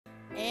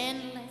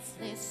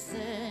endlessly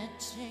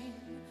searching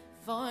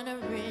for an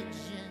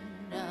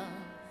original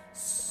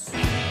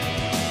sound.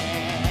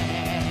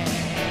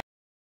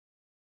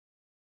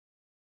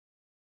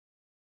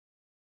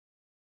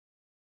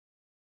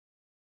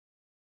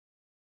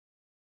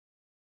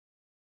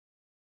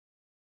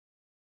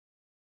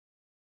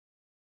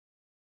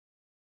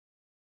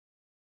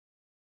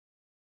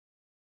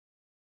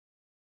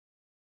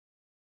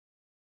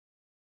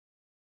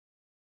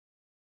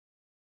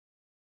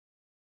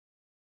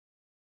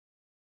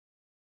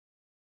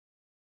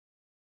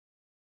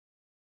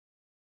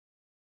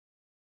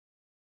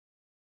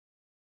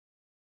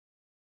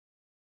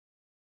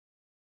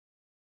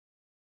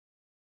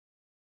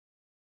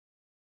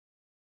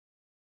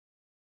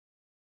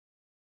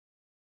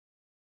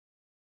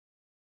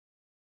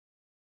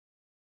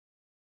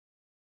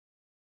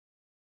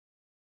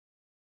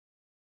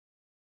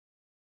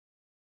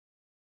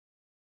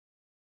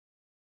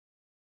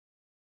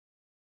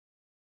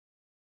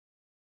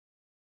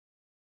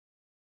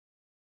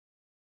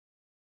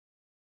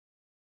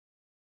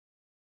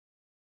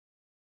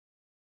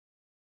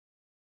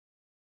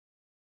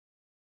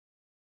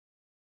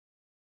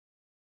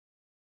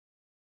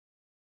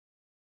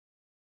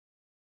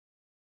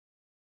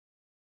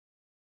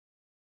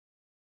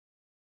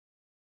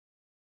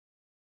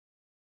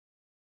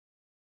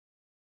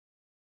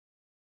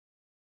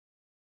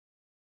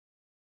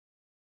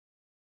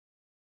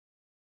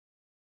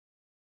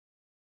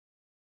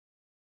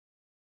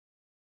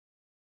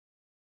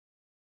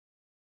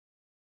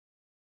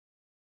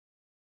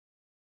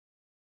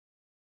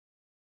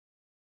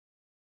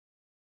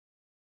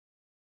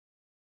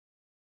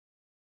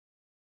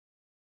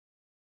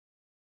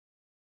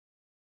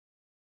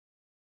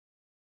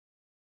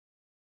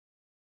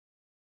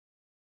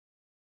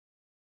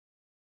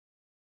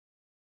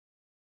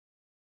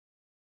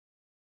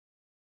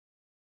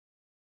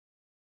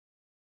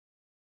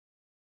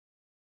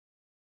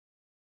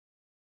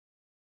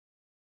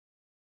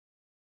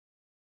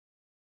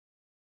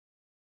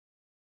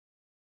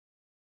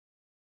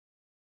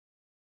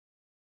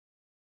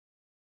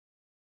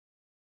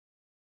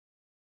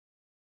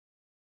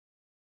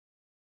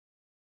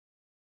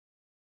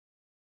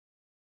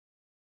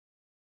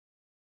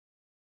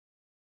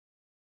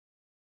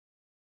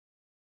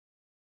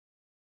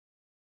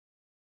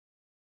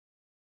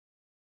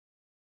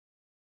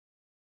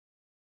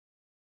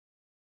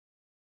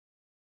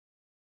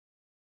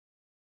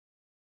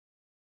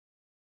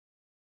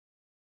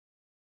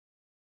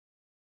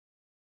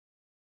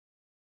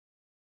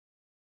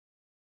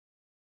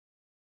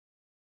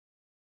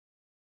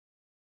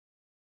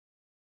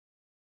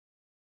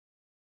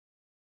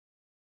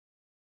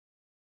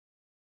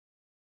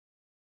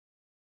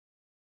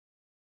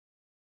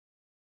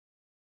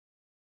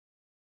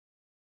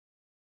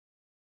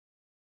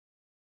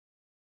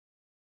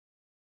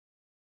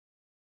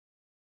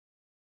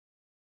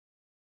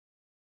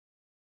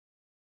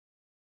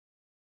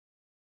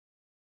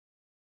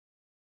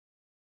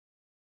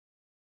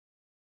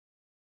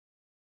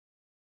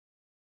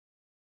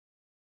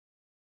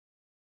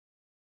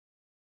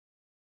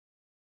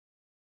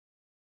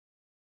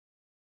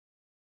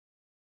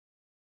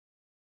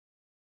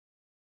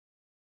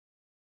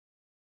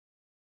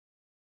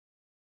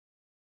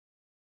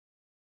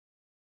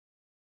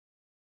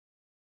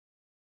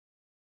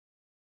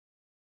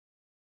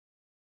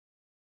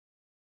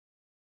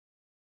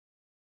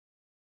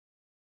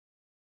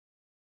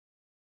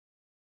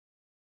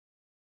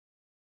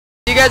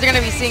 You guys are going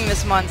to be seeing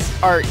this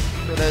month's art,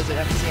 for those that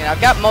haven't seen it. I've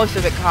got most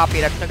of it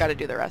copied, I've still got to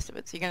do the rest of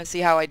it. So you're going to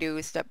see how I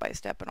do step by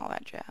step and all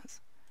that jazz.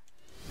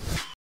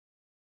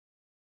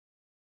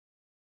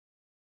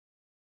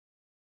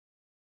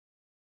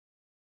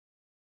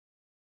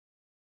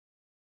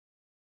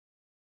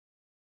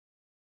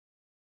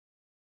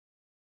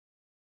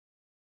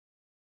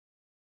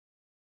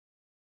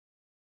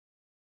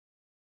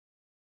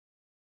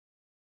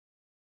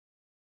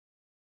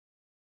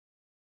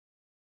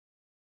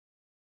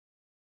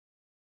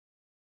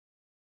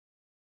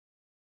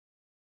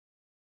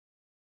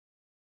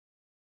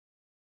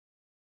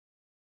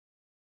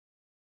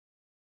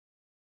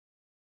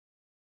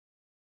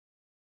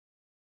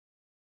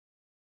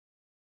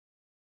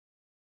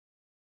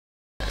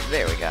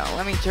 There we go.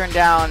 Let me turn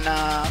down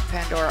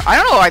Pandora. I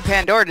don't know why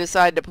Pandora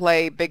decided to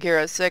play Big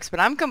Hero 6,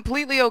 but I'm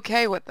completely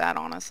okay with that,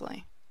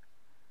 honestly.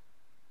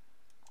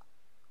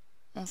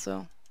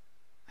 Also,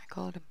 I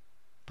called him,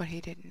 but he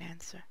didn't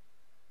answer.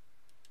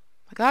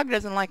 Magog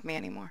doesn't like me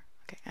anymore.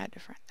 Okay, add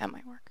different. That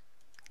might work.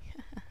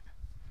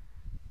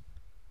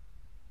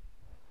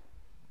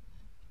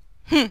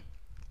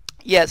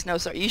 Yes, no,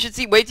 sorry. You should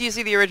see. Wait till you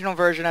see the original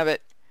version of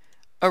it.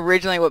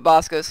 Originally, what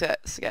Bosco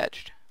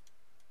sketched.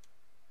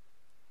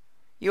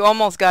 You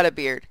almost got a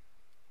beard.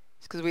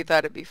 It's because we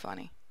thought it'd be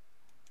funny.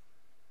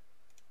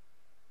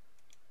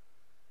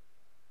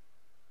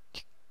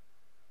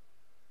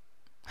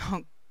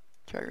 Oh,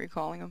 try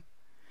recalling him.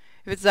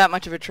 If it's that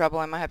much of a trouble,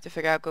 I might have to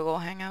figure out Google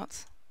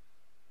Hangouts.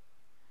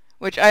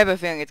 Which I have a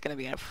feeling it's gonna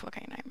be a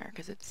fucking nightmare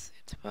because it's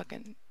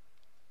fucking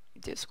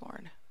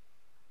Discord.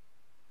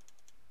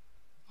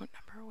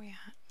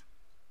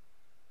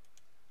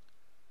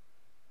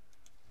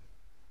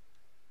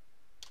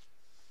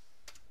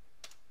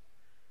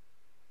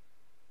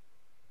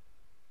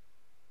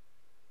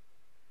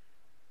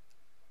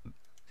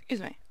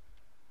 Excuse me.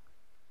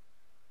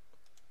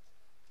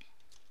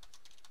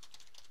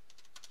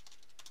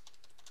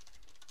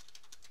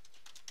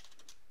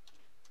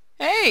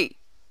 Hey!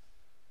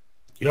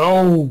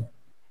 Yo!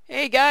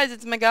 Hey guys,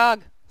 it's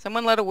Magog.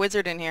 Someone let a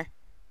wizard in here.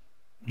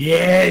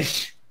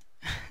 Yes!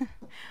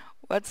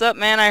 What's up,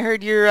 man? I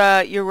heard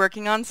you're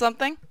working on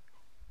something?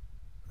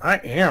 I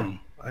am.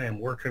 I am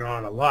working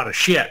on a lot of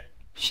shit.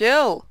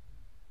 Chill.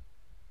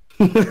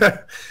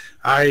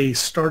 I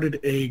started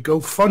a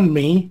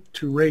GoFundMe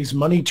to raise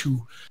money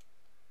to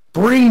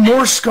bring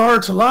more Scar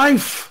to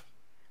life.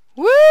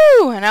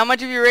 Woo! And how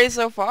much have you raised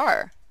so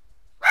far?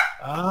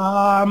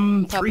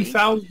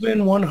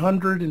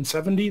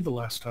 3,170 the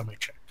last time I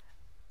checked.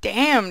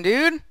 Damn,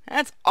 dude.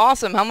 That's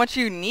awesome. How much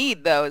you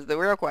need, though, is the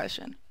real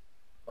question.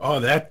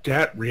 Oh,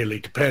 that really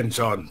depends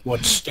on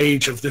what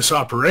stage of this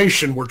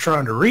operation we're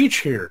trying to reach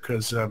here.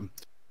 Because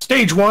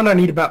stage 1, I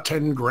need about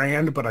 10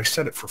 grand, but I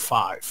set it for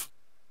 5.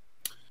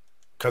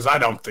 Because I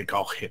don't think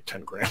I'll hit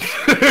 10 grand.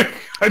 I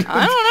don't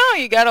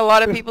know. You got a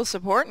lot of people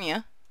supporting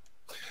you.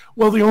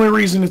 Well, the only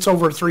reason it's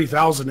over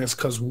 3,000 is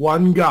because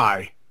one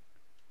guy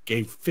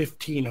gave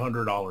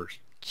 $1,500.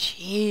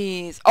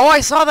 Jeez. Oh,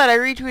 I saw that. I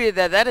retweeted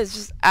that. That is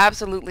just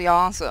absolutely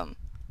awesome.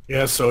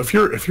 Yeah, so if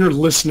you're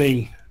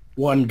listening,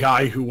 one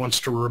guy who wants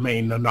to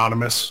remain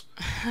anonymous,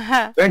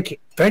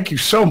 thank you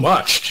so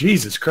much.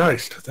 Jesus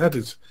Christ. That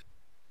is,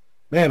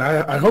 man,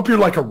 I hope you're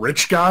like a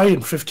rich guy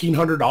and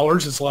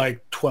 $1,500 is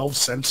like 12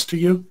 cents to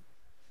you.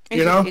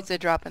 You know? It's a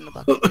drop in the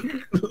bucket.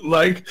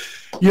 Like,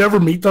 you ever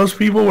meet those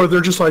people where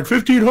they're just like,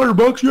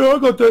 $1,500? Yeah, I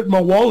got that in my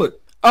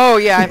wallet. Oh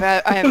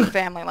yeah, I have a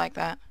family like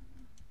that.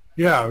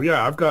 Yeah,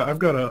 I've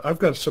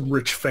got some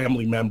rich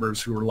family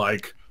members who are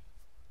like,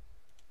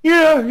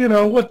 yeah, you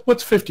know,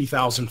 what's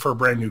 50,000 for a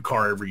brand new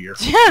car every year?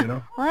 Yeah, you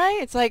know? right?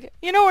 It's like,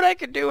 you know what I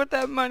could do with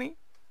that money?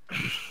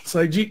 It's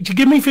like, you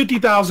give me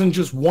 50,000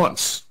 just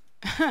once.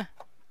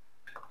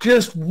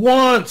 Just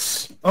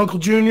once, Uncle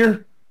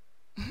Junior.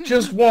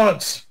 Just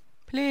once.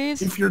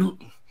 Please.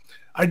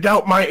 I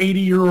doubt my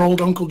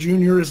 80-year-old Uncle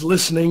Junior is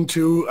listening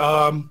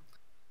to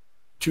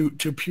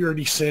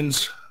Purity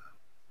Sin's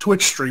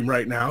Twitch stream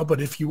right now,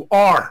 but if you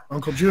are,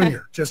 Uncle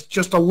Junior,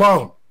 just a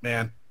loan,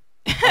 man.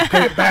 I'll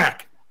pay it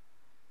back.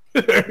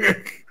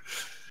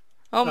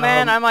 Oh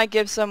man, I might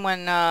give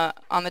someone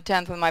on the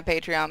 10th when my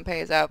Patreon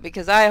pays out,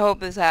 because I hope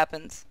this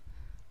happens.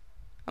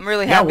 I'm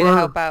really happy to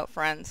help out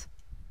friends.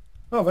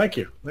 Oh, thank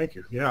you.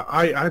 Yeah,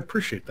 I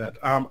appreciate that.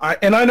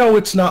 I know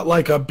it's not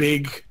like a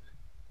big,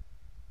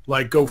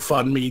 like,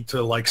 GoFundMe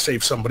to like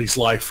save somebody's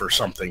life or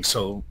something.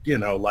 So, you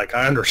know, like,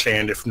 I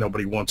understand if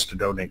nobody wants to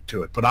donate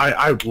to it, but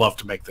I would love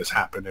to make this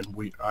happen.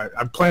 And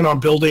I plan on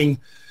building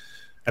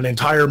an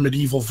entire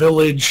medieval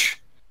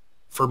village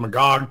for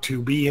Magog to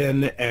be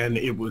in, and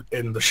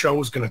the show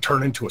is going to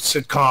turn into a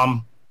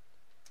sitcom,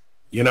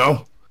 you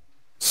know?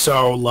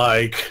 So,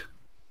 like,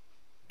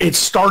 it's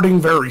starting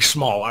very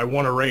small. I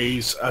want to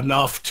raise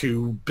enough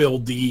to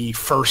build the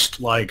first,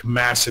 like,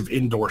 massive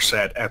indoor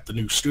set at the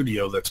new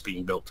studio that's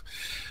being built.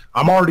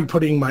 I'm already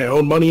putting my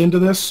own money into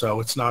this, so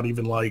it's not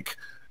even like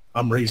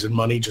I'm raising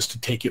money just to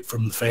take it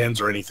from the fans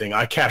or anything.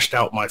 I cashed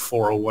out my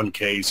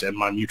 401ks and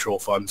my mutual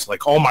funds,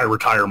 like all my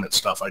retirement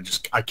stuff. I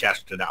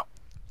cashed it out.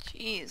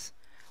 Jeez.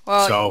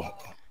 Well, so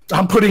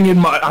I'm putting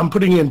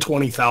in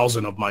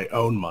 20,000 of my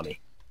own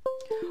money.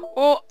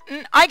 Well,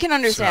 I can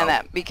understand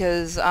that,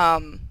 because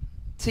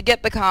to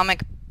get the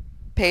comic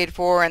paid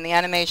for and the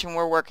animation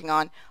we're working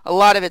on, a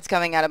lot of it's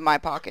coming out of my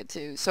pocket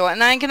too. So,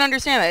 and I can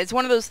understand that. It's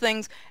one of those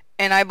things,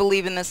 and I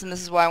believe in this, and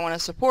this is why I want to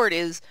support,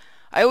 is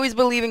I always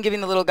believe in giving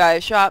the little guy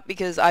a shot,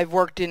 because I've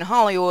worked in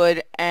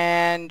Hollywood,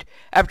 and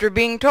after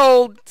being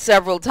told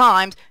several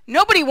times,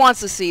 nobody wants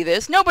to see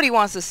this, nobody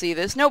wants to see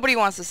this, nobody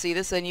wants to see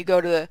this, and you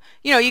go to the,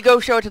 you go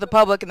show it to the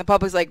public, and the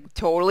public's like,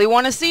 totally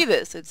want to see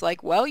this. It's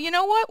like, well, you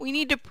know what? We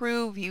need to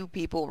prove you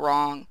people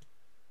wrong.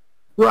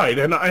 Right,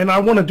 and I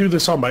want to do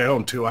this on my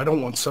own too. I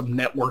don't want some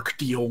network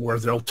deal where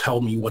they'll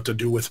tell me what to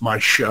do with my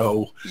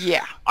show.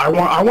 Yeah. I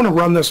want to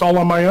run this all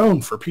on my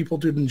own for people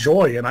to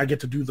enjoy, and I get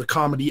to do the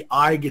comedy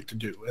I get to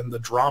do and the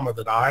drama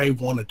that I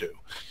want to do.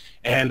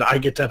 And I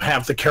get to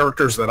have the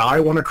characters that I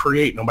want to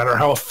create, no matter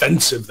how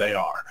offensive they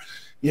are,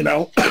 you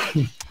know?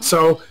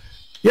 So,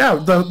 yeah,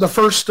 the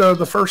first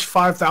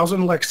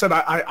 5,000, like I said,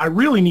 I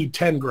really need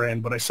 10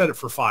 grand, but I set it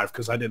for 5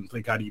 because I didn't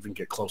think I'd even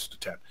get close to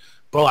 10.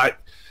 But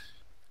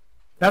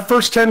that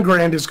first 10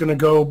 grand is going to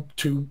go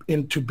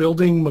into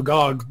building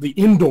Magog, the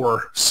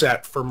indoor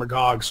set for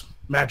Magog's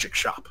magic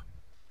shop.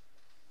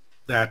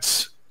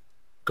 That's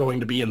going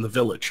to be in the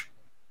village.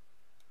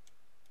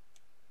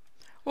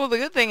 Well, the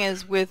good thing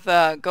is with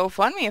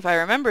GoFundMe, if I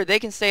remember, they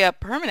can stay up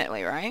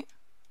permanently, right?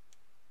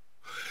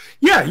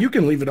 Yeah, you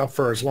can leave it up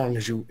for as long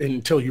as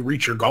until you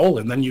reach your goal,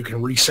 and then you can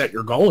reset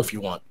your goal if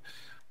you want.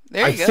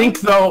 There you go.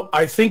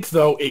 I think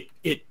though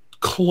it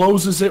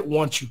closes it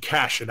once you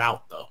cash it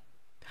out though.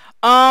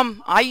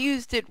 I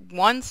used it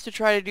once to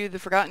try to do the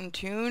Forgotten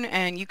Tune,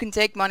 and you can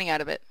take money out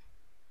of it.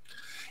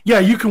 Yeah,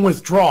 you can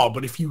withdraw,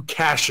 but if you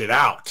cash it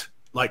out,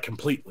 like,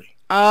 completely.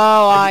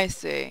 Oh, I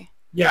see.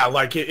 Yeah,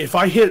 like if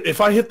I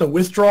hit the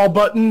withdrawal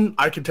button,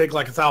 I can take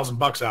like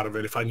 $1,000 out of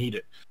it if I need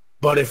it.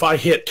 But if I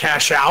hit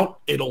cash out,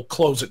 it'll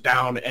close it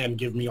down and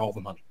give me all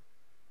the money.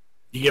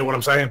 You get what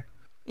I'm saying?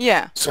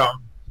 Yeah. So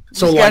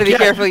you gotta be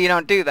careful you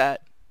don't do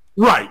that.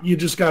 Right. You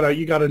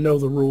gotta know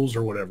the rules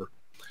or whatever.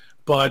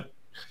 But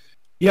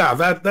yeah,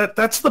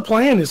 that's the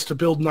plan, is to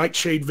build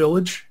Nightshade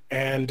Village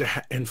and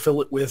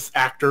fill it with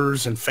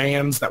actors and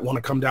fans that want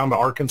to come down to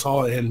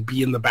Arkansas and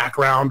be in the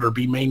background or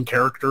be main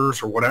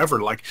characters or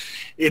whatever. Like,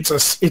 it's a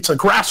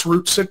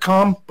grassroots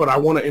sitcom, but I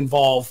want to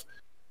involve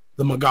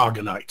the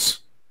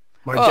Magogonites,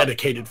 my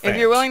dedicated fans. If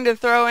you're willing to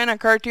throw in a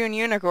cartoon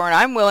unicorn,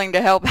 I'm willing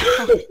to help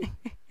out.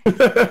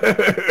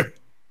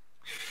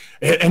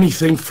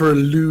 Anything for a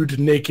lewd,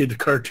 naked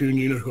cartoon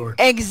unicorn.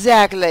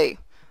 Exactly.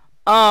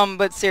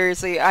 But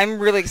seriously, I'm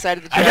really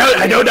excited.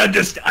 I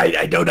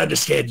don't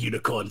understand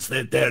unicorns.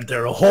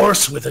 They're a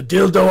horse with a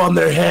dildo on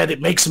their head. It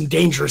makes them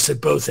dangerous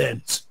at both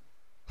ends.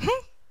 I'm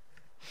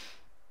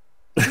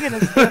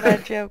gonna steal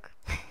that joke.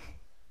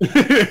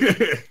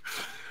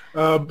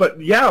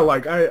 But yeah,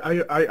 like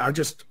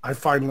I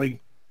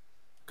finally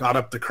got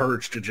up the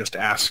courage to just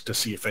ask to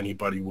see if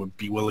anybody would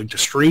be willing to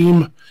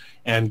stream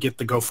and get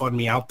the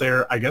GoFundMe out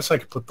there. I guess I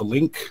could put the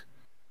link.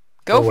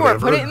 Go for it.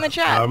 Put it in the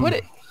chat. Put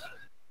it.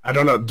 I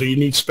don't know. Do you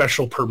need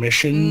special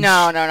permissions?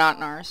 No, not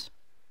in ours.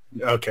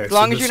 Okay. As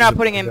long as you're not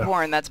putting in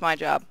porn, that's my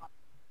job.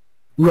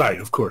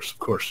 Right, of course.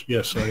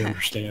 Yes, I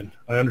understand.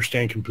 I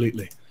understand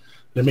completely.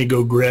 Let me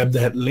go grab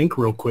that link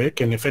real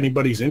quick, and if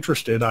anybody's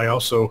interested, I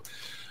also,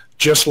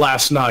 just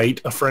last night,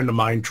 a friend of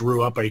mine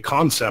drew up a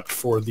concept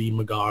for the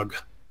Magog,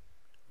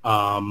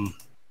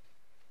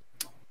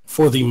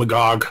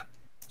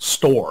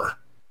 store,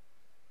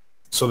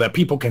 so that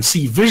people can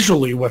see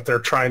visually what they're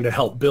trying to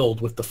help build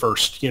with the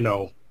first,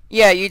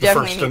 Yeah, you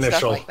definitely need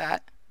stuff like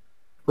that.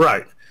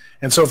 Right.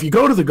 And so if you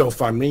go to the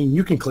GoFundMe,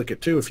 you can click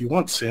it too if you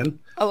want, Sin.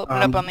 I'll open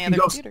it up on the other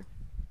computer.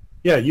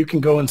 Yeah, you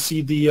can go and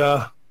see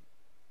the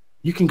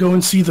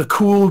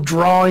cool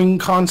drawing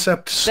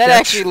concept sketch. That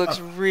actually looks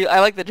real.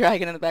 I like the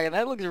dragon in the background.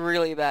 That looks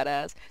really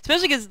badass.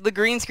 Especially because the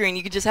green screen,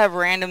 you could just have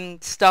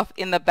random stuff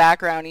in the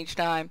background each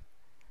time.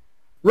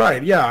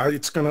 Right, yeah,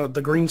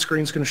 the green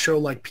screen's gonna show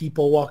like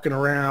people walking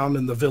around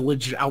in the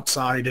village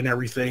outside and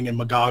everything, and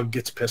Magog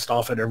gets pissed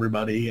off at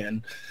everybody,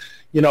 and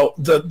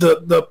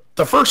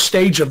the first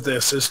stage of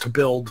this is to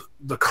build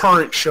the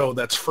current show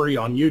that's free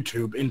on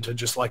YouTube into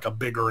just like a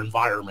bigger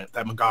environment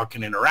that Magog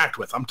can interact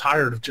with. I'm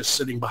tired of just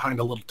sitting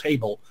behind a little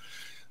table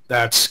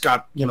that's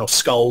got,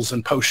 skulls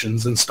and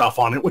potions and stuff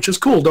on it, which is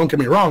cool, don't get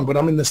me wrong, but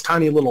I'm in this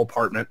tiny little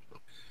apartment.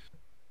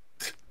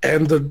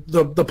 And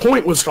the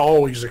point was to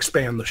always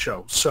expand the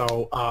show.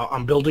 So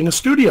I'm building a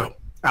studio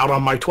out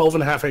on my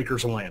 12.5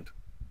 acres of land.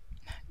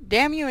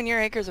 Damn you and your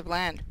acres of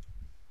land.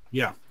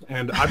 Yeah,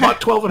 and I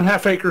bought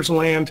 12.5 acres of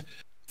land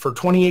for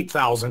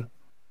 $28,000,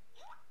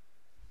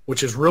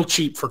 which is real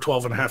cheap for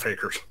 12.5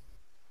 acres.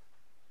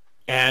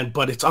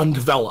 But it's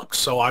undeveloped,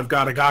 so I've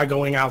got a guy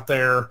going out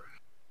there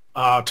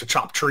to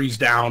chop trees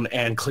down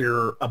and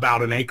clear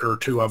about an acre or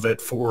two of it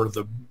for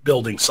the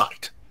building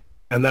site.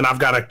 And then I've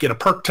got to get a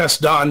perk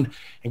test done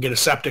and get a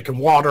septic and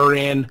water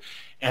in.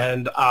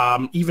 And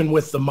even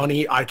with the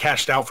money I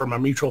cashed out for my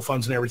mutual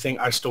funds and everything,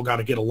 I still got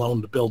to get a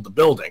loan to build the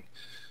building.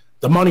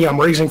 The money I'm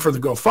raising for the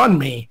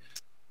GoFundMe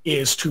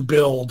is to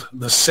build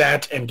the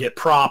set and get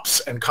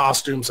props and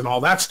costumes and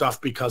all that stuff,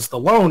 because the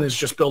loan is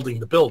just building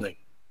the building.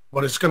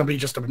 But it's going to be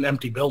just an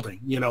empty building.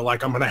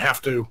 Like I'm going to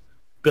have to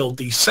build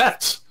these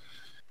sets.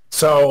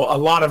 So a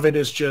lot of it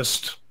is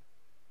just,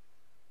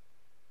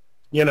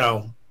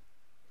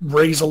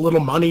 raise a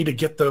little money to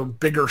get the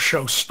bigger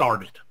show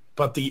started.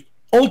 But the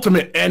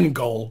ultimate end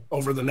goal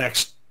over the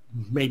next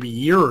maybe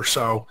year or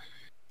so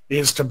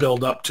is to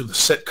build up to the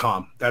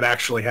sitcom that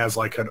actually has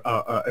like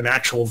an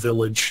actual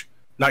village,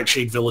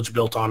 Nightshade Village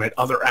built on it,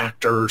 other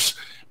actors.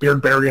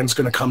 Beard Barion's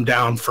going to come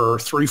down for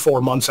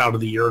 3-4 months out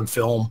of the year and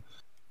film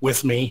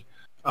with me.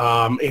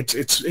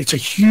 It's a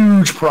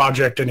huge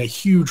project and a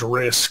huge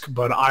risk,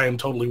 but I am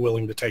totally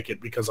willing to take it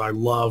because I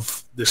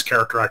love this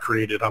character I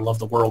created. I love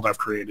the world I've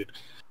created.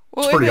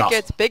 Well, if it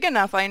gets big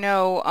enough, I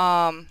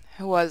know,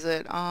 who was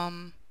it?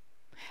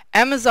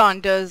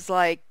 Amazon does,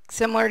 like,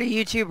 similar to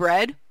YouTube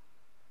Red,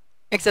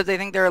 except I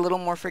think they're a little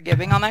more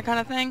forgiving on that kind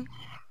of thing.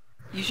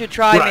 You should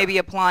try maybe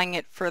applying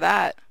it for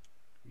that.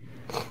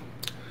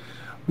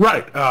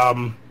 Right.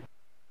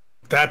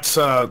 That's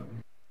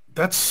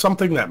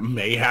something that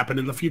may happen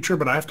in the future,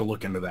 but I have to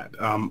look into that.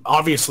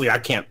 Obviously, I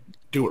can't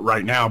do it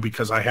right now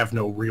because I have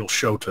no real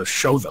show to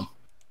show them.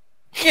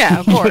 Yeah,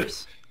 of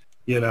course.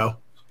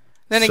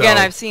 Then again,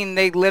 I've seen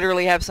they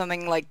literally have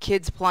something like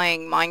kids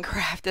playing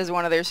Minecraft as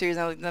one of their series,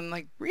 and I'm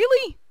like,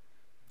 really?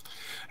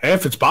 Hey,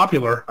 if it's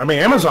popular, I mean,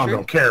 Amazon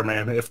don't care,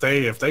 man. If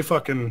they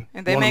fucking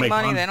if they make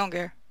money, they don't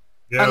care.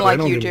 Yeah, unlike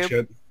they don't YouTube. Give a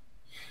shit.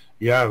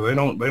 Yeah, they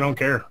don't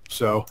care.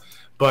 So,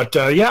 but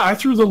yeah, I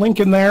threw the link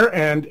in there,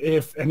 and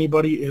if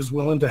anybody is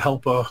willing to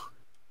help a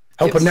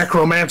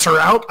necromancer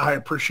out, I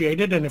appreciate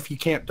it. And if you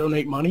can't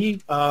donate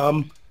money,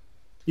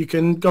 you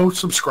can go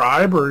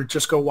subscribe or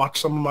just go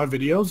watch some of my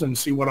videos and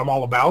see what I'm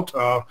all about.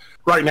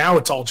 Right now,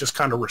 it's all just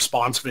kind of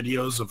response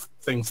videos of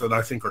things that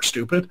I think are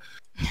stupid.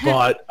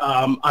 But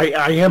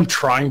I am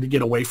trying to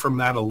get away from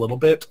that a little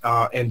bit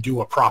and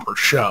do a proper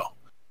show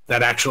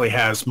that actually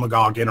has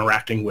Magog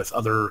interacting with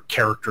other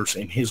characters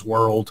in his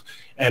world,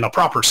 and a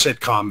proper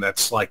sitcom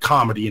that's like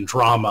comedy and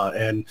drama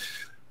and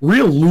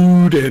real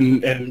lewd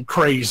and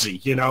crazy,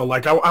 you know?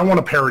 Like, I want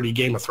to parody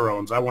Game of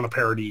Thrones. I want to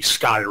parody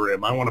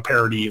Skyrim. I want to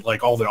parody,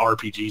 like, all the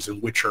RPGs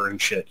and Witcher and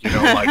shit, you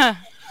know? Like,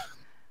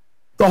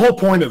 the whole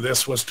point of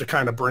this was to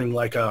kind of bring,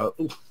 like,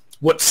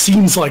 what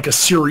seems like a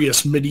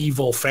serious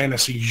medieval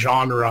fantasy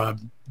genre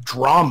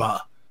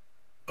drama,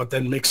 but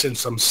then mix in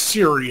some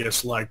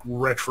serious, like,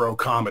 retro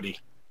comedy,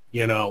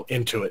 you know,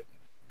 into it.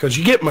 Because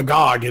you get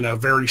Magog in a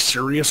very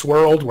serious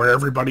world where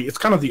everybody, it's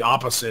kind of the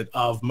opposite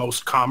of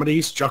most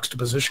comedies,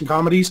 juxtaposition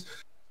comedies.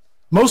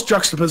 Most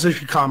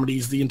juxtaposition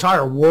comedies, the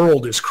entire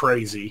world is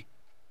crazy,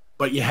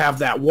 but you have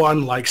that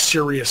one, like,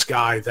 serious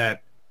guy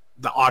that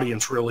the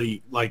audience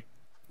really, like,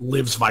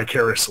 lives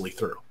vicariously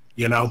through,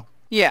 you know?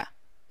 Yeah.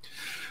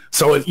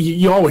 So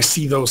you always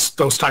see those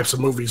types of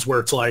movies where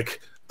it's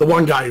like the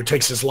one guy who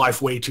takes his life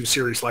way too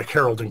serious, like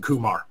Harold and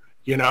Kumar,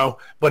 you know,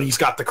 but he's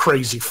got the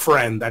crazy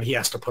friend that he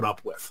has to put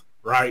up with,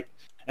 right?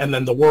 And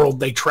then the world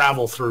they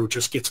travel through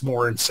just gets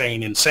more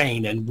insane,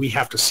 and we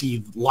have to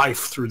see life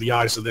through the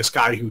eyes of this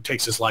guy who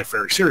takes his life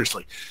very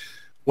seriously.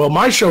 Well,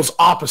 my show's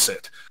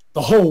opposite.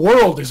 The whole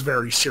world is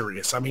very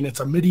serious. I mean, it's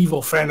a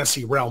medieval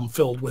fantasy realm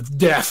filled with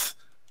death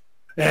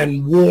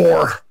and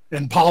war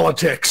and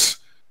politics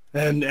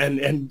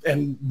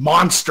and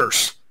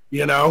monsters,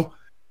 you know?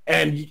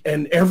 And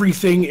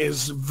everything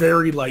is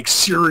very, like,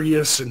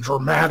 serious and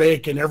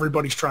dramatic, and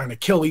everybody's trying to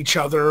kill each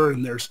other,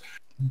 and there's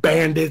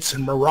bandits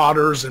and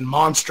marauders and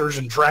monsters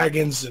and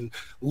dragons and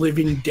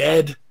living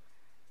dead.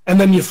 And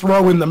then you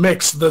throw in the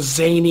mix the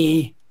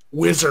zany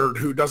wizard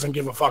who doesn't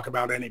give a fuck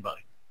about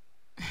anybody.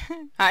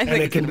 I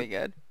think it's going to be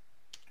good.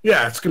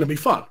 Yeah, it's going to be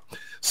fun.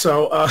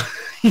 So,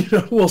 you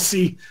know, we'll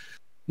see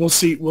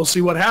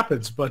what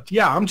happens. But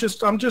yeah, I'm just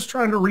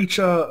trying to reach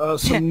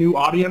some new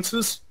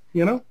audiences,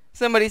 you know?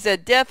 Somebody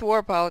said death,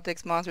 war,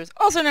 politics, monsters,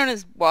 also known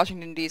as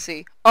Washington,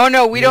 D.C. Oh,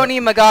 no, we don't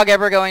need Magog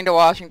ever going to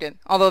Washington,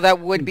 although that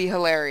would be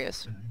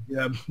hilarious.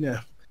 No,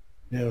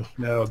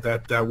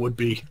 that would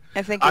be...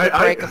 I think it would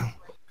break them.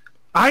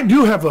 I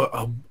do have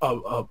a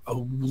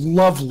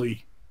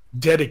lovely,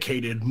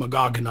 dedicated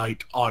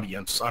Magogonite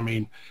audience. I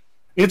mean,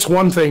 it's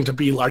one thing to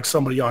be like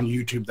somebody on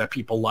YouTube that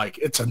people like.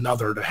 It's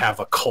another to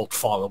have a cult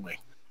following.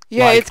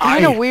 Yeah, like, it's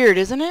kind of weird,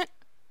 isn't it?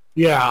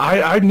 Yeah,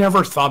 I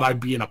never thought I'd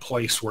be in a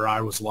place where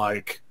I was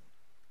like...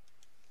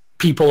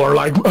 People are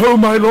like, oh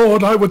my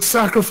lord, I would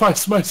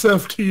sacrifice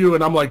myself to you,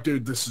 and I'm like,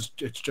 dude, it's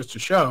just a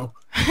show.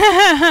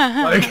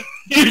 Like,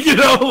 you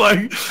know,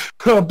 like,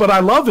 but I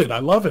love it. I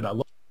love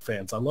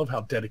fans. I love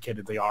how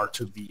dedicated they are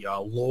to the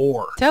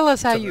lore. Tell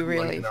us how you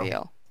really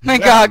feel.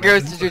 Magog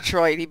goes to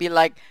Detroit. He'd be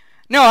like,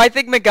 no, I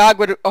think Magog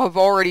would have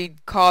already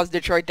caused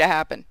Detroit to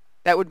happen.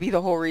 That would be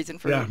the whole reason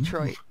for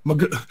Detroit.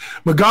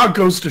 Magog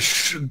goes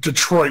to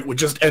Detroit would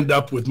just end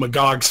up with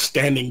Magog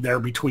standing there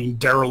between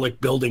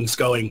derelict buildings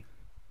going,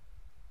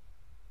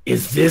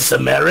 is this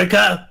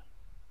America?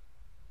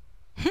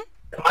 Am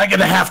I going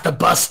to have to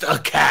bust a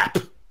cap?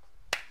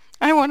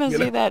 I want to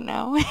see that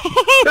now.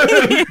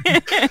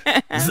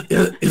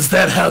 Is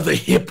that how the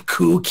hip,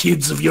 cool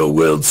kids of your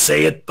world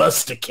say it?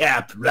 Bust a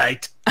cap,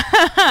 right?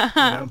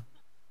 That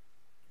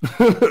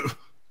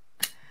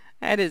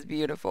is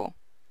beautiful.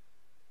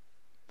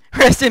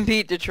 Rest in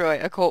peace, Detroit,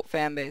 a cult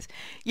fan base.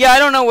 Yeah, I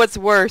don't know what's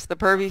worse, the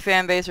pervy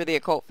fan base or the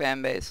occult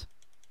fan base.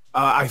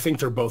 I think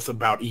they're both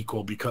about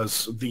equal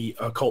because the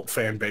occult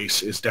fan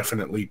base is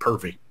definitely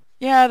pervy.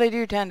 Yeah, they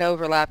do tend to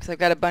overlap because I've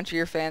got a bunch of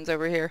your fans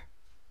over here.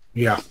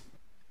 Yeah.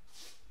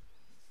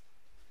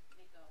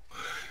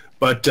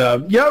 But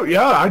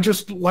yeah, I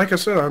just, like I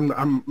said,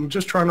 I'm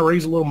just trying to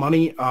raise a little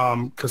money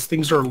because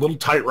things are a little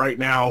tight right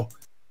now.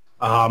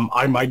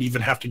 I might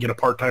even have to get a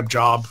part-time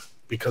job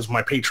because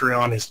my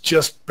Patreon is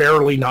just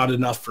barely not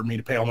enough for me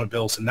to pay all my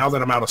bills. And now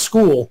that I'm out of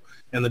school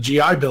and the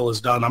GI Bill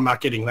is done, I'm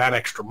not getting that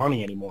extra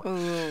money anymore.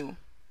 Ooh.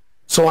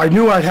 So I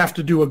knew I'd have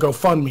to do a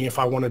GoFundMe if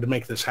I wanted to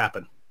make this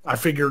happen. I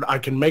figured I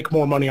can make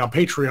more money on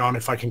Patreon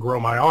if I can grow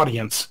my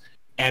audience.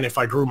 And if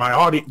I grew my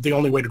audience, the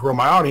only way to grow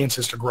my audience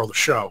is to grow the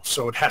show.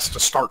 So it has to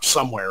start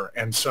somewhere.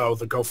 And so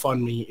the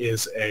GoFundMe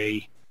is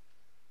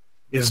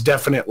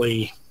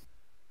definitely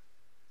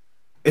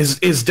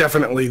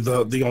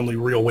the only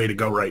real way to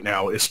go right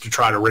now, is to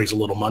try to raise a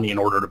little money in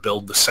order to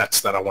build the sets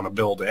that I want to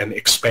build and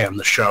expand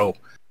the show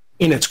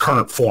in its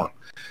current form.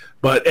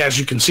 But as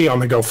you can see on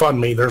the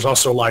GoFundMe, there's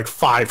also like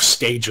 5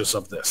 stages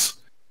of this.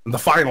 And the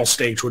final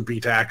stage would be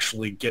to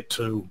actually get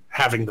to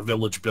having the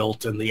village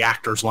built and the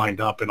actors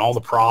lined up and all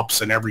the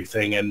props and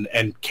everything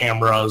and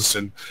cameras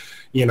and,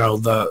 you know,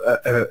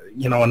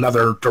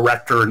 another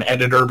director and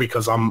editor,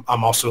 because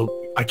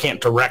I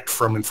can't direct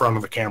from in front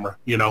of the camera,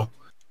 you know?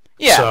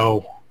 Yeah.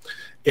 So,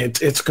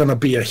 it's going to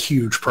be a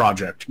huge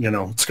project. You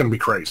know, it's going to be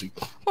crazy.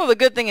 Well, the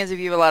good thing is if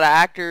you have a lot of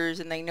actors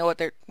and they know what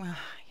they're... I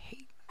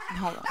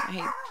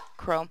hate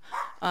Chrome.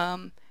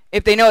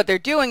 If they know what they're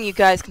doing, you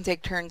guys can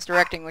take turns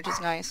directing, which is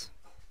nice.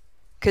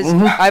 Because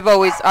I've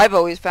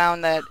always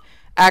found that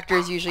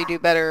actors usually do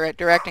better at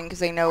directing because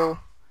they know,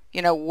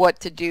 you know, what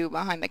to do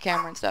behind the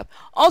camera and stuff.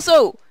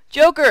 Also,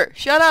 Joker,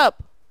 shut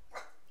up.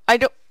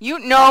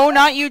 No,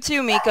 not you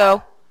too,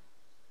 Miko.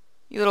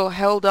 You little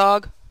hell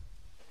dog.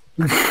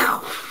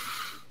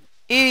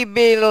 Itty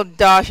bitty little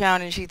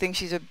dachshund, and she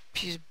thinks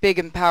she's big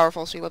and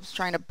powerful. She loves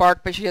trying to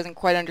bark, but she doesn't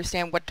quite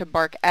understand what to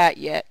bark at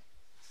yet.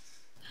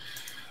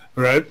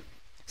 Right.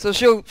 So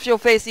she'll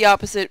face the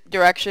opposite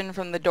direction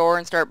from the door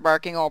and start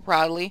barking all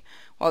proudly,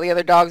 while the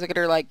other dogs look at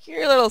her like,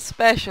 "You're a little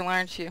special,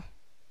 aren't you?"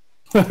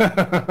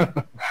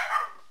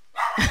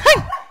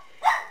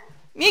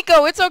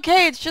 Miko, it's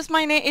okay. It's just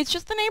it's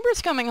just the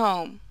neighbors coming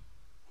home.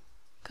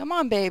 Come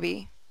on,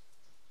 baby.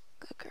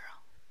 Good girl.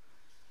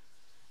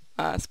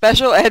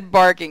 Special ed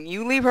barking.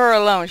 You leave her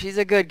alone. She's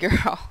a good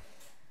girl.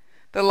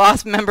 The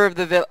lost member of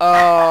the village.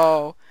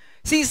 Oh.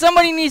 See,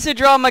 somebody needs to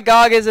draw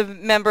Magog as a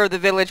member of the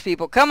village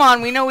people. Come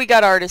on, we know we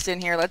got artists in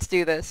here. Let's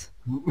do this.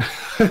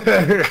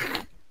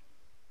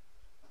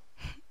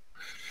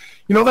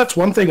 You know, that's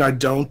one thing I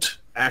don't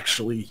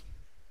actually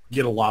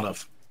get a lot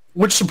of,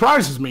 which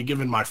surprises me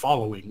given my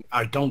following.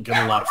 I don't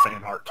get a lot of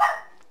fan art.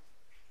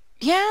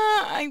 Yeah,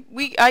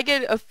 I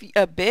get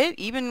a bit,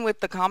 even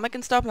with the comic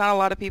and stuff. Not a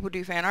lot of people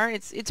do fan art.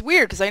 It's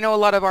weird because I know a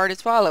lot of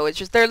artists follow. It's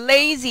just they're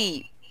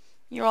lazy.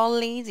 You're all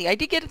lazy. I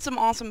did get some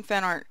awesome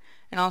fan art,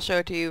 and I'll show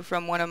it to you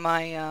from one of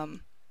my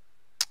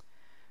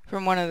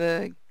from one of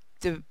the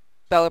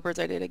developers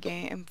I did a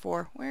game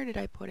for. Where did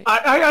I put it?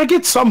 I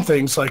get some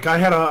things. Like I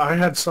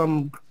had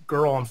some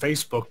girl on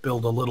Facebook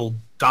build a little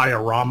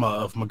diorama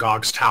of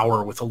Magog's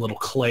tower with a little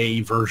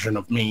clay version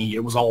of me.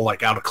 It was all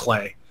like out of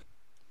clay.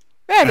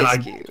 That is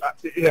cute.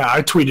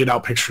 I tweeted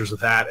out pictures of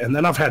that, and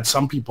then I've had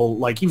some people,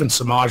 like even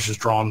Samaj has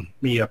drawn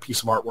me a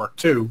piece of artwork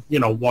too, you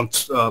know,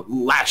 once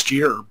last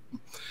year.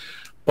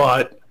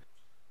 But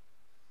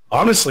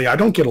honestly, I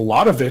don't get a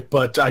lot of it,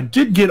 but I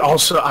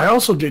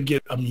also did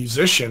get a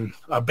musician,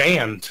 a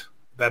band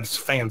that's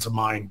fans of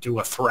mine, do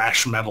a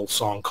thrash metal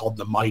song called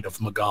The Might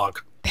of Magog.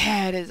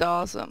 That is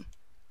awesome.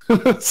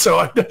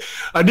 So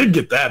I did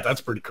get that. That's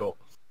pretty cool.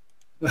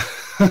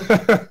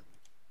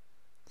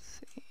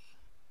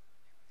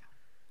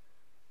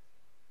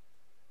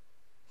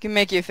 Can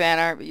make you fan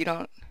art, but you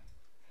don't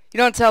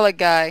tell a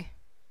guy.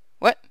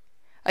 What?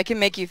 I can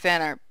make you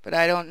fan art, but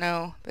I don't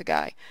know the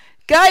guy.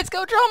 Guys,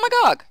 go draw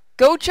Magog.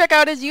 Go check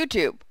out his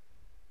YouTube.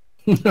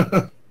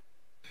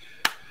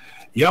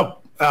 Yep.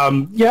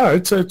 Yeah,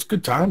 it's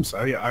good times.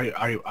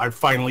 I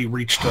finally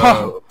reached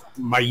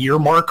my year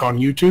mark on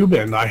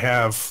YouTube, and I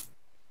have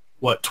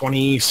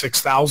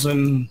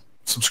 26,000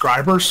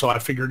 subscribers. So I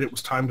figured it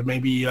was time to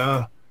maybe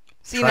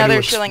see, now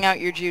they're shilling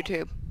out your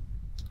YouTube.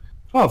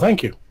 Oh,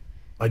 thank you.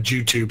 My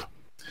YouTube.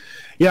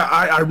 Yeah,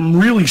 I'm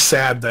really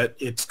sad that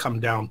it's come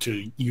down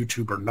to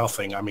YouTube or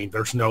nothing. I mean,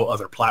 there's no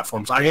other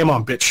platforms. I am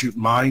on BitChute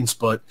Minds,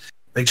 but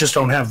they just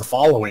don't have the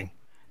following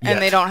yet.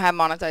 And they don't have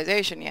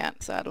monetization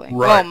yet, sadly.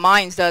 Right. Well,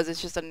 Minds does.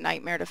 It's just a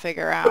nightmare to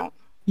figure out.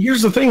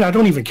 Here's the thing. I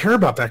don't even care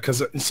about that because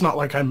it's not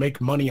like I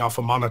make money off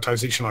of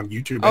monetization on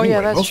YouTube. Oh, anyway.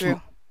 yeah, that's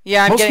true.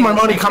 Yeah, most of my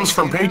money comes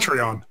from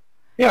Patreon.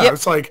 Yeah, yep.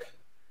 It's like,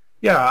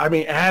 yeah, I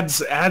mean,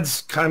 ads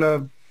kind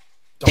of...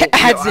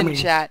 Ads in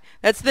chat.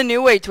 That's the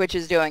new way Twitch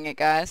is doing it,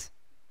 guys.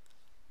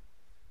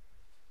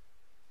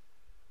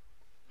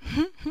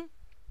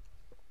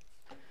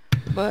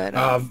 But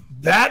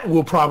that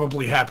will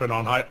probably happen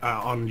on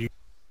YouTube.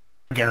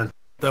 I guarantee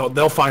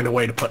they'll find a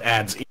way to put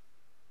ads in.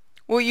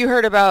 Well, you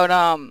heard about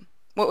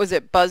what was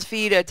it?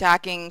 BuzzFeed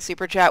attacking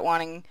Super Chat,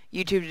 wanting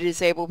YouTube to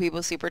disable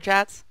people's Super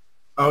Chats.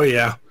 Oh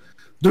yeah,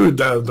 dude.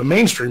 The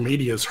mainstream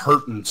media is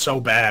hurting so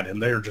bad,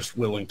 and they're just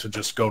willing to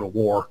just go to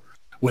war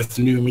with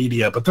new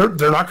media, but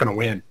they're not going to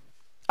win.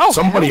 Oh,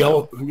 somebody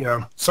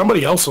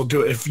else will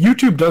do it. If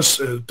YouTube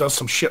does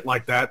some shit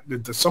like that,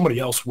 somebody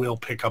else will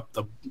pick up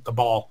the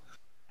ball,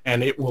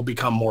 and it will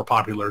become more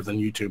popular than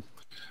YouTube.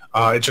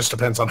 It just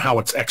depends on how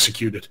it's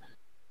executed.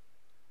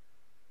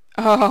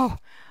 Oh,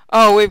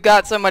 we've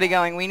got somebody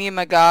going. We need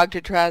Magog to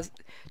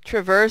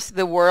traverse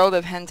the world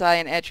of hentai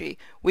and ecchi.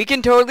 We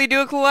can totally do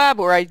a collab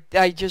where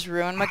I just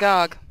ruin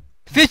Magog.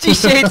 50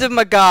 Shades of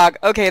Magog.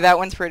 Okay, that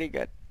one's pretty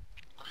good.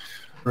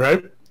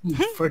 Right?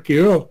 Fuck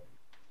you.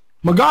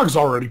 Magog's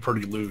already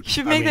pretty lewd. You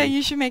should make that.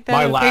 You should make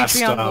that.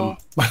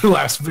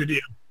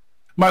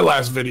 My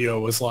last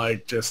video was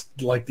like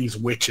just like these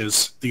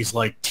witches, these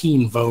like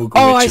teen Vogue.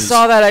 Oh, witches. I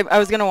saw that. I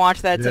was gonna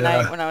watch that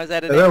tonight when I was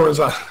editing.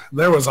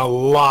 There was a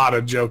lot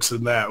of jokes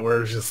in that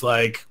where it's just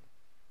like,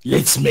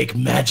 let's make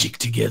magic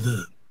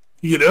together,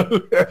 you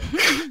know.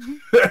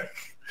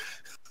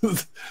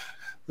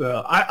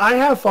 I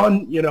have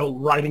fun, you know,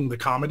 writing the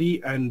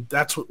comedy, and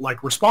that's what,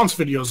 like, response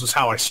videos is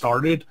how I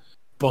started,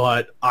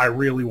 but I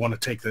really want to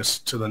take this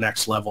to the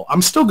next level.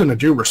 I'm still going to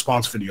do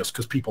response videos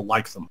because people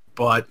like them,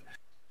 but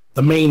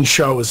the main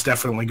show is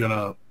definitely going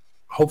to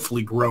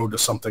hopefully grow to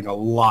something a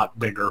lot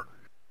bigger.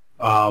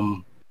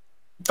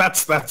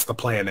 That's the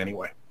plan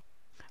anyway.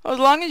 Well, as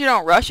long as you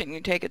don't rush it and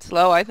you take it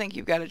slow, I think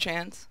you've got a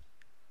chance.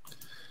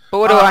 But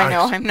what do I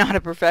know? I'm not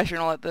a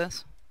professional at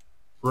this.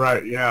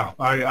 Right, yeah.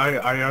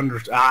 I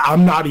understand.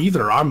 I'm not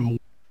either.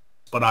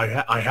 But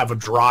I have a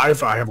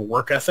drive. I have a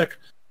work ethic.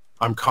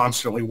 I'm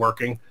constantly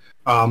working.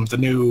 The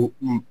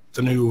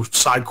new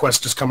side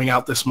quest is coming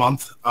out this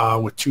month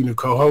with 2 new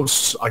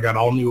co-hosts. I got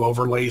all new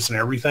overlays and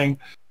everything.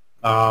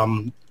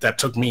 That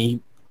took me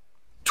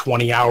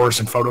 20 hours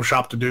in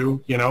Photoshop to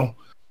do, you know.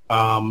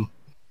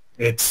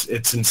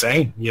 It's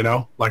insane, you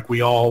know. Like,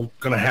 we all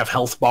gonna have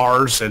health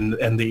bars, and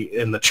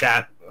the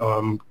chat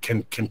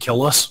can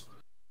kill us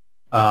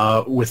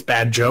with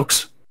bad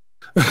jokes.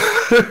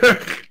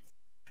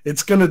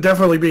 It's gonna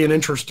definitely be an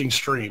interesting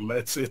stream.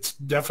 It's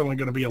definitely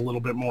gonna be a little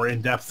bit more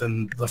in depth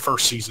than the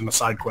first season of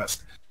Side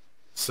Quest.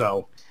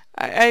 So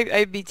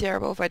I'd be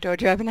terrible if I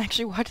told you I haven't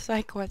actually watched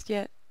Side Quest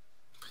yet.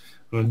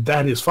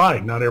 That is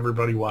fine. Not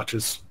everybody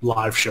watches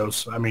live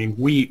shows. I mean,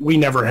 we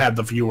never had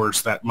the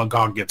viewers that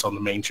Magog gets on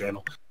the main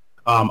channel.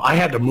 I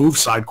had to move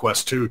Side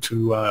Quest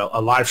to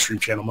a live stream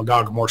channel,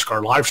 Magog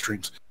Morscar live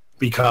streams,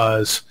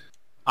 because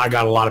I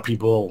got a lot of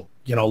people,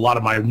 you know, a lot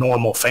of my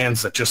normal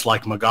fans that just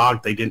like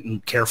Magog, they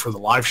didn't care for the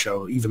live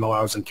show, even though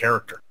I was in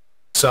character.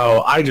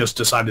 So I just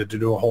decided to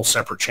do a whole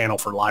separate channel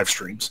for live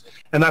streams.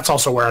 And that's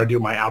also where I do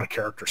my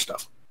out-of-character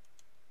stuff.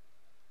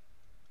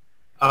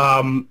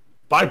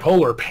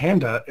 Bipolar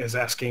Panda is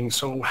asking,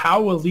 so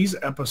how will these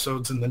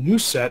episodes in the new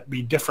set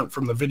be different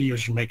from the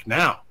videos you make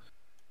now?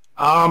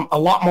 A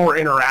lot more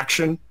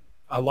interaction,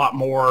 a lot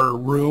more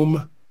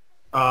room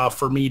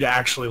for me to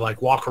actually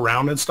like walk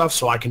around and stuff,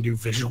 so I can do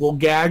visual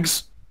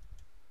gags,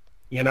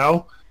 you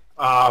know?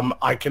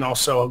 I can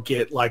also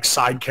get like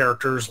side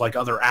characters, like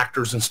other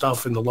actors and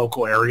stuff in the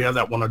local area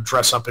that want to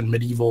dress up in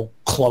medieval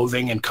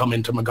clothing and come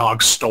into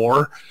Magog's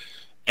store.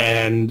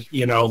 And,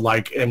 you know,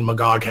 like, and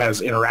Magog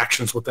has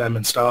interactions with them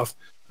and stuff.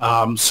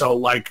 So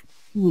like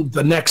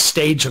the next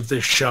stage of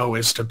this show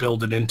is to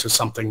build it into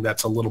something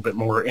that's a little bit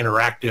more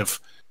interactive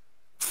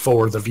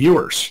for the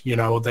viewers. You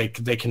know, they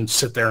can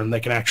sit there and they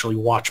can actually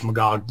watch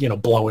Magog, you know,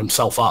 blow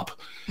himself up.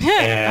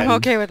 And, I'm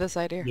okay with this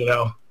idea.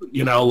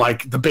 You know,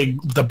 like the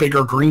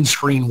bigger green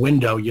screen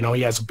window, you know,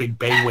 he has a big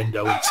bay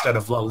window instead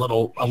of a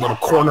little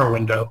corner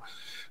window.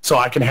 So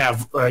I can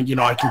have, you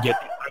know, I can get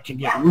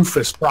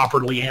Rufus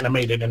properly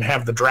animated and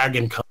have the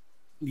dragon come,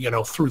 you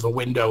know, through the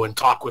window and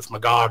talk with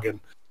Magog and,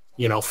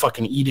 you know,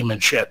 fucking eat him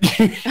and shit.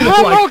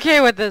 I'm like, okay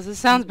with this. It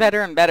sounds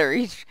better and better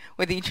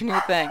with each new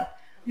thing.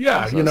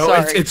 Yeah, so you know,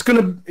 it's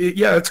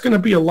gonna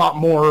be a lot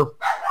more.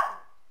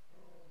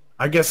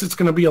 I guess it's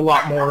gonna be a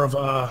lot more of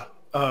a,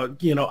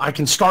 you know, I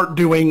can start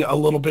doing a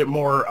little bit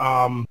more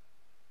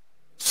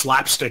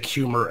slapstick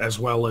humor as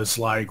well as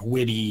like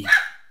witty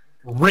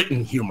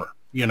written humor,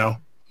 you know.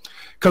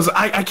 Because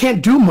I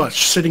can't do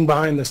much sitting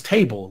behind this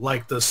table.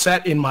 Like the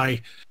set in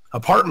my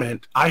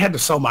apartment, I had to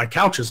sell my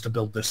couches to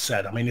build this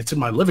set. I mean, it's in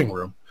my living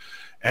room.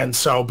 And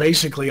so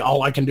basically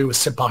all I can do is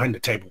sit behind the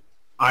table.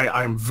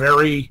 I'm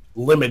very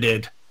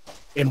limited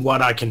in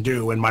what I can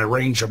do and my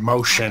range of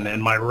motion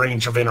and my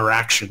range of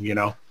interaction, you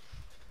know.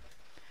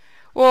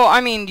 Well,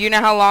 I mean, do you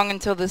know how long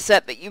until the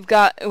set that you've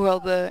got, well,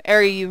 the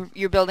area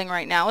you're building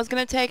right now is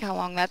going to take? How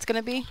long that's going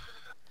to be?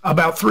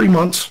 About 3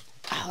 months.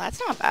 Oh,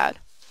 that's not bad.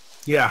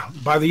 Yeah,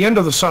 by the end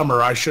of the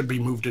summer, I should be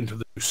moved into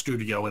the new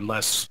studio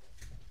unless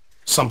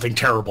something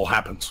terrible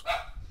happens.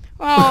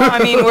 Well,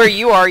 I mean, where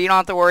you are, you don't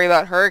have to worry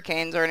about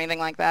hurricanes or anything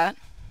like that.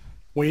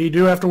 We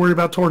do have to worry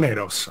about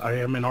tornadoes. I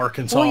am in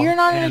Arkansas. Well, you're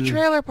not in a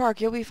trailer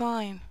park. You'll be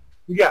fine.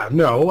 Yeah,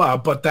 no,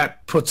 but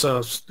that puts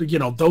you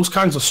know, those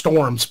kinds of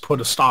storms put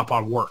a stop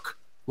on work.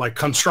 Like,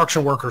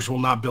 construction workers will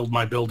not build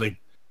my building.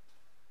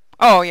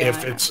 Oh, yeah.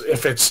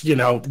 If it's, you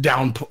know,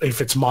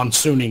 if it's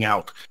monsooning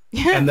out.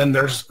 And then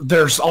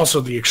there's also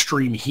the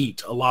extreme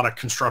heat. A lot of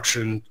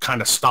construction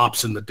kind of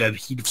stops in the dead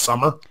heat of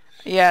summer.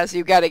 Yeah, so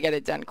you've got to get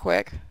it done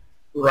quick.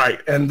 Right,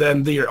 and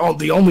then the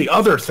only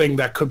other thing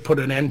that could put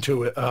an end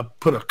to it,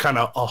 put a kind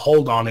of a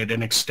hold on it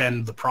and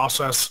extend the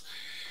process,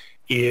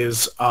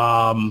 is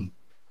the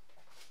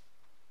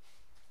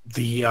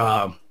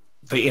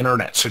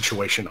internet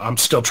situation. I'm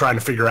still trying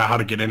to figure out how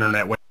to get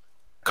internet in the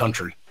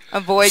country.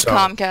 Avoid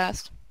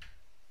Comcast.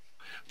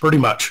 Pretty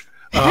much,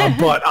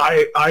 but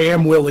I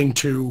am willing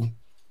to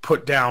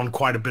put down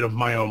quite a bit of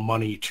my own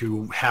money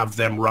to have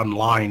them run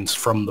lines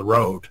from the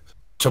road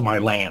to my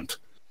land.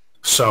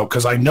 So,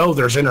 because I know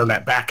there's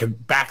internet back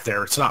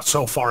there. It's not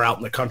so far out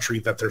in the country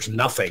that there's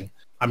nothing.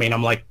 I mean,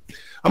 I'm like,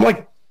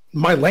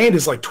 my land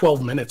is like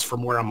 12 minutes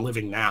from where I'm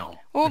living now.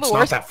 Well, it's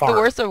not that far. The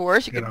worst of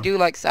worst, you could do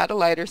like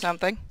satellite or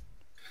something.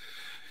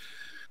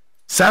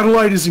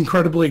 Satellite is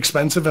incredibly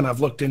expensive, and I've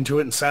looked into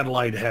it, and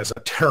satellite has a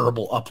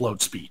terrible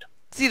upload speed.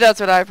 See, that's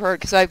what I've heard,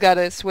 because I've got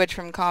to switch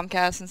from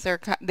Comcast since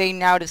they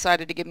now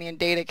decided to give me a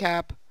data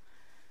cap.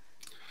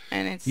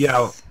 And it's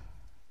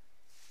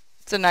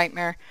a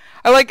nightmare.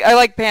 I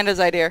like Panda's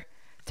idea.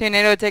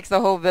 Tornado takes the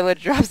whole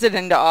village, drops it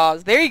into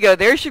Oz. There you go.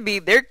 There could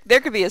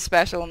be a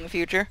special in the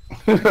future.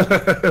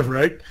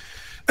 Right.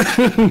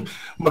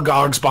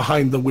 Magog's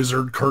behind the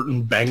wizard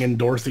curtain banging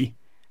Dorothy.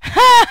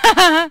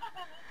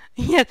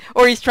 Yeah,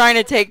 or he's trying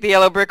to take the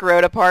yellow brick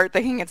road apart,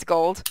 thinking it's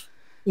gold.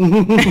 I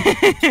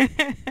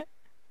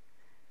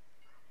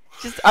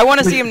want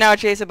to see him now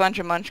chase a bunch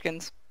of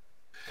munchkins.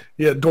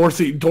 Yeah,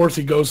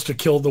 Dorothy goes to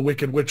kill the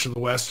Wicked Witch of the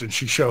West, and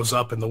she shows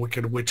up, and the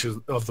Wicked Witch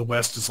of the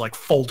West is like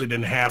folded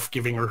in half,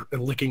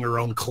 licking her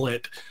own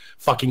clit,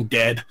 fucking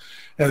dead.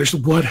 And there's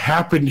what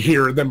happened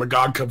here? And then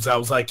Magog comes out,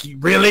 and was like,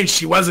 really?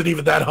 She wasn't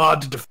even that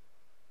hard to defend.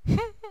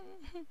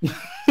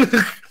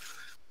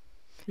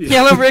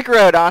 Yellow Brick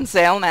Road on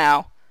sale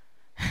now.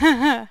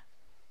 That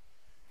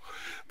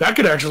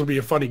could actually be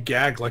a funny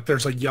gag. Like,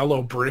 there's a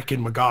yellow brick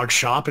in Magog's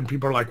shop, and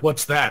people are like,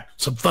 what's that?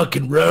 Some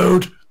fucking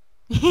road?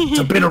 It's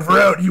a bit of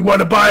road. You want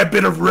to buy a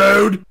bit of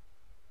road?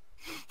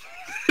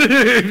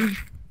 These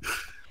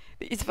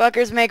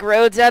fuckers make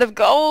roads out of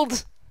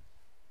gold.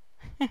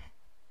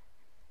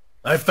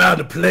 I found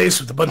a place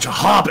with a bunch of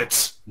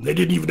hobbits, and they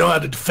didn't even know how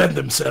to defend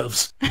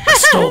themselves. I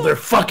stole their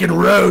fucking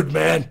road,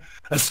 man.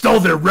 I stole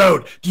their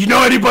road. Do you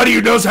know anybody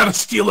who knows how to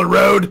steal a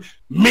road?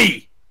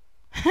 Me.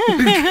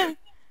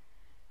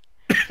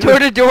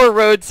 Door-to-door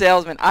road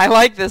salesman. I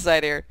like this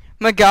idea.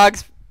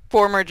 Magog's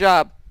former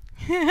job.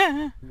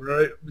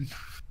 Right.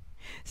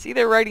 See,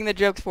 they're writing the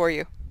jokes for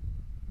you.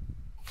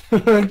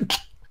 Oh,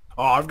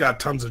 I've got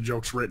tons of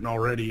jokes written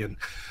already, and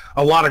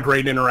a lot of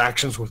great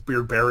interactions with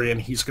Beardberry, and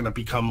he's going to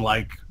become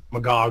like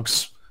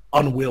Magog's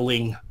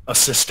unwilling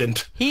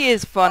assistant. He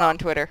is fun on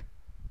Twitter.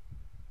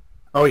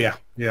 Oh, yeah.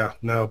 Yeah.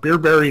 No,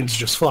 Beardberry's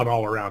just fun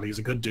all around. He's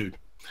a good dude.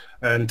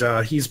 And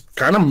he's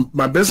kind of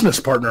my business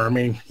partner. I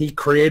mean, he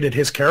created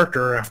his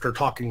character after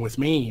talking with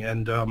me,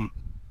 and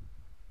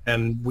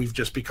we've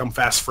just become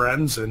fast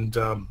friends. And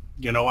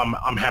you know,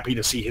 I'm happy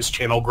to see his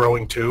channel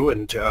growing too,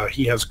 and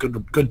he has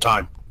good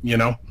time. You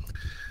know,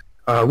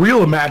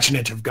 real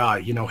imaginative guy.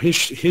 You know,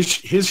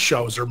 his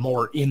shows are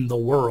more in the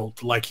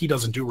world. Like, he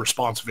doesn't do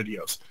response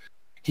videos.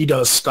 He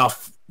does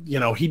stuff. You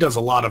know, he does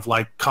a lot of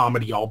like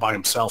comedy all by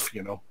himself.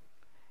 You know.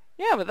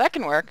 Yeah, but that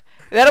can work.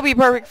 That'll be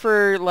perfect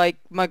for, like,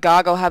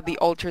 Magog will have the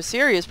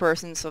ultra-serious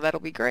person, so that'll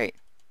be great.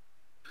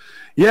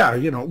 Yeah,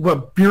 you know,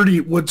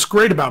 what's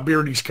great about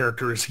Beardy's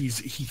character is he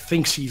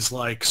thinks he's,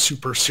 like,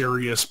 super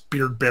serious,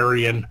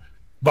 Beardbarian,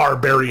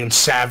 barbarian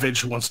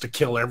savage who wants to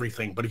kill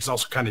everything, but he's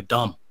also kind of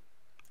dumb.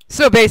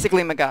 So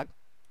basically Magog.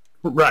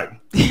 Right.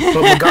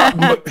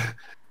 But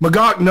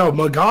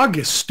Magog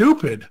is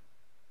stupid.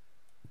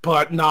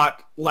 But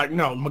not, like,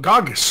 no,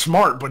 Magog is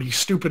smart, but he's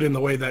stupid in the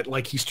way that,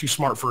 like, he's too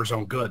smart for his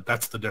own good.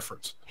 That's the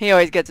difference. He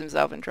always gets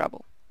himself in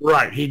trouble.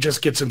 Right, he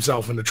just gets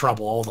himself into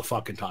trouble all the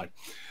fucking time.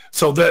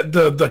 So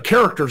the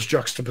characters'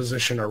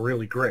 juxtaposition are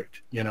really great,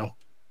 you know?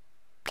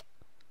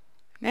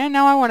 And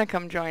now I want to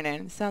come join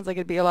in. It sounds like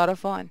it'd be a lot of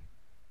fun.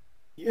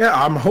 Yeah,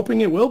 I'm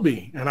hoping it will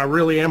be. And I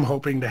really am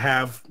hoping to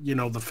have, you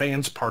know, the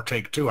fans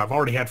partake, too. I've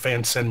already had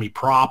fans send me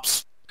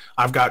props.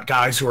 I've got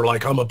guys who are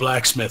like, I'm a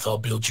blacksmith, I'll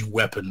build you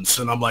weapons.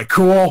 And I'm like,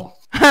 cool.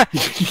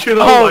 You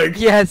know, like,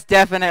 yes,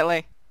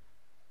 definitely.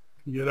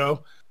 You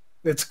know,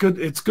 it's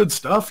good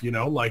stuff, you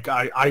know. Like,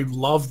 I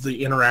love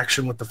the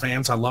interaction with the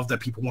fans. I love that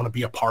people want to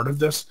be a part of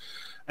this.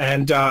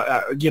 And,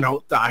 you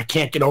know, I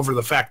can't get over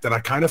the fact that I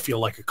kind of feel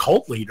like a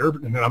cult leader.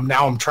 And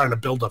I'm trying to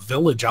build a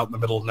village out in the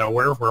middle of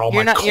nowhere where all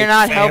my cult You're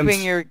not fans,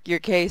 helping your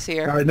case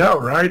here. I know,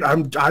 right?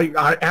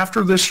 I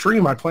after this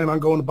stream, I plan on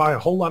going to buy a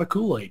whole lot of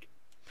Kool-Aid.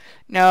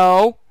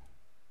 No.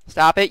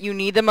 Stop it. You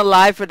need them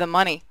alive for the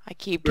money. I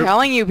keep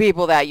telling you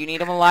people that. You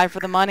need them alive for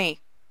the money.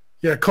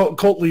 Yeah,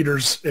 cult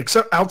leaders,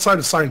 except outside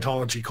of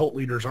Scientology, cult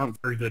leaders aren't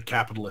very good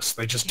capitalists.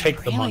 They just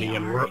take the money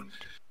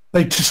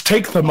they just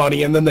take the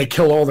money and then they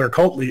kill all their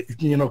cult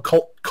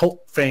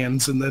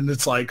fans, and then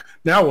it's like,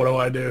 now what do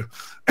I do?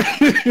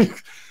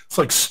 It's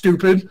like,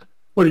 stupid.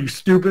 What are you,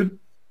 stupid?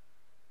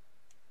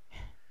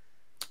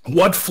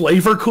 What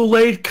flavor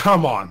Kool-Aid?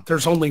 Come on.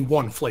 There's only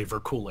one flavor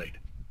Kool-Aid.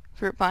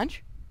 Fruit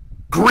punch?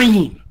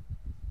 Green.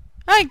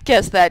 I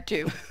guess that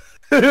too.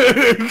 Wait.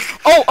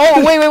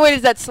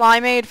 Is that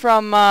Slimeade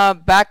from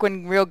back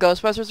when real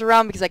Ghostbusters were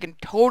around? Because I can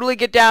totally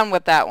get down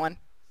with that one.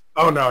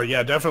 Oh, no,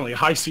 yeah, definitely.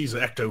 High Seas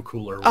Ecto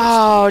Cooler.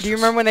 Oh, do you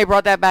remember when they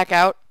brought that back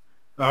out?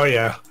 Oh,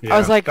 yeah. I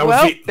was like,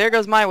 there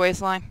goes my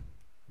waistline.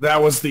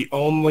 That was the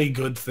only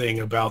good thing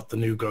about the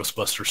new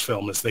Ghostbusters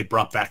film, is they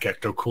brought back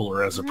Ecto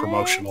Cooler as a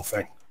promotional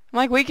thing. I'm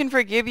like, we can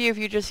forgive you if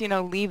you just, you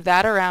know, leave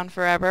that around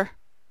forever.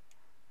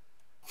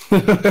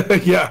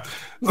 Yeah.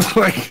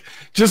 Like,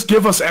 just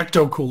give us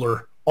Ecto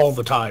Cooler all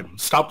the time.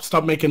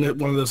 Stop making it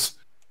one of those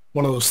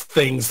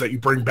things that you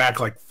bring back,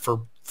 like,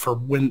 for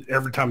when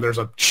every time there's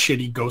a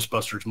shitty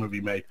Ghostbusters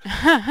movie made.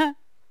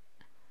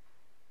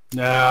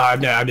 Nah,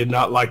 I did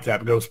not like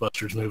that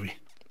Ghostbusters movie.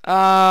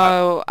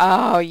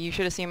 Oh, you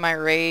should have seen my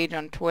rage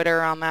on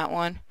Twitter on that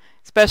one.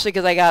 Especially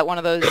because I got one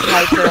of those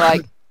types that are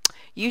like,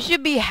 you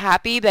should be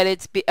happy that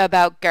it's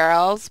about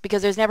girls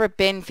because there's never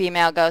been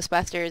female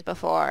Ghostbusters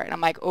before. And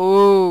I'm like,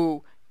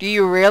 oh, do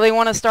you really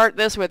want to start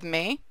this with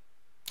me?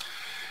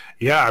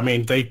 Yeah, I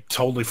mean, they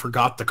totally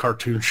forgot the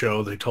cartoon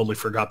show. They totally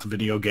forgot the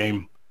video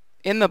game.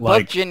 In the book,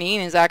 Like,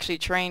 Janine is actually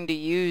trained to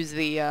use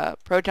the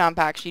proton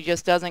pack. She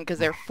just doesn't because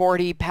they're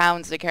 40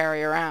 pounds to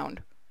carry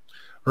around.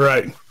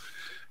 right.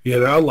 You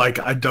know, like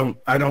I don't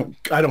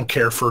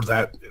care for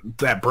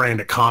that brand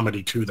of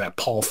comedy too. That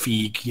Paul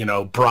Feig, you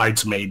know,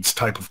 Bridesmaids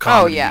type of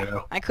comedy. Oh yeah, You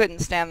know? I couldn't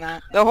stand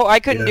that. I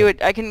couldn't Yeah. do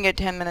it. I couldn't get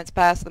 10 minutes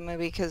past the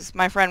movie because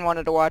my friend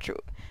wanted to watch it.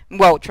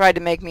 Well, tried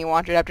to make me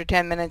watch it after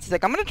 10 minutes. He's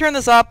like, I'm gonna turn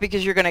this off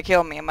because you're gonna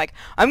kill me. I'm like,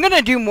 I'm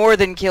gonna do more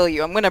than kill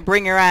you. I'm gonna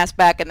bring your ass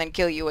back and then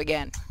kill you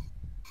again.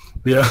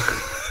 Yeah.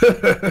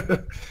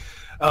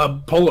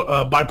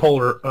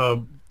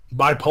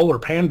 Bipolar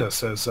Panda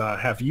says,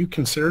 have you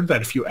considered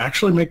that if you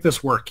actually make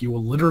this work, you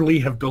will literally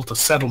have built a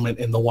settlement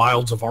in the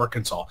wilds of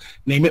Arkansas?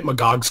 Name it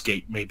Magog's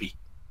Gate, maybe.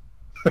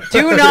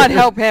 Do not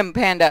help him,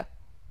 Panda.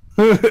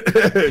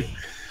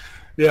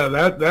 Yeah,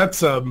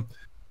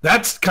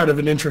 that's kind of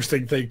an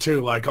interesting thing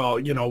too. Like, oh,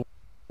 you know,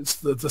 it's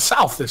the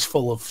South is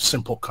full of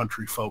simple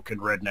country folk and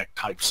redneck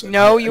types. And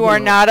No, you are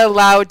not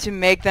allowed to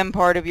make them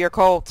part of your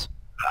cult.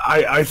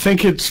 I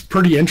think it's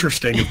pretty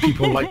interesting if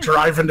people like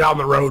driving down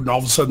the road and all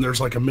of a sudden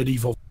there's like a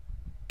medieval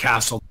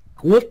castle.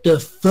 What the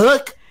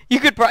fuck? You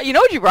could, you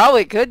know what you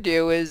probably could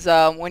do is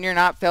when you're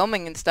not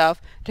filming and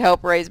stuff to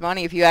help raise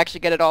money, if you actually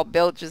get it all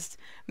built, just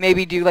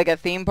maybe do like a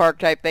theme park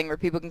type thing where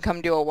people can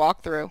come do a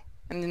walkthrough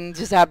and then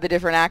just have the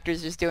different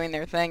actors just doing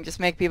their thing. Just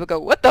make people go,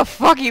 what the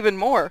fuck, even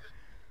more.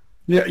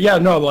 Yeah,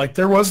 no, like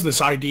there was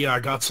this idea.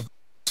 I got some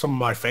of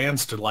my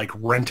fans to like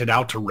rent it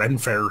out to Ren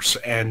fairs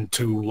and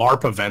to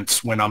LARP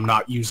events when I'm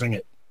not using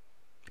it.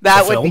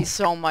 That would be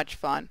so much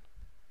fun.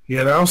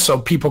 You know, so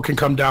people can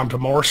come down to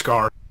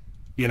Morscar,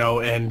 you know,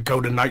 and go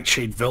to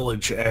Nightshade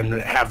Village and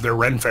have their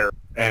Ren fair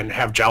and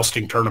have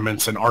jousting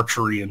tournaments and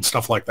archery and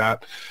stuff like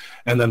that.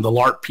 And then the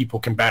LARP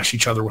people can bash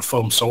each other with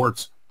foam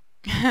swords.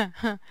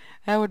 That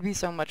would be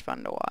so much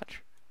fun to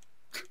watch.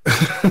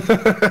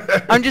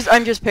 I'm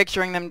just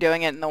picturing them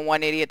doing it, and the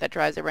one idiot that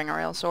tries to bring a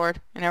real sword,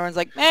 and everyone's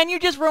like, "Man, you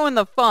just ruined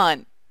the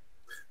fun."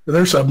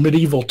 There's a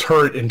medieval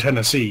turret in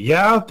Tennessee.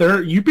 Yeah,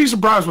 you'd be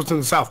surprised what's in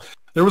the South.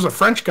 There was a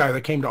French guy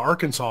that came to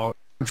Arkansas,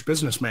 French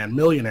businessman,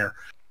 millionaire,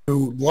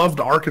 who loved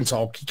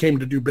Arkansas. He came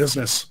to do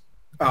business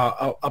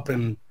up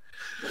in,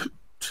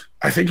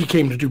 I think he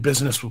came to do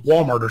business with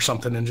Walmart or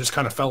something, and just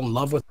kind of fell in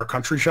love with our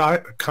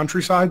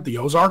countryside, the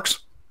Ozarks,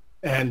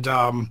 and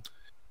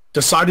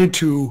decided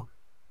to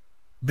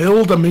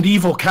build a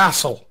medieval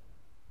castle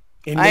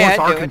in North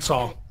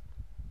Arkansas.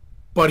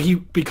 But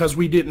because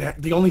we didn't,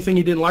 the only thing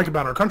he didn't like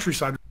about our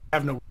countryside was we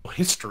have no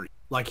history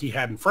like he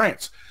had in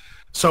France.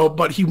 So,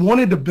 but he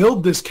wanted to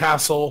build this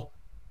castle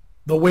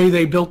the way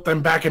they built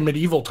them back in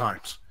medieval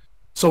times.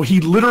 So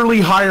he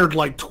literally hired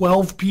like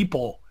 12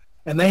 people,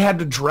 and they had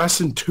to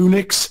dress in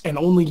tunics and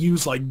only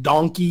use like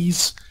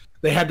donkeys.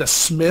 They had to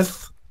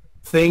smith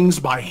things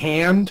by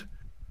hand.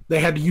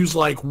 They had to use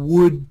like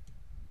wood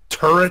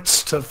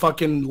turrets to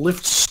fucking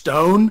lift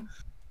stone.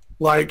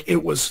 Like,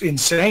 it was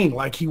insane.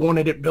 Like, he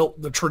wanted it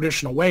built the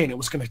traditional way, and it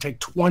was going to take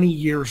 20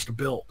 years to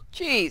build.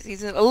 Jeez,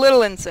 he's a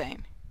little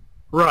insane.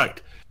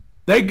 Right.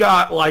 They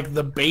got like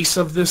the base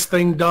of this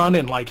thing done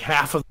in like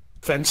half of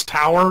the fence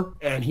tower,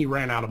 and he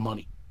ran out of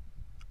money.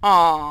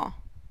 Aww.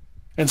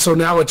 And so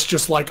now it's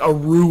just like a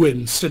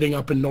ruin sitting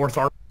up in North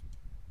Arkansas.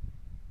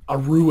 A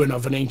ruin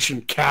of an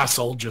ancient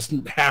castle, just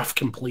half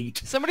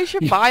complete. Somebody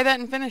should buy that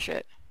and finish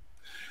it.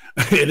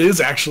 It is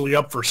actually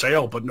up for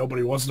sale, but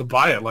nobody wants to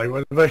buy it. Like,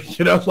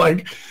 you know,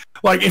 like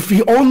if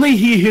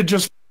he had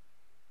just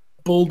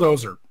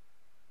bulldozer.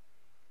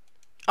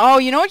 Oh,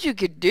 you know what you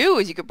could do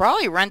is you could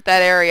probably rent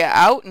that area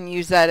out and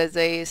use that as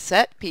a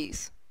set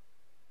piece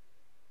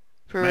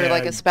for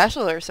like a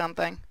special or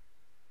something.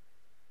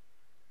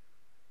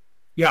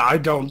 Yeah, I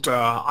don't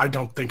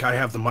think I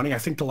have the money. I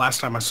think the last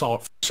time I saw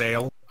it for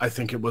sale, I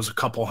think it was a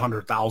couple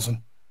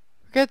 $100,000.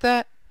 Forget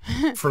that.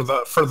 for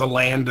the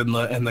land and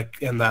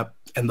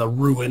the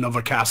ruin of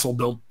a castle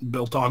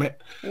built on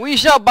it. We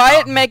shall buy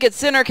it and make it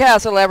Sinner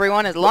Castle,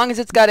 everyone. As long as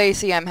it's got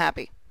AC, I'm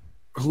happy.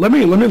 Let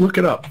me look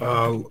it up.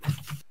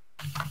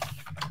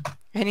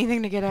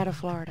 Anything to get out of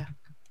Florida.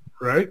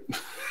 Right?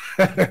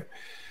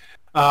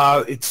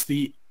 It's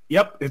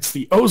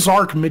the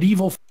Ozark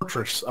Medieval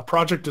Fortress, a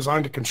project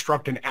designed to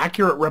construct an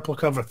accurate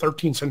replica of a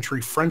 13th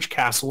century French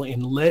castle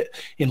in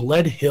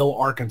Lead Hill,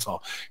 Arkansas.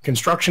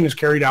 Construction is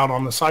carried out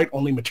on the site,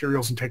 only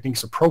materials and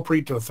techniques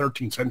appropriate to the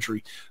 13th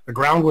century. The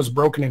ground was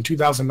broken in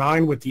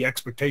 2009 with the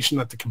expectation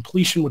that the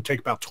completion would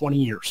take about 20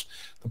 years.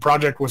 The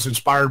project was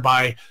inspired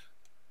by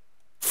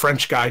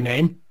French guy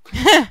name,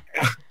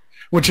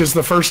 which is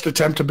the first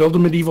attempt to build a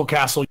medieval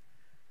castle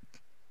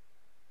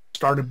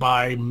started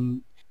by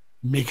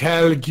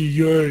Michael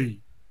Guillet.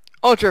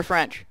 Ultra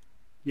French.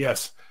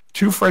 Yes.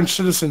 2 French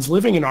citizens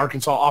living in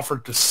Arkansas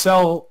offered to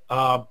sell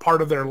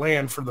part of their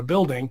land for the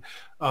building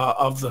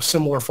of the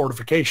similar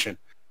fortification.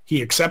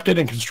 He accepted,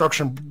 and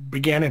construction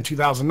began in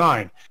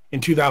 2009.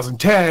 In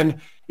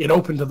 2010, it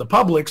opened to the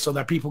public so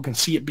that people can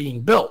see it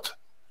being built.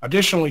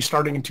 Additionally,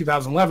 starting in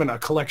 2011, a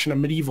collection of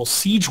medieval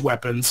siege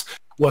weapons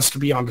was to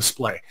be on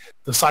display.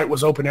 The site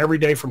was open every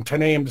day from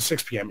 10 a.m. to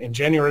 6 p.m. In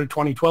January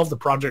 2012, the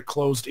project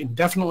closed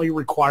indefinitely,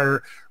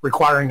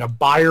 requiring a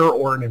buyer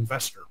or an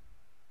investor.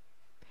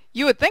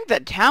 You would think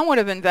that town would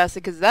have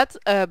invested because that's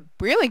a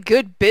really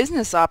good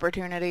business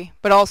opportunity,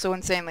 but also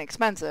insanely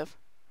expensive.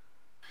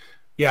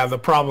 Yeah, the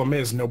problem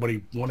is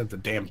nobody wanted the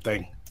damn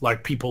thing.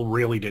 Like, people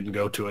really didn't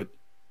go to it.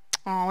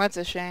 Oh, that's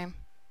a shame.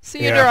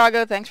 See you,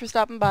 Durago. Thanks for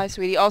stopping by,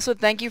 sweetie. Also,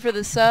 thank you for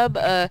the sub,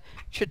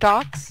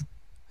 Chitox,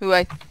 who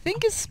I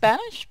think is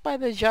Spanish by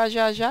the Ja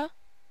Ja Ja.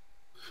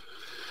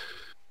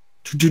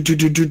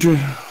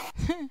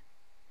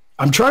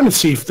 I'm trying to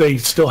see if they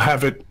still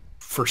have it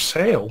for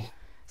sale.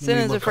 Sin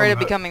is afraid of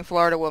becoming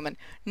Florida woman.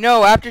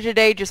 No, after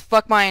today, just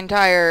fuck my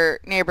entire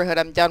neighborhood.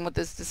 I'm done with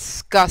this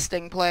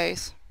disgusting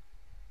place.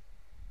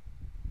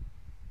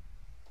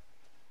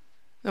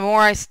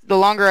 The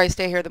longer I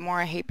stay here, the more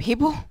I hate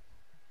people.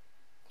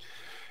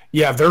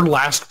 Yeah, their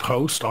last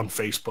post on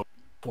Facebook,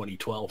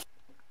 2012.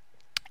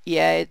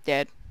 Yeah, it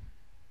did.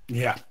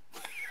 Yeah,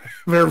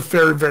 very,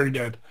 very, very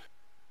dead.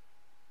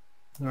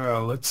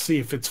 Let's see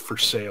if it's for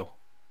sale.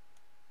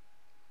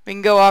 We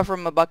can go offer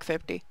him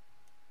 $1.50.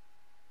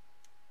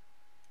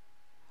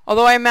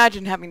 Although I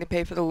imagine having to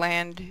pay for the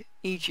land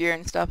each year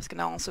and stuff is going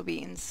to also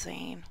be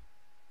insane.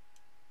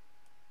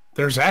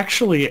 There's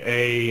actually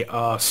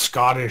a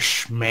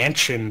Scottish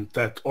mansion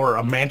or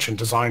a mansion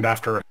designed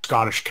after a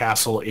Scottish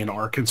castle in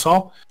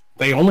Arkansas.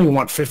 They only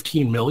want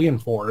 $15 million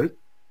for it.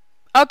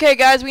 Okay,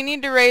 guys, we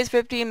need to raise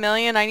 $15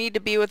 million. I need to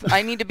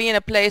be in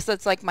a place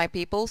that's like my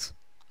people's.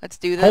 Let's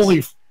do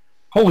this.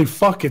 Holy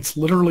fuck! It's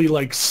literally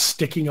like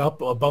sticking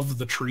up above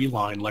the tree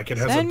line, like it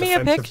has a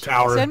defensive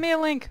tower. Send me a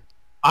link.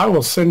 I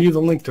will send you the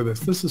link to this.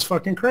 This is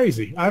fucking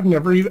crazy. I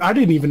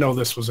didn't even know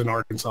this was in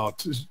Arkansas.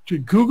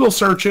 Google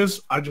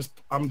searches.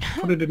 I'm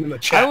putting it in the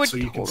chat so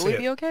you can see it. I would totally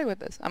be okay with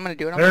this. I'm gonna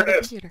do it on my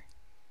computer.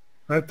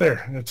 Right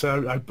there. It's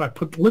I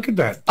put. Look at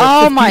that.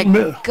 Oh my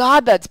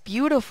god, that's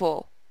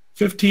beautiful.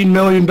 $15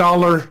 million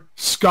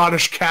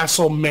Scottish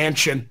castle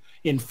mansion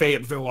in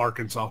Fayetteville,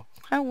 Arkansas.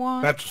 I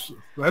want. That's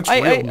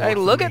real. I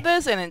look at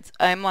this and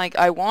I'm like,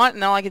 I want,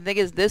 and all I can think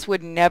is this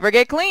would never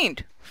get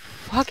cleaned.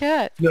 Fuck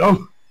it.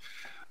 No.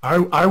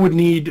 I would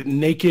need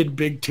naked,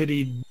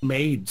 big-tittied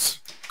maids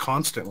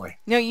constantly.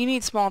 No, you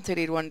need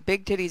small-tittied one.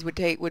 Big titties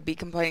would be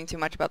complaining too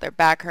much about their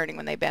back hurting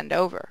when they bend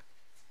over.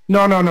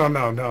 No.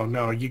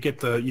 You get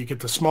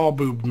the small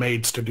boob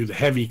maids to do the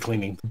heavy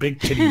cleaning. The big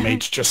titty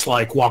maids just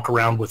like walk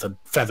around with a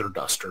feather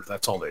duster.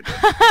 That's all they do.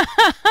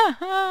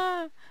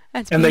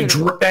 That's and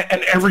beautiful.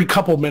 and every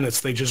couple minutes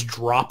they just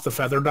drop the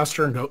feather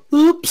duster and go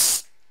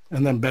oops,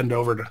 and then bend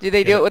over to. Do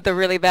they do it with the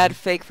really bad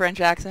fake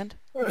French accent?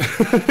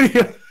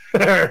 Yeah.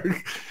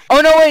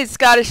 Oh no, wait,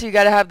 Scottish. You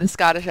gotta have the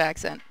Scottish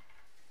accent.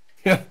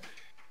 Yeah.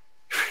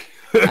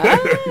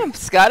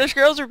 Scottish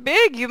girls are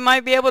big. You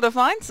might be able to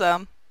find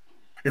some.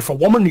 If a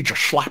woman needs a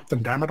slap,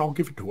 then damn it, I'll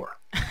give it to her.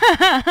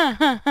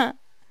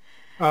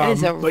 It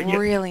is a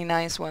really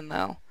nice one,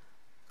 though.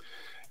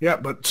 Yeah,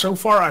 but so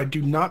far I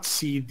do not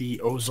see the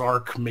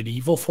Ozark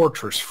medieval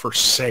fortress for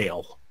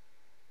sale.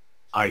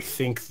 I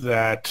think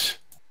that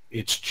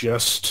it's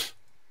just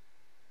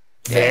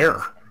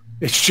there.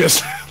 It's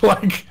just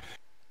like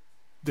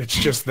it's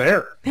just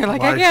there. They're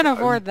like I can't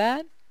afford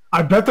that.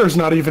 I bet there's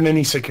not even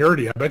any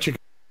security. I bet you can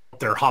go up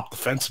there, hop the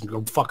fence, and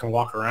go fucking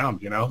walk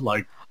around. You know,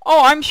 like.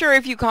 Oh, I'm sure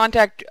if you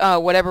contact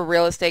whatever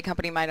real estate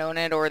company might own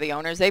it or the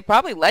owners, they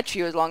probably let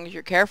you as long as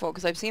you're careful.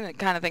 Because I've seen that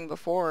kind of thing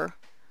before.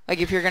 Like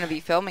if you're going to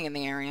be filming in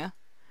the area.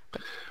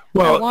 But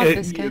well, I want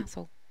this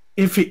castle.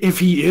 If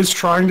he is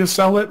trying to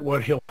sell it,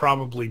 what he'll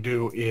probably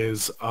do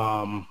is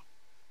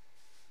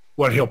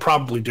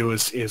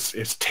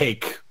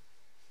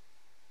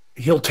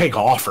he'll take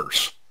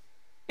offers.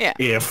 Yeah.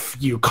 If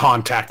you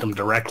contact him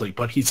directly,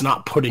 but he's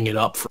not putting it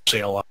up for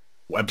sale on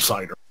a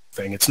website or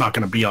anything. It's not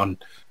going to be on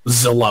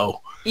Zillow.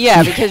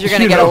 Yeah, because you're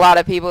going to get a lot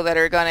of people that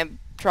are going to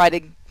try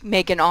to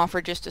make an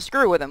offer just to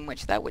screw with him,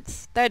 which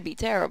that'd be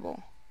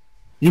terrible.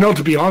 You know,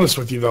 to be honest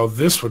with you, though,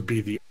 this would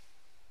be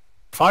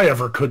if I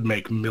ever could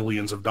make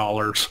millions of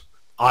dollars,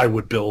 I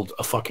would build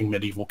a fucking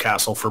medieval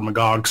castle for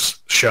Magog's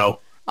show.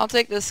 I'll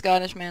take this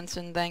Scottish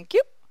mansion, thank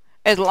you.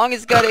 As long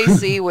as it's got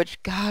AC,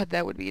 which, God,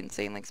 that would be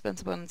insanely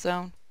expensive on its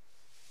own.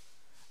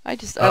 I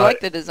like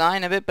the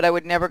design of it, but I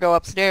would never go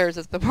upstairs.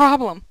 That's the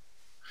problem.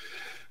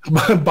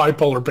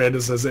 Bipolar Panda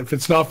says, if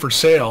it's not for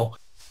sale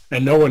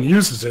and no one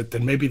uses it,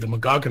 then maybe the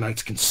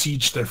Magogonites can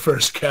siege their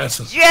first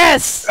castle.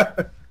 Yes!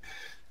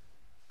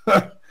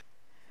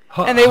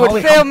 And they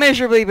would fail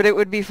miserably, but it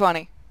would be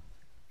funny.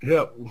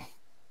 Yeah.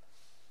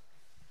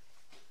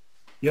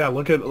 Yeah,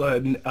 look at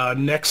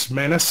Next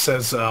Menace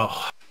says,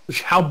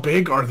 how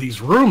big are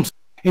these rooms?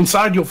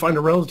 Inside, you'll find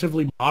a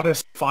relatively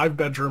modest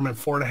 5-bedroom and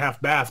 4.5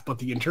 bath, but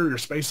the interior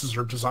spaces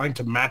are designed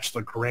to match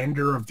the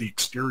grandeur of the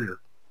exterior.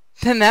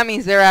 Then that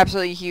means they're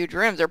absolutely huge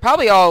rooms. They're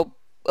probably all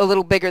a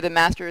little bigger than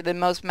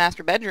most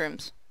master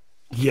bedrooms.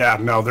 Yeah,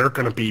 no, they're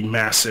going to be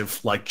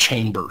massive, like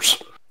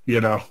chambers,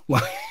 you know.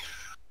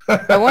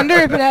 I wonder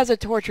if it has a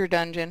torture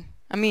dungeon.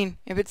 I mean,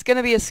 if it's going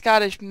to be a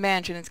Scottish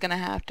mansion, it's going to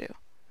have to.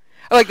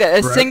 I like that.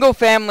 A Right. single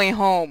family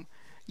home.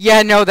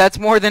 Yeah, no, that's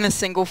more than a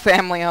single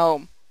family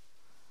home.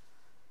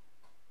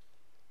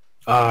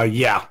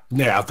 Yeah,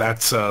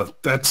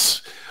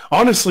 that's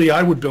honestly,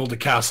 I would build a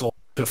castle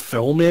to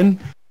film in.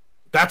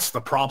 That's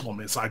the problem,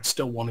 is I'd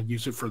still want to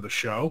use it for the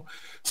show.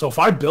 So if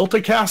I built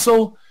a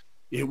castle,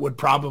 it would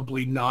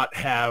probably not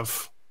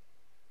have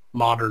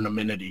modern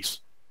amenities.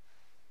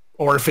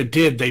 Or if it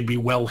did, they'd be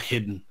well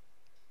hidden.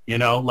 You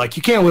know, like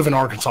you can't live in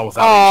Arkansas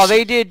without Oh, AC.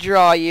 they did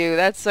draw you.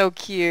 That's so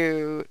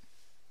cute.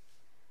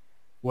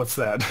 What's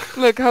that?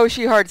 Look,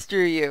 Hoshi Hearts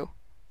drew you.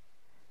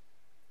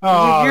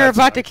 Oh, You're that's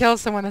about to nice. kill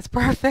someone. That's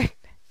perfect.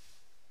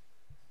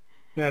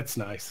 That's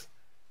nice.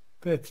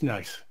 That's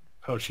nice.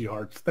 Hoshi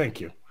Hearts.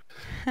 Thank you.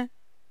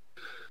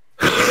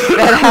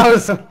 That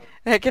house,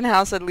 that can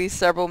house at least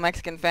several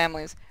Mexican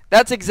families.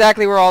 That's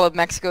exactly where all of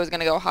Mexico is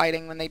going to go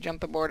hiding when they jump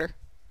the border.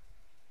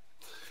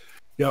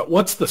 Yeah,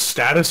 what's the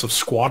status of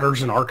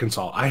squatters in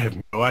Arkansas? I have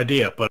no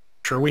idea, but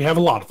I'm sure we have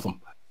a lot of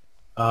them.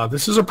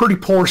 This is a pretty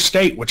poor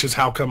state, which is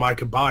how come I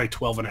could buy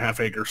 12 and a half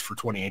acres for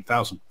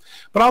 $28,000.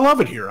 But I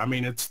love it here. I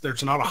mean,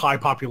 there's not a high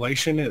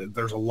population.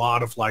 There's a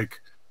lot of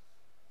like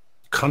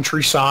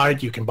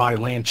countryside. You can buy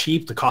land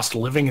cheap. The cost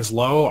of living is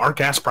low. Our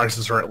gas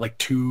prices are at like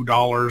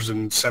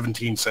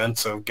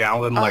 $2.17 a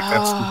gallon. Like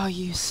Oh,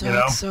 you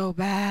suck so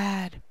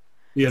bad.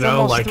 It's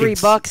almost like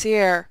 $3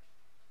 here.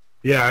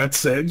 Yeah,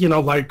 it's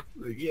like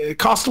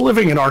cost of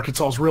living in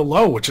Arkansas is real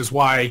low, which is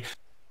why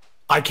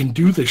I can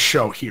do this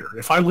show here.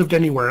 If I lived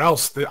anywhere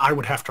else, I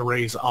would have to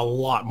raise a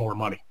lot more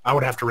money. I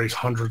would have to raise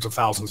hundreds of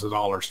thousands of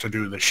dollars to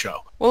do this show.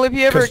 Well, if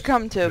you ever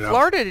come to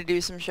Florida to do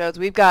some shows,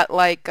 we've got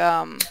like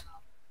I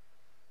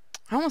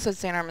almost said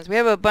St. Armand's. We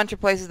have a bunch of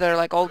places that are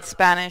like old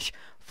Spanish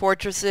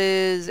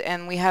fortresses,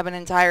 and we have an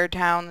entire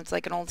town that's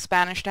like an old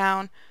Spanish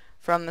town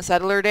from the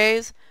settler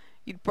days.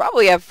 You'd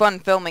probably have fun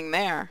filming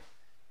there.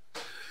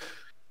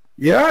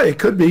 Yeah, it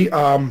could be.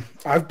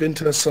 I've been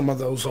to some of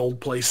those old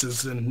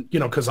places, and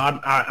because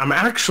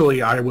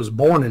I was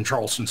born in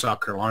Charleston,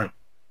 South Carolina.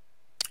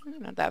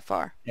 Not that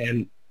far.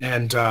 And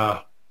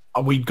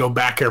we'd go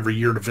back every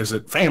year to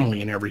visit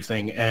family and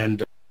everything.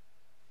 And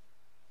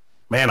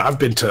man, I've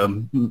been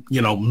to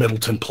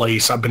Middleton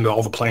Place. I've been to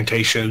all the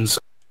plantations,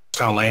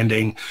 Charlestown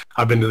Landing.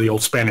 I've been to the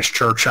old Spanish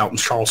church out in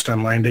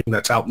Charlestown Landing.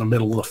 That's out in the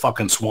middle of the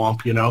fucking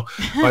swamp.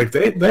 Like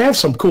they have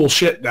some cool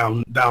shit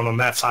down on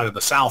that side of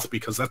the South,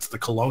 because that's the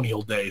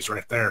colonial days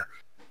right there.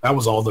 That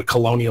was all the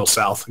colonial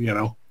South.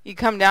 You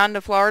come down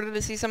to Florida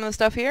to see some of the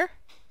stuff here?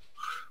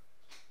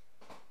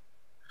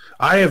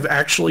 I have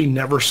actually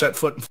never set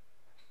foot in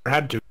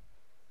Florida. Had to.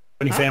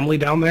 Any family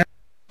down there?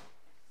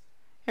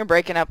 You're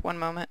breaking up one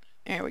moment.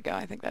 There we go.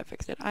 I think that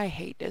fixed it. I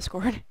hate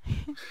Discord.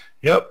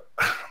 Yep.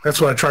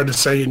 That's what I tried to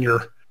say in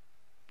your...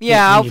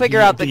 Yeah, I'll figure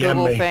out the DM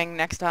Google me. thing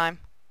next time.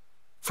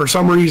 For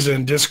some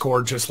reason,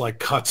 Discord just like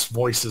cuts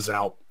voices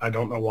out. I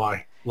don't know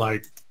why.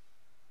 Like,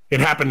 it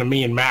happened to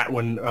me and Matt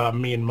when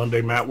me and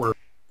Monday Matt were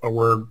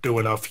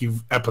doing a few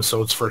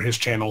episodes for his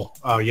channel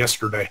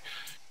yesterday,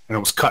 and it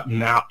was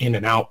cutting out in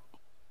and out.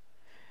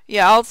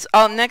 Yeah,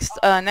 I'll next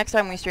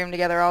time we stream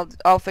together,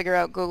 I'll figure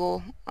out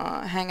Google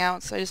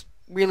Hangouts. I just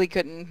really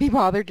couldn't be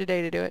bothered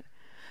today to do it.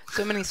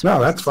 So many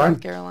swamps in South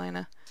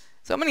Carolina.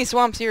 So many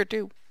swamps here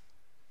too.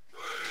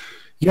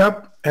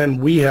 Yep,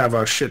 and we have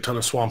a shit ton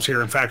of swamps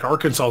here. In fact,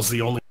 Arkansas is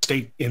the only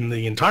state in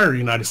the entire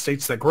United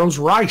States that grows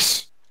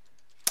rice.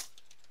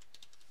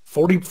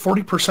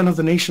 40% of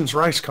the nation's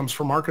rice comes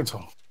from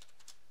Arkansas.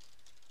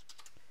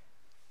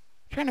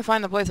 Trying to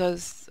find the place I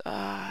was...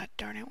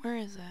 darn it, where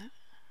is it?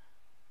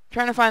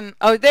 Trying to find...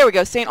 Oh, there we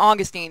go, St.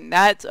 Augustine.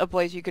 That's a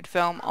place you could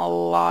film a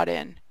lot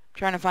in.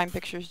 Trying to find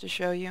pictures to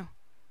show you.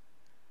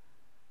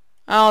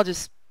 I'll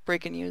just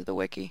freaking use the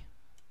wiki,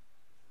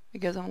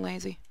 because I'm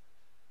lazy.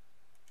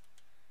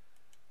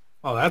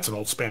 Oh, that's an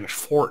old Spanish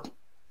fort.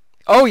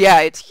 Oh yeah,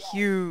 it's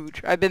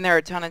huge. I've been there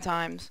a ton of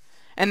times.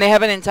 And they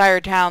have an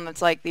entire town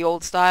that's like the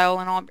old style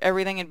and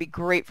everything. It'd be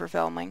great for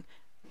filming.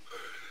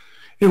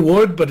 It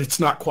would, but it's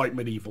not quite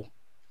medieval.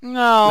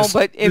 No,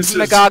 but if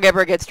Magog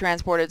ever gets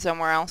transported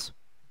somewhere else.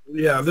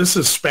 Yeah, this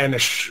is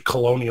Spanish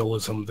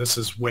colonialism. This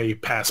is way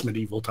past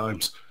medieval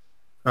times.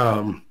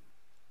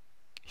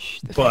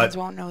 Shh, the fans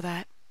won't know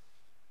that.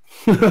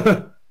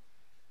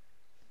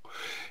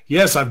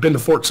 Yes, I've been to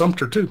Fort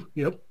Sumter too.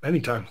 Yep,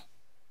 anytime.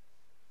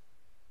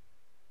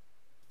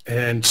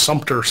 And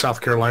Sumter,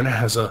 South Carolina,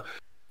 has a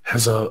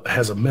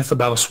myth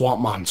about a swamp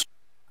monster.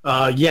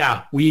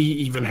 Yeah, we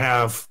even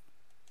have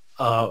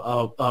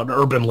an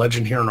urban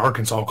legend here in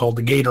Arkansas called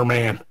the Gator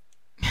Man,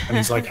 and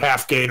he's like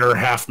half gator,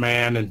 half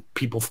man, and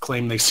people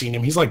claim they've seen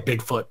him. He's like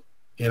Bigfoot,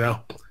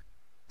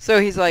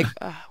 So he's like,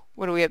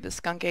 what do we have? The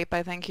skunk ape,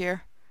 I think,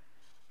 here.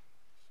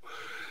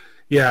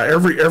 Yeah,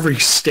 every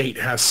state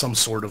has some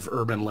sort of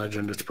urban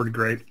legend. It's pretty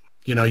great.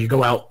 You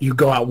go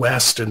out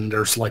west, and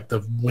there's like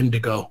the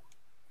Wendigo.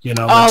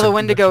 Oh, the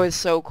Wendigo is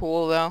so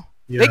cool, though.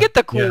 Yeah, they get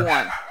the cool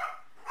one.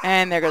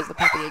 And there goes the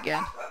puppy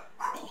again.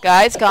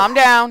 Guys, calm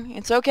down.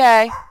 It's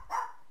okay.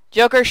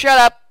 Joker, shut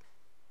up.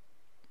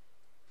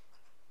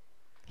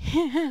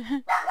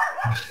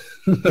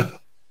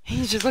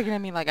 He's just looking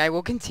at me like I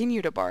will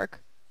continue to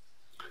bark.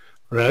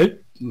 Right?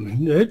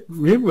 What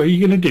are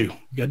you gonna do?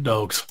 You got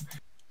dogs.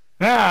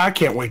 I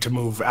can't wait to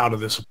move out of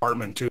this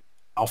apartment too.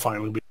 I'll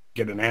finally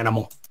get an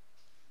animal.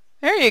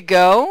 There you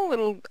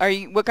go.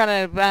 What kind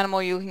of animal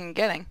are you looking at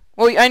getting?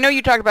 Well, I know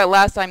you talked about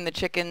last time the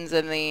chickens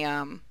and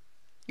the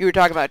you were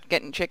talking about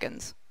getting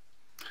chickens.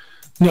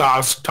 No, I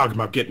was talking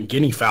about getting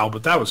guinea fowl,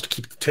 but that was to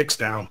keep the ticks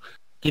down.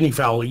 Guinea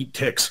fowl eat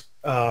ticks.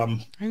 No,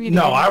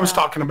 I was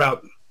talking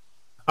about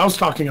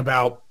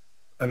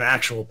an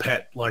actual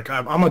pet. Like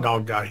I'm a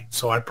dog guy,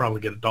 so I'd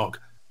probably get a dog.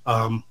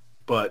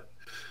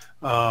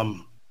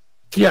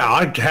 Yeah,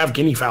 I'd have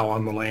guinea fowl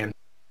on the land,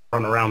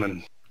 run around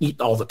and eat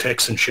all the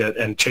ticks and shit,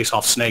 and chase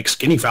off snakes.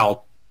 Guinea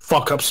fowl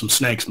fuck up some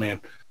snakes, man.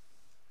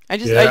 I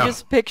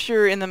just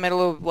picture in the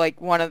middle of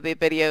like one of the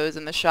videos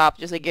in the shop,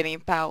 just a guinea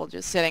fowl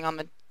just sitting on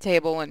the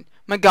table, and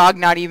Magog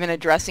not even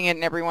addressing it,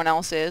 and everyone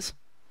else is.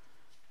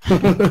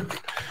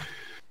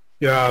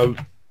 Yeah.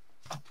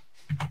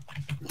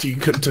 Do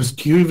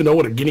you even know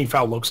what a guinea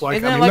fowl looks like?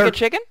 Isn't it like a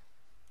chicken?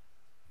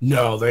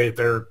 No, they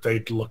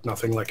look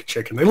nothing like a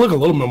chicken. They look a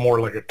little bit more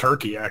like a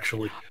turkey,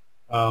 actually,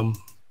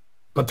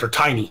 but they're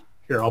tiny.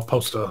 Here, I'll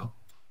post a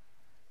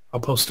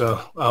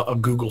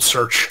Google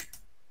search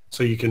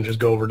so you can just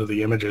go over to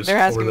the images. They're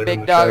asking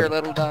big dog or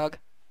little dog.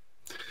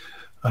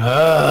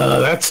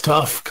 That's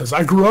tough because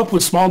I grew up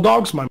with small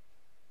dogs. My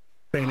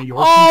fan of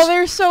Yorkies. Oh,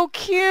 they're so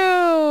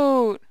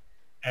cute.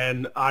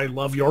 And I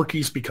love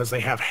Yorkies because they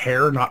have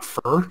hair, not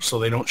fur, so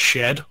they don't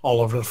shed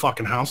all over the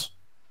fucking house.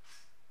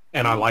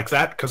 And I like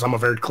that because I'm a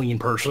very clean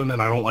person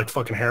and I don't like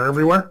fucking hair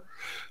everywhere.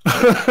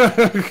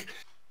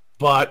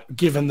 But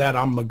given that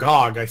I'm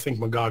Magog, I think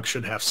Magog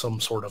should have some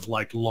sort of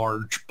like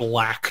large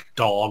black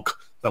dog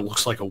that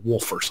looks like a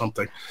wolf or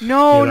something.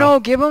 No, no,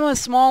 give him a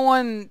small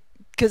one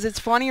because it's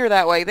funnier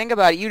that way. Think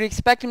about it. You'd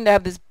expect him to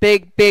have this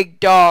big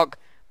dog,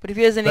 but if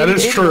he has an itty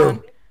bitty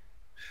one...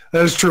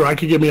 That is true. I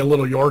could give me a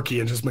little Yorkie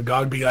and just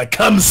Magog be like,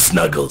 "Come,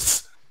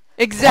 Snuggles."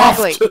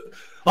 Exactly.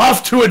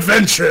 Off to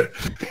adventure.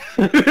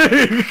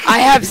 I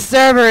have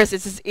Cerberus.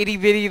 It's this itty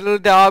bitty little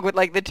dog with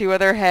like the two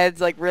other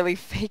heads, like really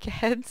fake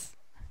heads.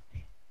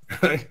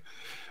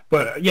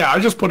 But yeah, I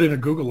just put in a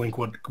Google link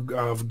what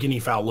guinea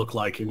fowl look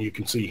like, and you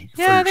can see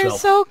for yourself. Yeah, they're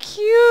so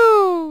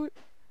cute.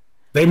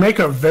 They make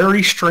a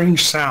very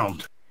strange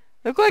sound.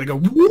 Look like they go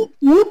whoop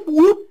whoop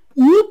whoop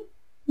whoop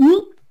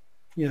whoop.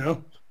 You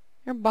know.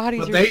 Their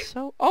bodies are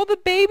so... Oh, the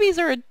babies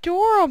are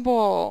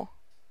adorable.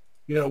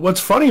 You know, what's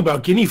funny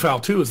about guinea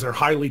fowl, too, is they're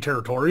highly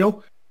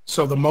territorial.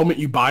 So the moment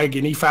you buy a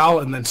guinea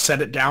fowl and then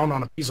set it down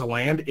on a piece of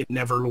land, it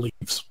never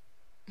leaves.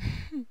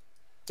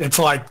 It's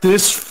like,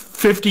 this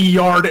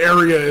 50-yard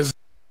area is...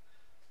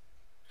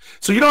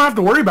 So you don't have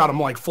to worry about them,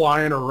 like,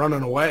 flying or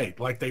running away.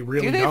 Like, they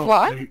really don't. Do they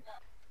fly?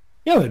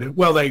 Yeah, they do.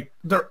 Well,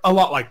 they're a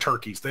lot like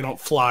turkeys. They don't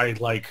fly,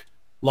 like...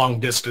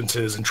 long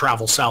distances and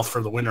travel south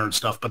for the winter and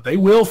stuff, but they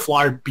will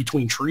fly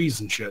between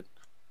trees and shit.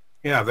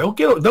 Yeah, they'll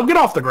get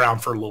off the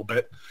ground for a little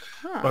bit,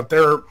 but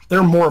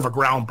they're more of a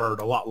ground bird,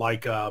 a lot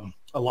like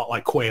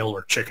quail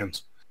or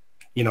chickens.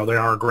 You know, they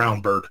are a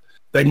ground bird.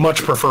 They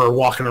much prefer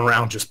walking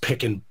around just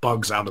picking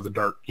bugs out of the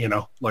dirt. You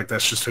know, like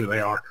that's just who they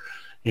are.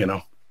 You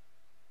know.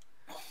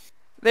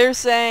 They're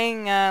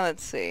saying,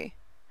 let's see,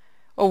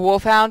 a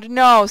wolfhound.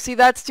 No, see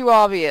that's too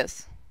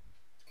obvious.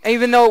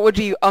 Even though it would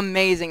be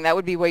amazing, that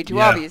would be way too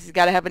obvious. He's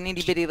got to have an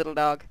itty-bitty little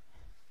dog.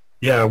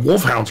 Yeah,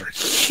 wolfhounds are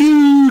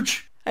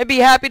huge. I'd be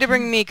happy to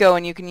bring Miko,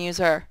 and you can use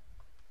her.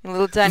 A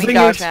little tiny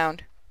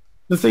dachshund.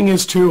 The thing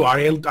is, too,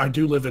 I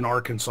do live in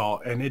Arkansas,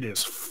 and it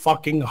is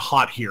fucking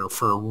hot here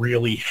for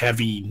really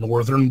heavy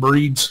northern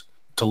breeds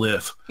to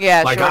live.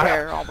 Yeah, like short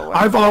hair all the way.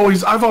 I've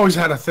always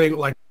had a thing,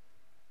 like,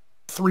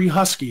 3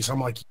 huskies. I'm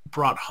like, you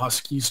brought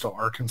huskies to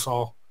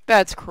Arkansas?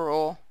 That's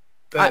cruel.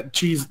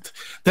 Geez,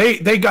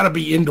 they got to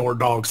be indoor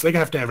dogs. They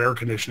have to have air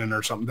conditioning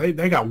or something.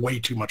 They got way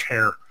too much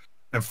hair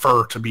and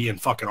fur to be in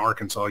fucking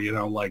Arkansas, you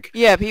know, like.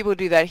 Yeah, people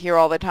do that here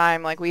all the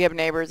time. Like we have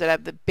neighbors that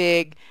have the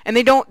big, and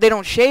they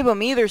don't shave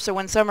them either. So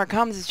when summer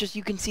comes, it's just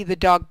you can see the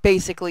dog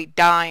basically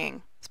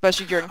dying,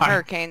 especially during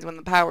hurricanes when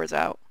the power's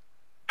out.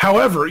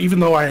 However,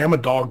 even though I am a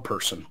dog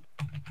person,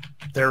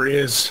 there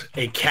is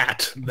a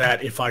cat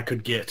that if I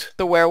could get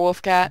the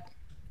werewolf cat.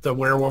 The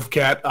werewolf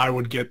cat, I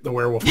would get the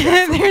werewolf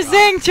cat. They're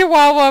saying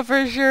Chihuahua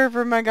for sure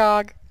for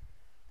Magog.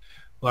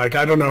 Like,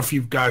 I don't know if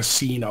you guys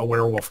seen a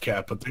werewolf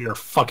cat, but they are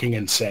fucking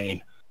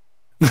insane.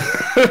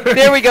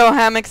 There we go.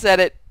 Hammock said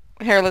it.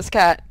 Hairless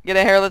cat. Get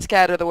a hairless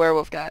cat or the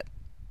werewolf cat.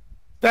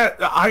 That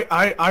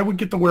I would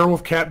get the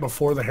werewolf cat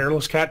before the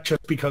hairless cat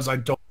just because I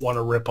don't want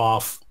to rip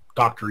off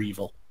Dr.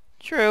 Evil.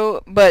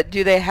 True, but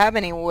do they have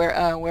any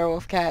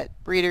werewolf cat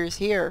breeders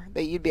here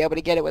that you'd be able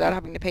to get it without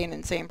having to pay an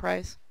insane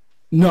price?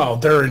 No,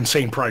 they're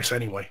insane price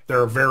anyway.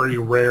 They're a very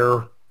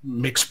rare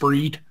mixed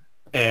breed,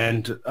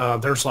 and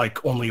there's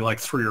like only like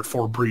 3 or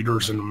 4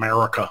 breeders in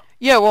America.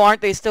 Yeah, well, aren't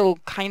they still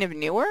kind of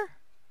newer?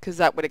 Because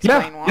that would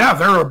explain why. Yeah,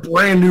 they're a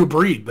brand new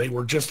breed. They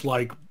were just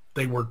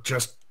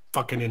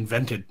fucking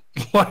invented.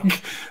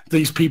 Like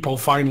these people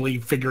finally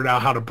figured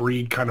out how to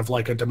breed kind of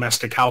like a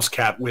domestic house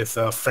cat with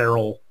a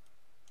feral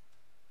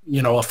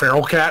a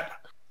feral cat.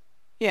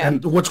 Yeah.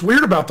 And what's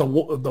weird about the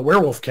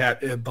werewolf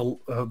cat,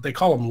 they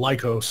call them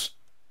lycos,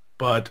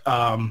 but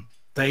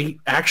they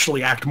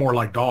actually act more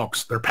like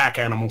dogs. They're pack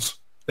animals.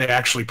 They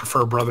actually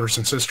prefer brothers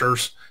and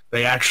sisters.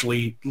 They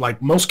actually,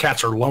 like most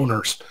cats are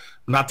loners.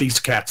 Not these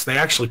cats. They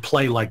actually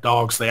play like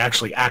dogs. They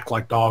actually act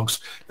like dogs.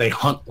 They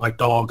hunt like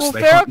dogs. Well,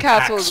 they feral hunt in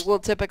cats packs. will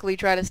typically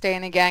try to stay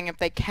in a gang if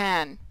they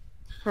can.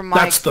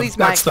 That's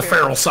the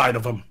feral side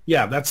of them.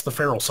 Yeah, that's the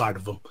feral side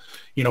of them.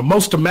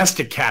 Most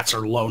domestic cats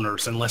are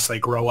loners unless they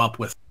grow up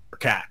with a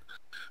cat.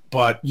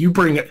 But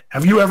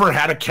have you ever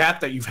had a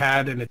cat that you've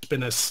had and it's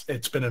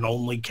been an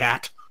only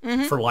cat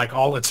for like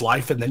all its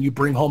life, and then you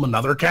bring home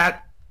another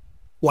cat?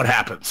 What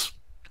happens?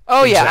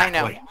 Oh exactly.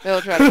 Yeah, I know.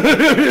 They'll try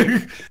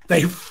to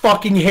They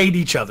fucking hate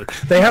each other.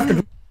 They have to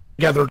be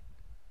together when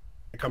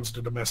it comes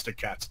to domestic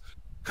cats.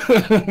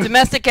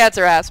 Domestic cats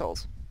are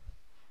assholes.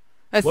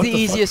 That's What the the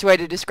easiest way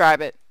to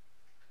describe it.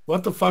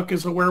 What the fuck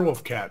is a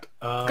werewolf cat?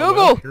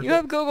 Google. You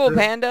have Google,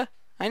 Panda.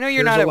 I know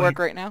you're not at work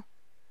right now.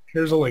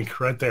 Here's a link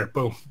right there.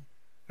 Boom.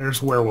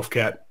 There's a werewolf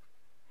cat.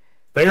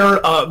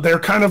 They're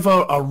kind of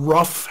a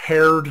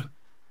rough-haired,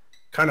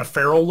 kind of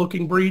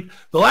feral-looking breed.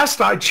 The last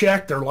I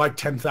checked, they're like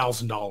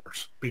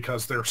 $10,000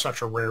 because they're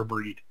such a rare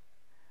breed.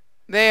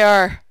 They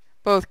are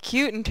both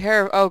cute and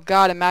terrible. Oh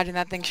God, imagine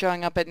that thing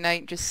showing up at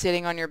night, just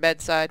sitting on your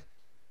bedside.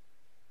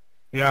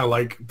 Yeah,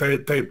 like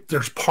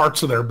there's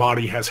parts of their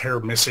body has hair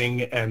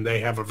missing, and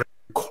they have a very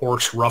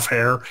coarse, rough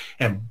hair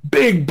and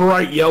big,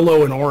 bright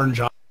yellow and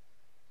orange eyes.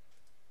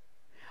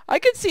 I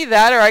could see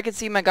that, or I could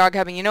see Magog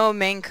having, a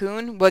Maine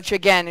Coon, which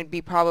again, it'd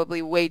be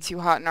probably way too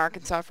hot in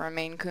Arkansas for a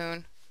Maine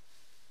Coon.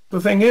 The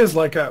thing is,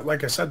 like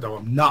I said, though,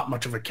 I'm not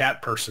much of a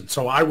cat person,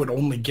 so I would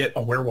only get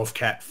a werewolf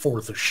cat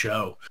for the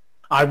show.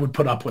 I would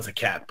put up with a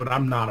cat, but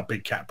I'm not a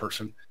big cat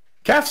person.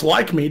 Cats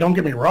like me, don't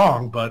get me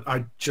wrong, but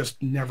I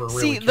just never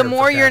really See, the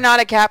more you're not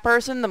a cat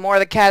person, the more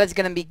the cat is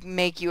going to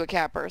make you a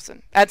cat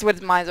person. That's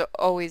what my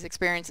always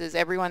experiences.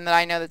 Everyone that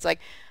I know that's like,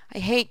 I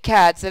hate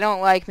cats, they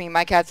don't like me.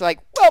 My cat's like,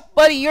 well,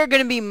 buddy, you're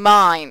going to be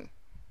mine,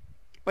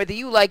 whether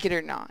you like it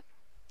or not.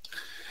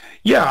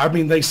 Yeah, I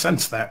mean, they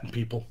sense that in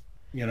people,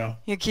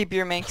 You keep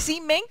your Maine... See,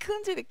 Maine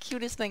Coons are the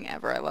cutest thing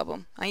ever. I love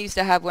them. I used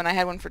to have one. I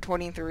had one for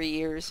 23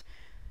 years.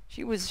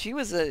 She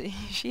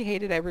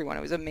hated everyone.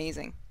 It was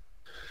amazing.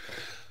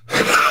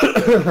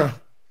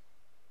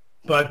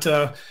 But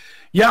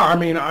yeah, I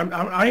mean,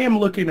 I am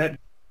looking at,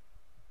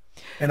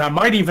 and I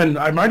might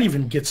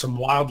even get some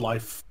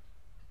wildlife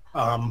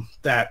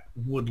that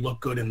would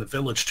look good in the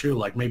village too,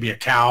 like maybe a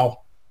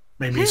cow,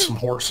 maybe some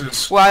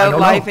horses.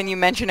 Wildlife, and you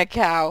mention a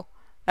cow.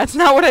 That's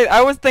not what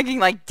I was thinking,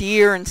 like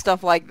deer and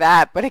stuff like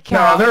that, but a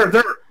cow.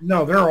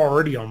 No, they're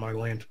already on my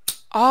land.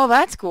 Oh,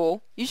 that's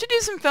cool. You should do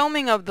some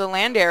filming of the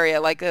land area,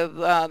 like of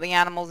the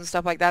animals and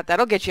stuff like that.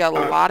 That'll get you a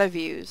lot of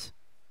views.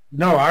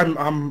 No,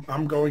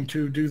 I'm going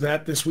to do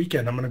that this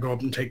weekend. I'm going to go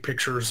up and take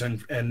pictures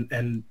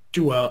and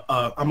do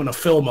I'm going to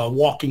film a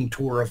walking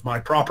tour of my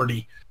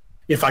property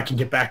if I can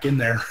get back in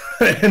there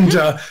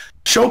and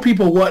show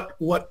people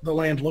what the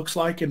land looks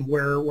like and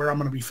where I'm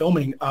going to be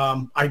filming.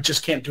 I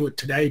just can't do it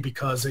today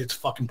because it's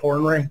fucking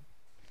pouring rain.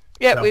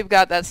 Yeah, So. We've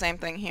got that same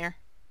thing here.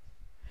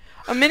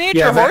 A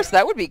miniature horse,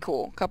 that would be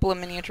cool. A couple of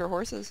miniature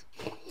horses.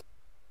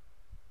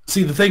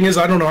 See, the thing is,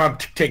 I don't know how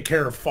to take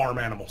care of farm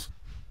animals.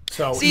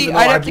 So see,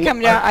 I'd have to come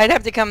down. I'd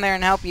have to come there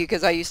and help you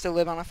because I used to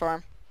live on a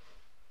farm.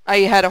 I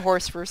had a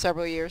horse for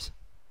several years.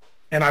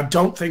 And I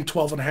don't think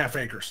 12.5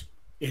 acres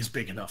is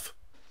big enough.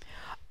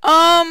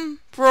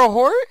 For a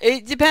horse,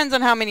 it depends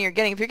on how many you're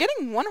getting. If you're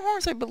getting one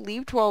horse, I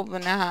believe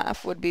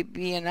 12.5 would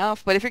be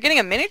enough. But if you're getting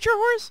a miniature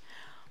horse,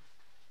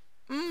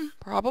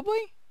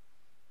 probably.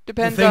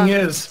 Depends on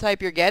the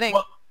type you're getting.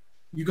 Well,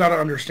 you got to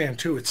understand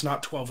too, it's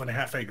not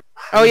 12.5 acres.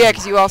 Oh yeah,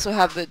 because you also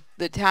have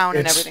the town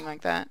and everything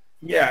like that.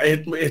 Yeah,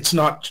 it's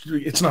not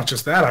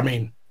just that. I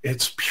mean,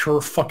 it's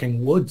pure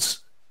fucking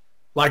woods.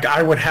 Like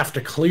I would have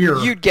to clear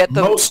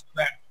most of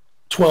that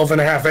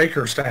 12.5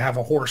 acres to have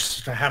a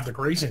horse to have the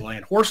grazing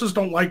land. Horses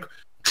don't like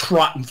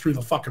trotting through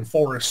the fucking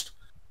forest.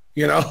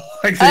 Like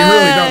they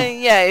really don't.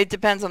 Yeah, it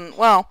depends on.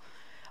 Well,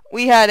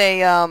 we had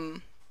a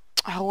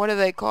what are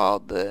they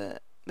called?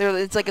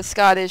 It's like a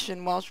Scottish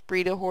and Welsh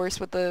breed of horse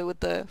with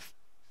the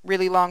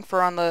really long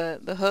fur on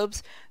the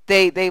hooves.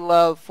 They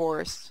love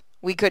forests.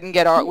 We couldn't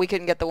get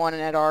the one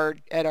at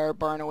our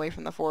barn away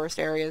from the forest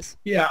areas.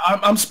 Yeah,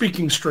 I'm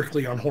speaking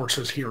strictly on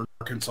horses here in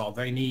Arkansas.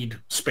 They need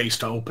space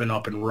to open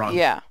up and run.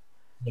 Yeah.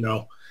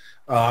 You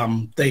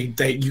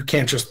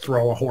can't just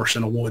throw a horse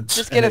in the woods.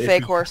 Just get a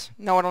fake horse.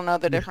 No one will know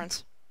the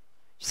difference.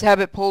 Just have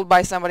it pulled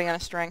by somebody on a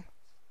string.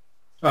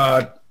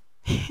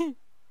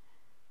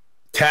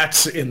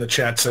 Tats in the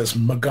chat says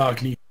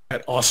Magog needs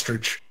that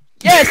ostrich.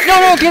 Yes,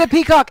 no, get a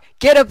peacock.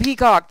 Get a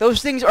peacock.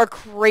 Those things are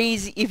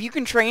crazy. If you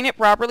can train it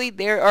properly,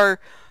 they are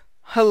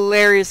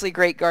hilariously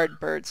great guard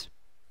birds.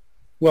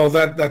 Well,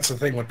 that's the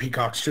thing with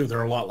peacocks too.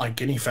 They're a lot like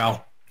guinea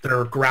fowl.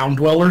 They're ground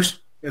dwellers.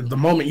 And the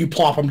moment you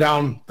plop them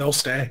down, they'll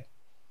stay.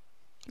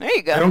 There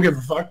you go. They don't give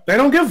a fuck. They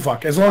don't give a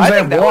fuck as long as I they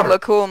think have that water. would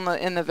look cool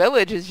in the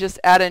village. Is just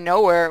out of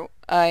nowhere,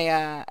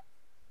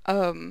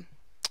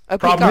 A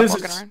Problem peacock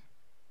is, walking around.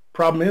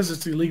 problem is,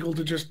 it's illegal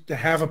to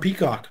have a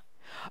peacock.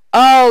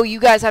 Oh, you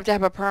guys have to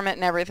have a permit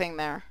and everything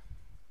there.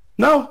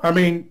 No, I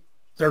mean,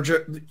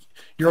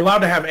 you're allowed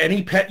to have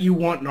any pet you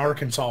want in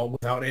Arkansas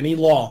without any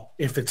law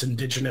if it's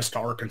indigenous to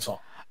Arkansas.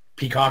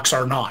 Peacocks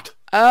are not.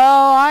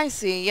 Oh, I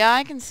see. Yeah,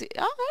 I can see.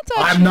 Oh, that's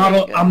actually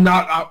pretty good.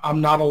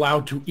 I'm not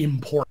allowed to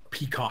import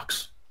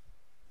peacocks.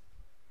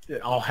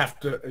 I'll have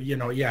to,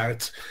 yeah,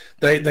 it's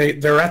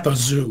they're at the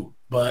zoo,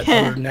 but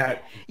other than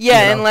that,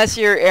 yeah, unless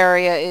your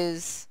area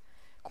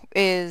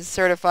is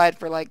certified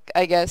for, like,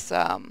 I guess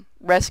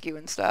rescue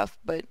and stuff.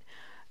 But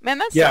man,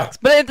 that sucks.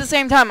 But at the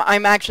same time,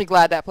 I'm actually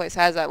glad that place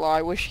has that law.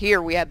 I wish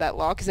here we had that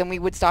law, because then we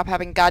would stop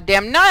having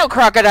goddamn Nile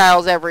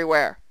crocodiles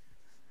everywhere.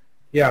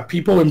 Yeah,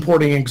 people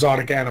importing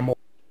exotic animals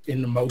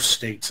in most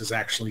states is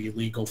actually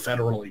illegal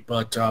federally.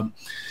 But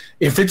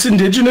if it's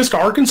indigenous to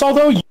Arkansas,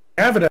 though, you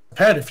can have it as a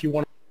pet if you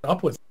want to put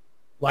up with it.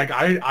 Like,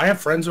 I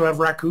have friends who have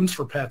raccoons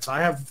for pets.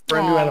 I have a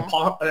friend who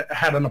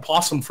had an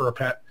opossum for a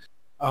pet.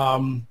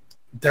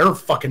 They're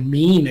fucking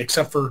mean,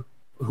 except for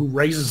who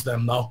raises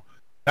them, though.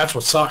 That's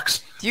what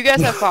sucks. Do you guys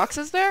have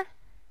foxes there?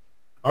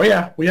 Oh,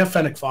 yeah. We have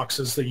fennec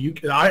foxes.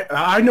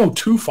 I know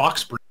 2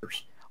 fox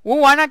breeders. Well,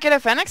 why not get a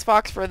fennec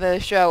fox for the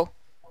show?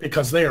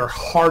 Because they are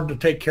hard to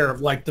take care of.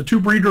 Like, the 2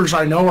 breeders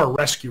I know are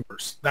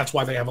rescuers. That's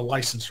why they have a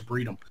license to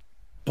breed them.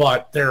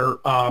 But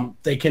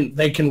they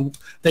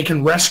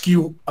can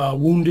rescue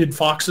wounded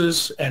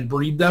foxes and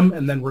breed them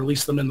and then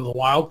release them into the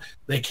wild.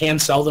 They can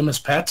sell them as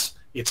pets.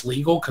 It's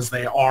legal because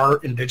they are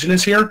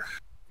indigenous here.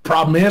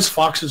 Problem is,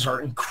 foxes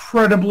are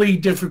incredibly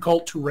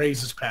difficult to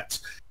raise as pets.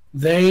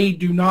 They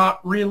do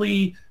not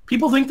really...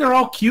 People think they're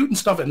all cute and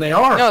stuff, and they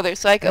are. No, they're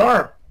psycho. They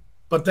are.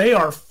 But they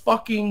are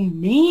fucking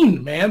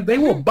mean, man. They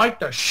will bite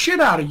the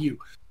shit out of you.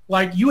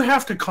 Like, you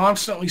have to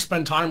constantly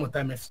spend time with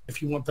them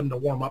if you want them to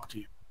warm up to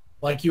you.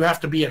 Like, you have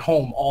to be at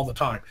home all the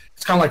time.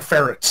 It's kind of like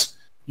ferrets.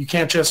 You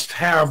can't just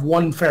have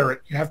one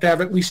ferret. You have to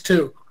have at least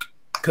 2,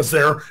 because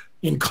they're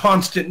in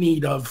constant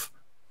need of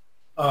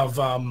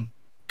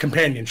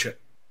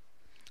companionship.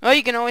 Well,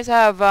 you can always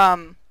have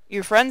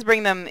your friends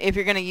bring them, if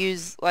you're going to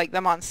use, like,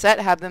 them on set,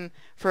 have them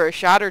for a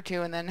shot or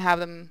 2, and then have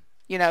them,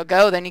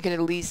 go. Then you can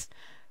at least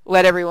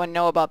let everyone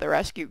know about the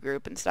rescue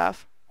group and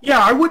stuff. Yeah,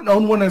 I wouldn't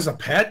own one as a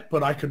pet,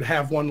 but I could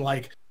have one,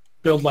 like,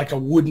 build like a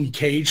wooden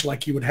cage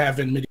like you would have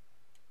in medieval.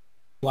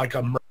 Like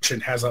a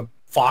merchant has a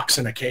fox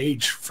in a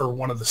cage for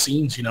one of the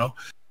scenes,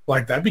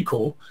 like that'd be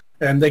cool.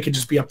 And they could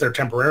just be up there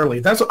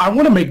temporarily. I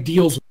want to make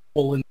deals with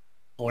people in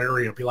the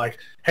area. Be like,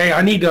 hey,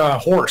 I need a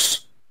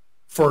horse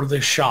for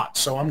this shot.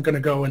 So I'm going to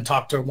go and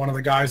talk to one of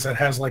the guys that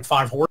has like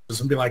 5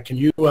 horses and be like, can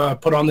you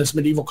put on this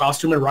medieval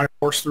costume and ride a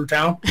horse through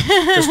town?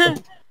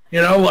 Just,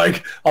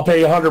 like I'll pay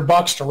you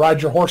 $100 to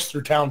ride your horse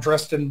through town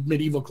dressed in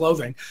medieval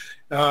clothing.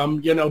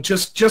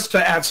 Just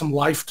to add some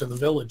life to the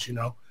village,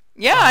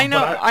 Yeah, I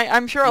know.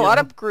 I'm sure a lot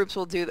of groups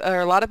will do, or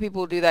a lot of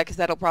people will do that, because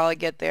that'll probably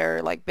get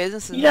their, like,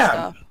 businesses and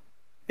stuff.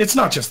 It's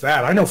not just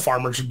that. I know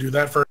farmers would do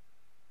that for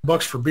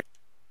 $1 for beer.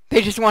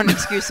 They just want an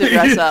excuse to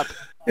dress up.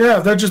 Yeah,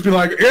 they'll just be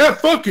like, yeah,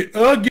 fuck it.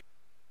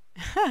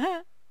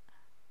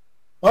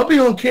 I'll be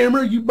on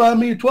camera. You buy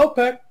me a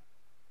 12-pack.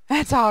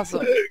 That's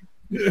awesome.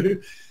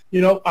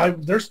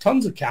 There's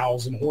tons of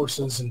cows and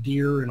horses and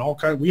deer and all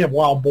kinds. We have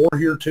wild boar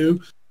here,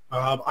 too.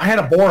 I had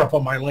a boar up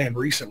on my land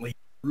recently.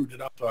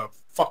 Rooted up a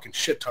fucking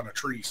shit ton of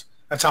trees.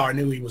 That's how I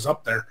knew he was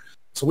up there.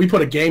 So we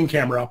put a game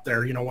camera up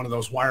there, one of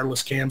those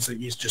wireless cams that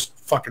you just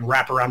fucking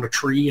wrap around a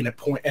tree and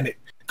it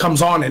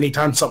comes on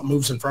anytime something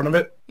moves in front of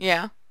it.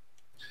 Yeah.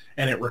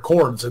 And it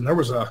records. And there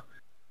was a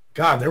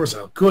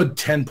good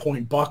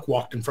 10-point buck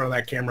walked in front of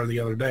that camera the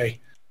other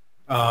day.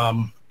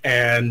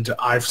 And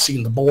I've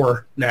seen the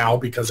boar now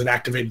because it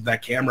activated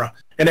that camera.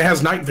 And it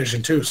has night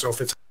vision too, so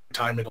if it's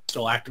time it'll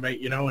still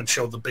activate, and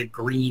show the big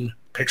green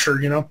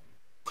picture,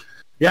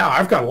 Yeah,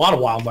 I've got a lot of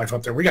wildlife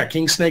up there. We got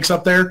king snakes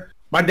up there.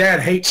 My dad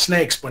hates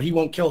snakes, but he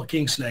won't kill a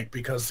king snake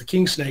because the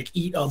king snake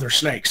eat other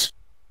snakes.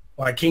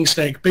 Like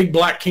big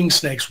black king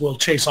snakes will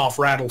chase off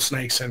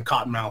rattlesnakes and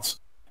cottonmouths.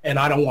 And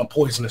I don't want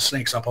poisonous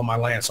snakes up on my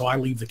land, so I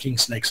leave the king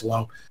snakes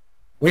alone.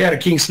 We had a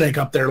king snake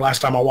up there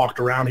last time I walked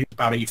around. He was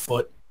about 8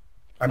 foot.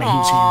 I mean,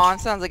 he's huge. Aw,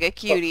 sounds like a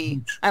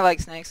cutie. I like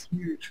snakes.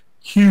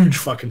 Huge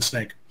fucking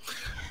snake.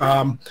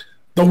 The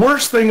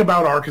worst thing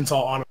about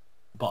Arkansas on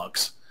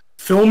bugs.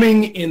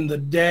 Filming in the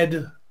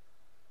dead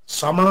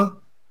summer,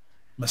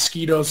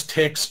 mosquitoes,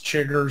 ticks,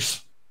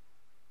 chiggers,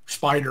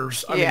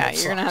 spiders. You're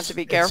going to have to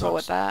be careful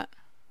with that.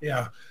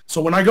 Yeah.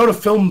 So when I go to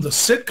film the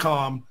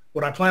sitcom,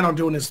 what I plan on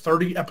doing is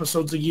 30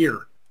 episodes a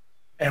year.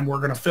 And we're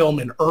going to film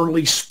in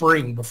early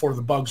spring before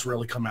the bugs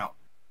really come out.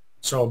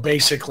 So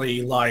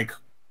basically, like,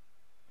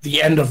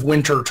 the end of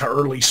winter to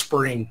early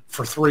spring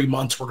for 3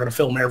 months, we're going to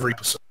film every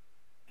episode.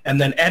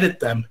 And then edit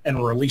them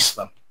and release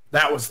them.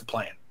 That was the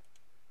plan.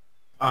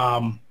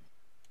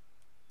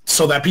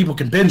 So that people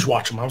can binge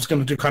watch them. I was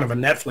going to do kind of a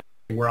Netflix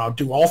thing where I'll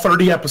do all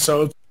 30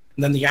 episodes,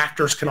 and then the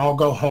actors can all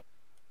go home.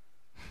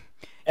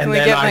 And can we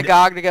get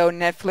Magog to go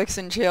Netflix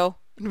and chill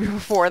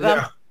before them?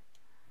 Yeah,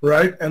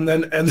 right. And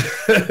then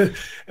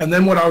and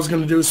then what I was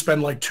going to do is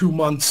spend like 2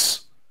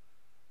 months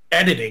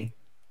editing,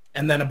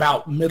 and then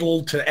about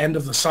middle to end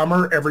of the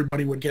summer,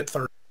 everybody would get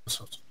 30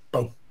 episodes.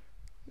 Boom.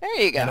 There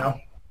you go. You know?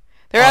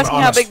 They're asking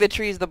how big the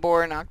trees the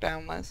boar knocked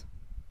down was.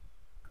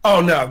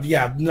 Oh, no.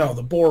 Yeah, no.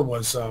 The boar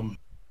was,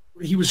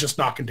 he was just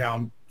knocking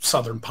down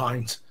southern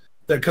pines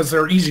because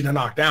they're easy to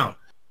knock down.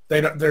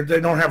 They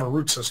don't have a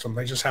root system.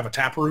 They just have a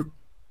taproot.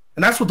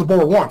 And that's what the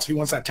boar wants. He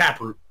wants that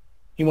taproot.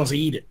 He wants to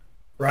eat it,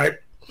 right?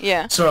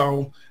 Yeah.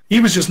 So he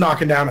was just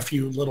knocking down a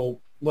few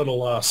little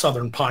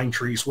southern pine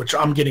trees, which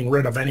I'm getting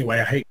rid of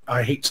anyway.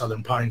 I hate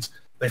southern pines.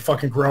 They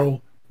fucking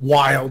grow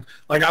wild.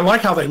 Like, I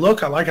like how they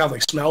look. I like how they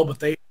smell, but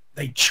they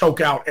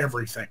choke out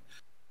everything.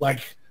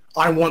 Like,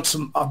 I want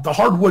some the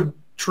hardwood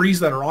trees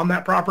that are on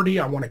that property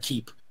I want to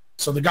keep.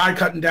 So the guy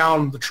cutting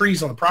down the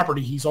trees on the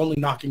property, he's only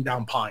knocking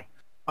down pine.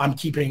 I'm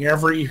keeping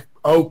every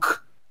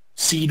oak,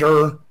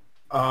 cedar,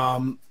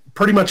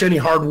 pretty much any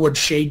hardwood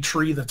shade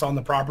tree that's on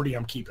the property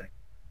I'm keeping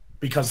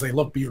because they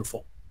look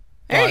beautiful.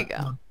 There you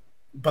go.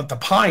 But the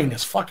pine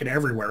is fucking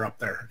everywhere up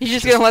there. He's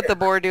just going to let the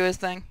boar do his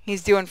thing.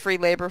 He's doing free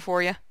labor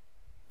for you.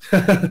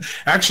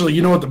 Actually,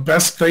 you know what the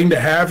best thing to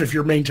have if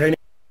you're maintaining?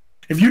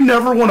 If you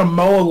never want to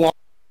mow a lawn,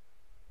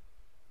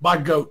 buy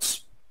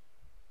goats.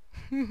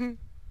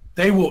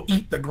 They will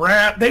eat the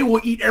grass. They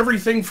will eat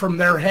everything from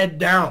their head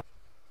down.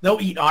 They'll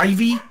eat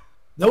ivy.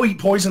 They'll eat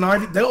poison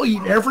ivy. They'll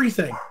eat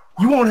everything.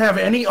 You won't have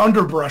any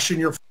underbrush in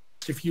your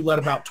forest if you let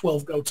about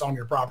 12 goats on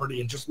your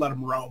property and just let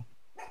them roam.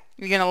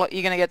 You gonna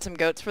get some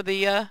goats for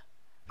the Oh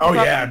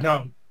property? Yeah,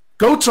 no.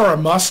 Goats are a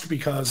must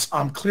because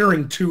I'm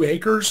clearing 2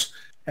 acres,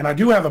 and I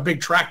do have a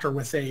big tractor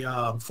with a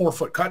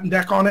 4-foot cutting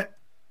deck on it,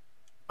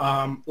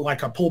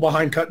 like a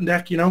pull-behind cutting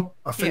deck, you know,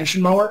 a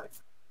finishing mower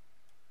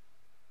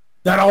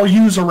that I'll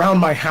use around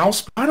my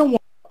house. But I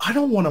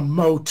don't want to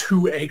mow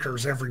 2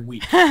 acres every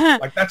week.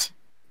 Like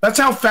that's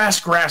how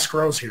fast grass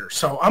grows here.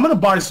 So I'm gonna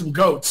buy some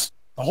goats.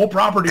 The whole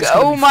property.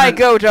 Oh my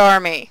goat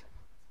army!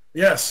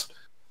 Yes.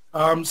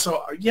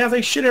 So yeah,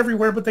 they shit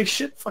everywhere, but they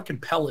shit fucking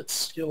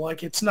pellets. You know,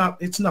 like it's nothing.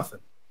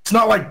 It's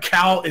not like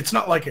cow. It's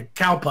not like a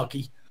cow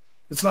pucky.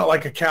 It's not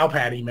like a cow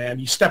patty, man.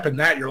 You step in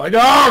that, you're like,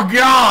 oh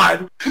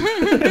god.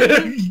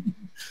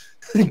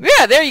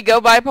 Yeah, there you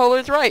go.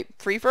 Bipolar's right.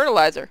 Free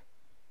fertilizer.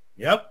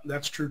 Yep,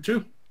 that's true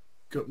too.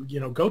 You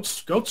know,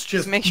 goats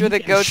just make sure the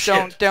goats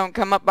don't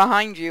come up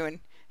behind you and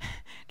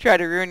try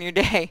to ruin your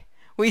day.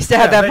 We used to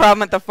have that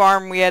problem at the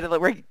farm. We had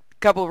a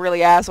couple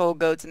really asshole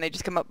goats, and they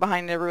just come up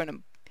behind everyone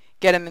and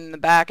get them in the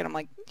back. And I'm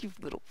like, you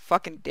little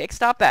fucking dick,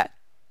 stop that.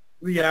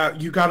 Yeah,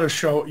 you gotta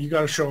show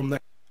them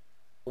that.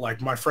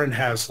 Like, my friend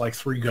has like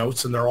 3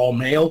 goats, and they're all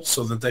male,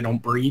 so that they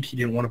don't breed. He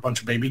didn't want a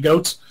bunch of baby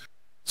goats.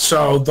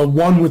 So the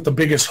one with the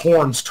biggest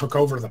horns took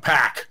over the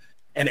pack.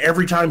 And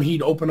every time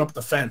he'd open up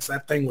the fence,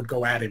 that thing would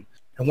go at him.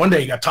 And one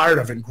day he got tired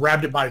of it and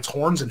grabbed it by its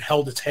horns and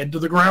held its head to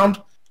the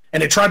ground.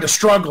 And it tried to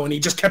struggle, and he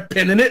just kept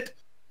pinning it.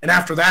 And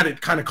after that,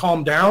 it kind of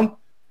calmed down.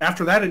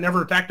 After that, it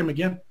never attacked him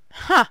again.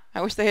 Huh.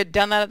 I wish they had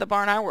done that at the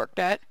barn I worked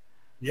at.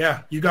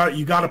 Yeah, you got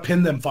to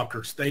pin them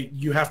fuckers.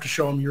 You have to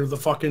show them you're the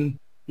fucking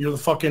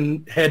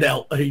head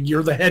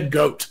you're the head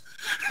goat.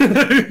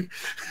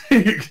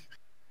 you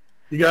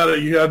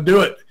gotta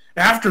do it.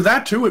 After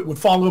that too, it would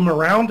follow him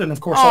around, and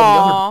of course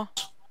all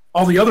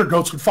the other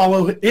goats would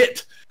follow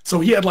it.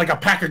 So he had like a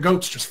pack of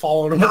goats just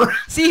following him around.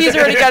 See, he's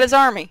already got his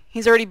army.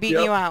 He's already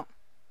beating you out.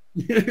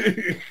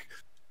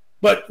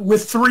 But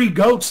with 3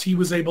 goats, he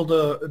was able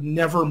to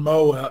never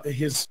mow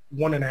his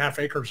 1.5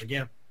 acres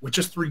again with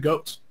just 3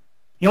 goats.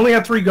 He only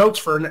had 3 goats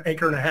for 1.5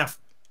 acres.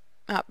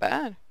 Not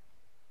bad.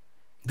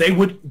 They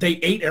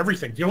ate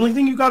everything. The only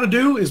thing you got to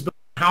do is build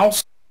a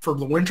house for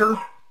the winter,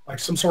 like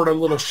some sort of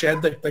little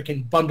shed that they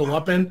can bundle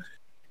up in,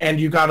 and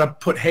you got to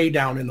put hay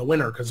down in the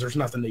winter because there's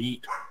nothing to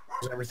eat.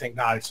 Everything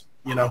dies,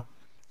 you know.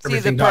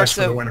 Everything dies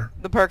for the winter.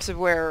 The perks of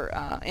where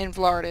in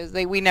Florida is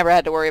we never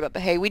had to worry about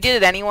the hay. We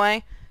did it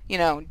anyway, you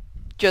know,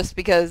 just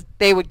because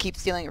they would keep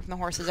stealing it from the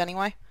horses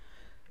anyway.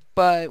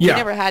 But we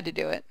never had to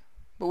do it.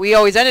 But we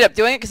always ended up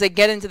doing it because they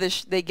get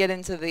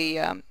into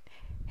the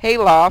hay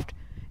loft.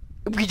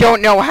 We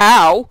don't know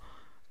how.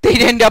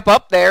 They'd end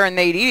up there and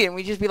they'd eat it, and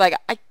we'd just be like,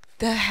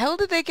 the hell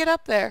did they get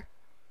up there?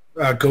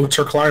 Goats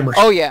are climbers.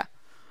 Oh yeah,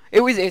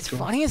 it's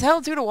funny as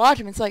hell too to watch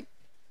them. It's like,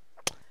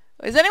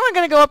 is anyone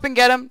gonna go up and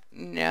get them?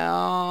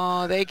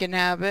 No, they can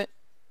have it.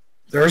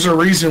 There's a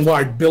reason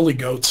why billy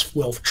goats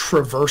will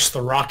traverse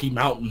the Rocky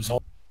Mountains.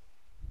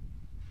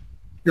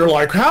 You're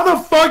like, how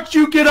the fuck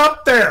you get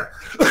up there?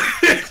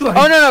 Like,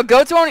 oh no,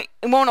 goats won't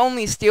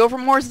only steal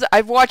from horses.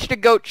 I've watched a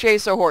goat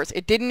chase a horse.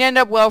 It didn't end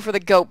up well for the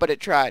goat, but it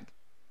tried.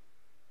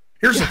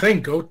 Here's the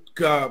thing: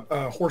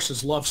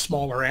 horses love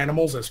smaller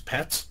animals as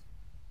pets.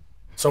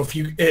 So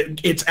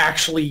it's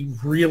actually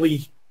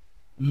really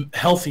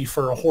healthy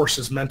for a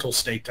horse's mental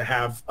state to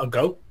have a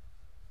goat.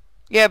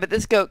 Yeah, but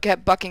this goat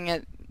kept bucking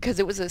it because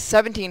it was a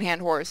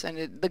 17-hand horse,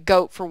 and the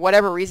goat, for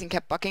whatever reason,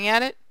 kept bucking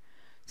at it.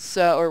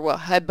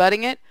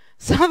 Headbutting it.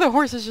 So the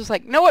horse is just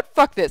like, know what,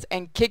 fuck this,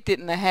 and kicked it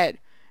in the head.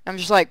 I'm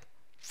just like,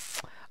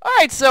 all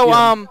right,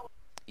 so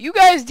you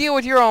guys deal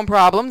with your own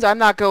problems. I'm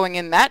not going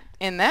in that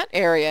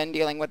area and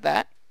dealing with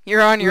that.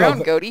 You're on your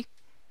own, goatie.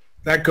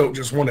 that goat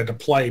just wanted to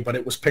play, but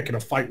it was picking a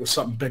fight with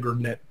something bigger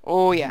than it.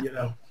 Oh, yeah. You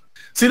know?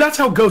 See, that's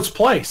how goats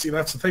play. See,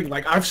 that's the thing.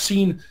 Like, I've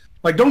seen,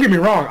 like, don't get me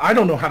wrong, I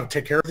don't know how to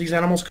take care of these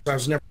animals because I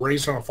was never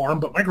raised on a farm,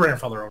 but my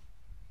grandfather owned.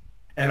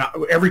 And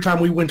every time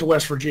we went to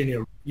West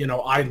Virginia, you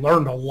know, I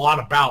learned a lot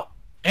about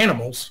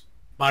animals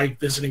by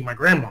visiting my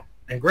grandma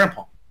and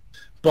grandpa.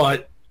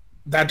 But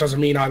that doesn't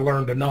mean I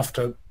learned enough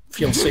to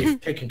feel safe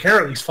taking care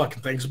of these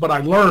fucking things. But I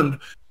learned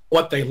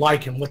what they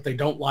like and what they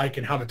don't like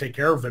and how to take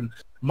care of them.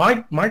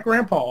 My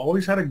grandpa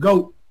always had a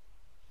goat,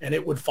 and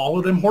it would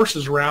follow them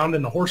horses around,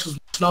 and the horses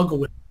would snuggle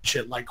with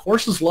shit. Like,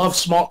 horses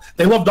love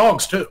they love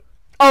dogs too.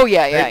 Oh,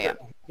 yeah.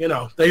 You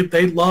know,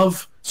 they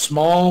love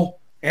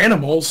small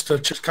animals to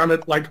just kind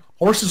of, like,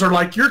 horses are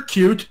like, you're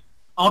cute,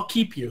 I'll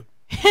keep you.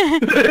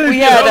 We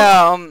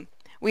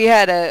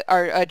had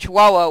a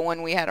Chihuahua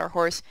when we had our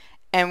horse,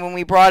 and when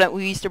we brought it,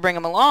 we used to bring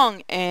him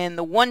along, and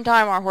the one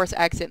time our horse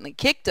accidentally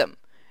kicked him,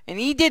 and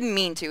he didn't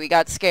mean to, he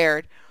got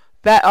scared.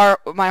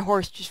 My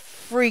horse just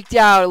freaked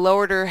out,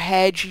 lowered her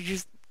head, she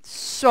just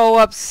so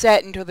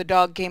upset until the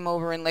dog came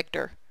over and licked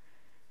her.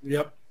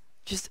 Yep.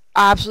 Just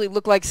absolutely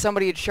looked like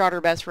somebody had shot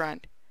her best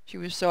friend. She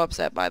was so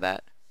upset by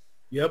that.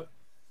 Yep.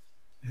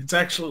 It's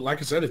actually, like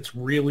I said, it's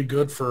really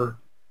good for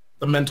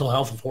the mental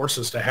health of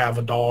horses to have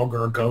a dog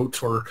or a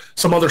goat or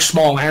some other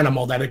small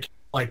animal that it,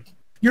 like,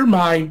 you're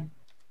mine.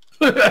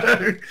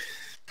 My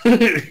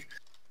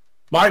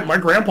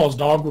grandpa's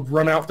dog would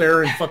run out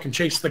there and fucking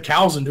chase the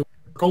cows into a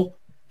circle.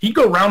 He'd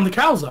go round the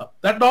cows up.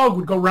 That dog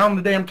would go round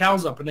the damn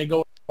cows up, and they go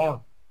in the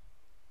farm.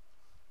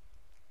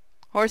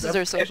 Horses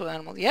are social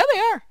animals. Yeah, they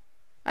are.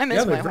 I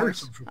miss my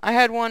horse. Social. I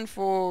had one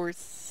for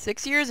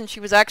 6 years, and she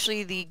was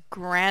actually the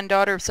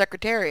granddaughter of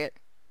Secretariat.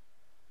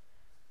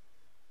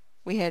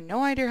 We had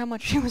no idea how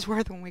much she was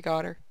worth when we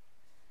got her.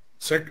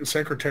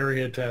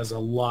 Secretariat has a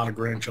lot of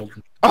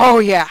grandchildren. Oh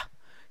yeah,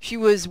 she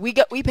was. We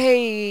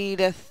paid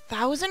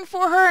 $1,000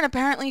 for her, and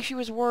apparently she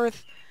was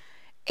worth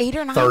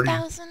 $8,000 or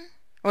 $9,000.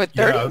 What,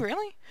 30? Yeah.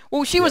 Really?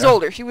 Well, she was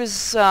older. She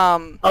was.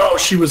 Oh,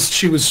 she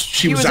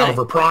was out of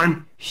her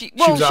prime. She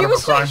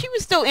was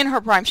still in her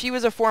prime. She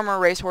was a former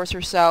racehorse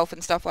herself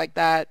and stuff like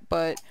that,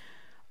 but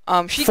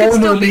she could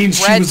still be means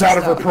she was out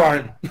of her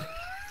prime.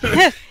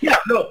 Yeah,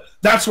 no,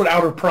 that's what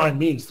out of prime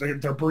means.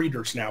 They're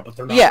breeders now, but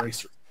they're not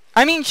racers.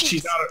 I mean,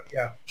 she's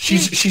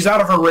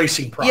out of her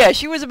racing prime. Yeah,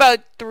 she was about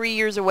 3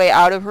 years away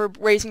out of her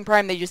racing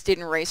prime. They just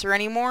didn't race her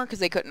anymore because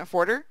they couldn't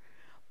afford her.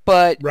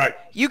 But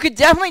you could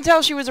definitely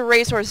tell she was a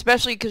racehorse,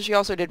 especially because she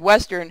also did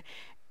Western.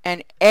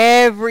 And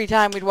every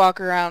time we'd walk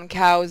around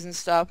cows and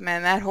stuff,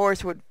 man, that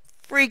horse would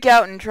freak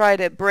out and try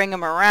to bring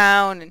them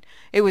around. And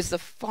it was the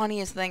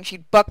funniest thing.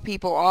 She'd buck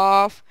people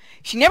off.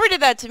 She never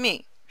did that to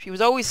me. She was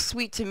always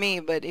sweet to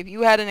me. But if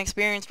you had an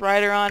experienced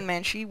rider on,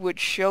 man, she would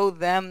show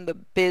them the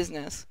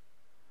business.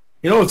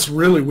 You know what's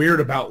really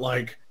weird about,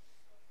 like,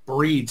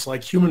 breeds?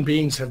 Like, human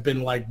beings have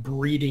been, like,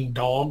 breeding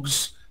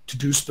dogs to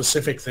do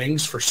specific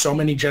things for so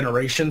many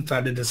generations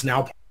that it is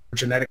now part of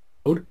genetic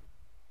code.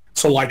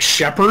 So, like,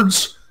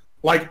 shepherds,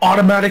 like,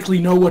 automatically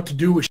know what to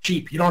do with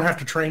sheep. You don't have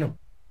to train them.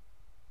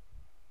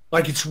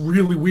 Like, it's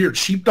really weird.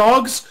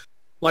 Sheepdogs,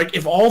 like,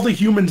 if all the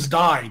humans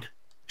died,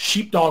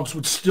 sheepdogs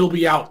would still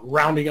be out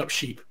rounding up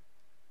sheep.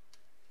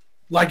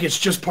 Like, it's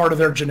just part of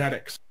their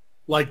genetics.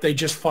 Like, they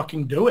just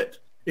fucking do it.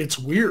 It's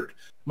weird.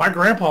 My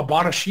grandpa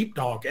bought a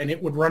sheepdog, and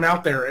it would run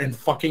out there and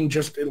fucking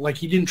just, like,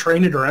 he didn't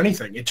train it or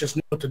anything. It just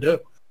knew what to do.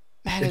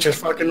 It just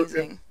fucking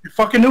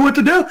knew what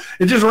to do.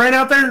 It just ran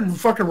out there and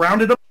fucking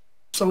rounded up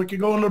so it could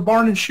go in the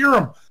barn and shear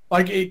them.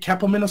 Like, it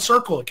kept them in a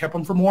circle. It kept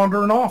them from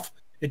wandering off.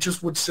 It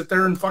just would sit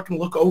there and fucking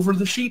look over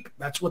the sheep.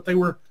 That's what they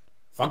were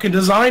fucking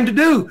designed to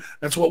do.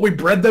 That's what we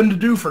bred them to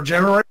do for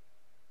generations.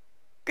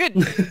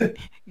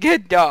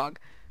 Good dog.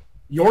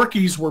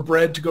 Yorkies were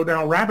bred to go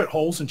down rabbit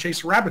holes and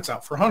chase rabbits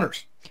out for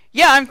hunters.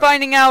 Yeah, I'm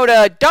finding out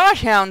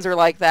Dachshunds are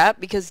like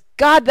that because,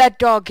 God, that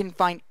dog can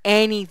find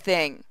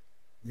anything.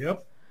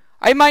 Yep.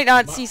 I might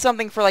not see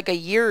something for like a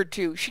year or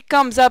two. She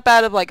comes up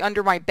out of like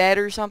under my bed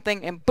or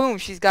something, and boom,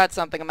 she's got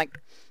something. I'm like,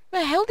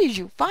 where the hell did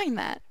you find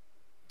that?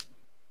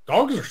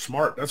 Dogs are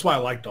smart. That's why I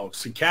like dogs.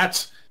 See,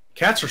 cats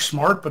are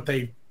smart, but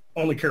they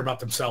only care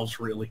about themselves,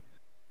 really.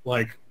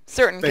 Like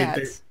certain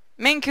cats.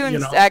 Maine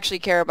Coons actually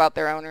care about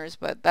their owners,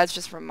 but that's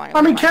just from my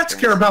own cats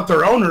care about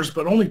their owners,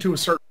 but only to a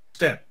certain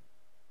extent.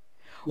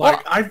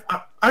 Like,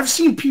 I've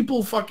seen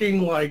people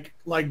fucking like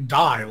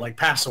die, like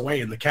pass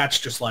away, and the cat's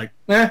just like,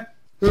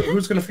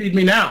 who's gonna feed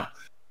me now?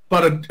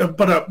 But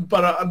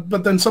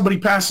then somebody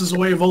passes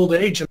away of old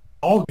age, and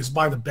the dog is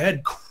by the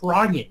bed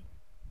crying.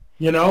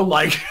 You know,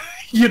 like,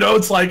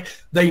 it's like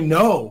they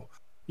know.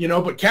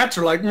 But cats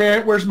are like,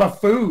 man, where's my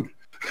food?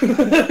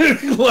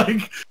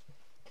 Like.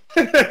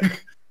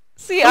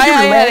 See, I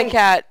had a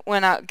cat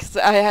because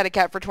I had a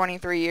cat for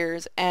 23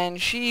 years,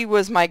 and she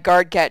was my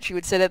guard cat. She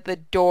would sit at the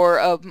door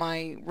of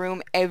my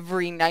room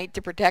every night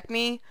to protect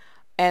me,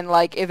 and,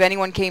 like, if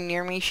anyone came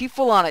near me, she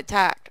full-on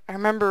attacked. I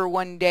remember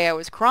one day I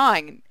was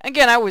crying.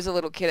 Again, I was a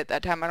little kid at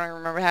that time. I don't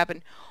remember what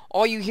happened.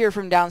 All you hear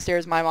from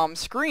downstairs, my mom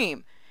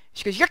scream.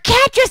 She goes, your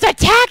cat just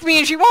attacked me,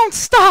 and she won't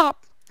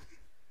stop.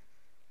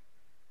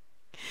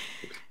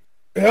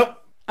 Yep.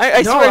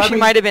 I No, swear I she mean,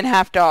 might have been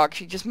half dog.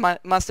 She just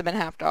must have been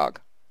half dog.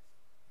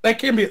 that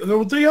can be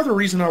the other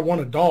reason I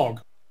want a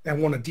dog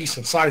and want a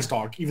decent sized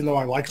dog, even though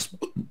I like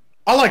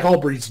all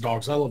breeds of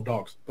dogs. I love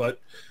dogs, but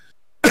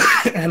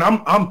and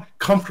I'm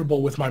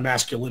comfortable with my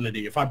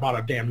masculinity. If I bought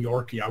a damn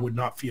Yorkie, I would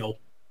not feel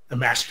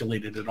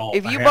emasculated at all.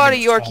 If by you bought a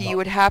having small Yorkie, you dog.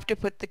 would have to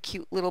put the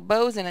cute little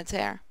bows in its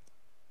hair.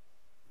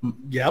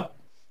 Yep.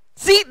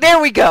 See, there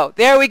we go.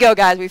 There we go,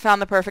 guys. We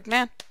found the perfect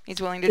man.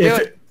 He's willing to do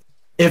it.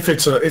 If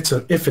it's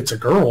a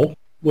girl,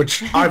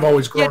 which I've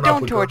always grown Yeah,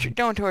 up with.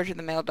 don't torture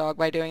the male dog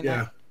by doing Yeah.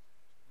 that.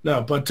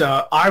 No, but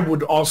I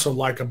would also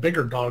like a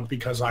bigger dog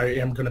because I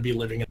am going to be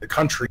living in the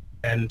country,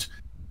 and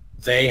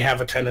they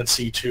have a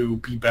tendency to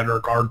be better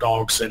guard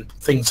dogs and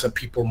things that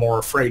people are more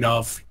afraid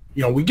of.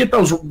 You know, we get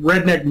those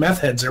redneck meth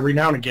heads every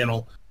now and again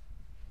will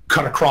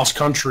cut across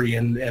country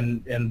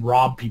and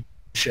rob people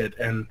and shit.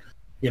 And,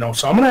 you know,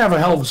 so I'm going to have a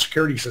hell of a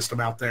security system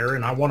out there,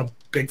 and I want a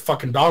big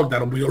fucking dog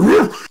that'll be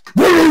like,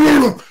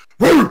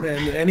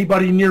 and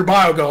anybody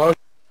nearby will go,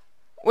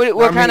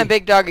 What kind of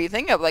big dog are you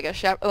thinking of? Like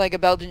a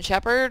Belgian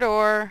Shepherd,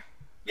 or?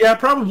 yeah,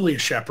 probably a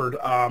Shepherd.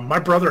 My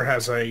brother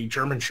has a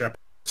German Shepherd,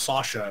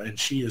 Sasha, and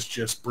she is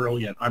just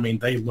brilliant. I mean,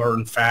 they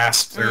learn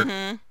fast.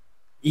 They're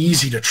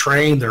easy to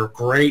train. They're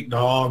great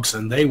dogs,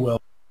 and they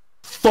will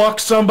fuck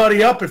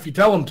somebody up if you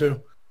tell them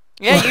to.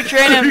 Yeah,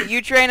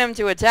 you train them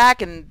to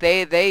attack, and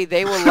they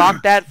will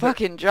lock that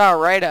fucking jaw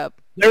right up.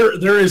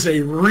 There is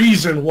a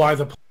reason why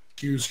the police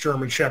use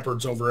German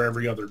Shepherds over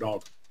every other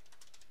dog.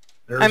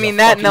 I mean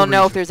that, and they'll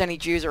know if there's any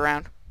Jews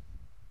around.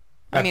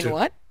 I mean,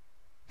 what?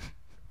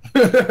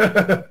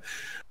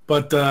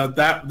 But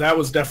that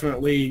was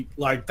definitely,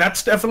 like,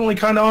 that's definitely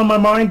kind of on my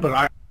mind.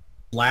 But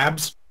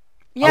labs.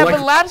 Yeah,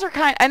 but labs are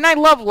and I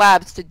love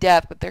labs to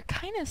death, but they're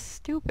kind of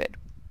stupid.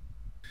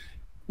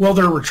 Well,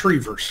 they're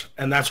retrievers,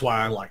 and that's why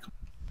I like them.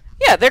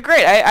 Yeah, they're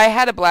great. I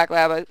had a black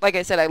lab. Like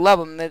I said, I love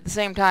them. At the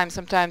same time,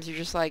 sometimes you're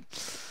just like,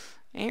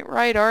 ain't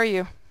right, are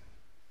you?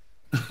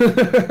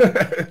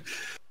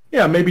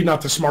 Yeah, maybe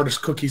not the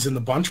smartest cookies in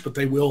the bunch, but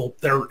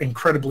they're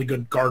incredibly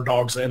good guard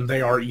dogs, and they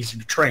are easy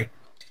to train,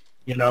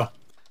 you know?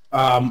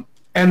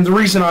 And the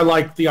reason I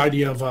like the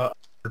idea of a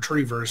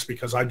retriever is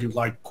because I do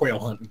like quail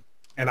hunting,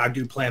 and I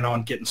do plan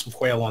on getting some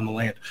quail on the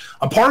land.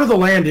 A part of the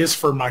land is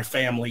for my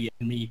family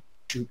and me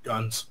to shoot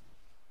guns.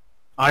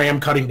 I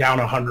am cutting down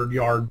a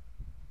 100-yard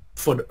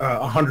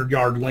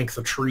length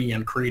of tree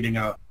and creating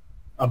a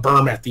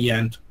berm at the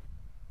end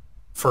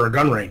for a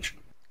gun range.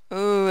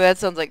 Ooh, that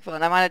sounds like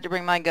fun. I might have to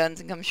bring my guns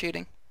and come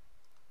shooting.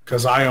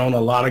 Because I own a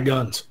lot of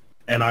guns,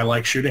 and I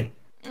like shooting.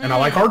 And I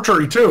like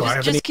archery, too.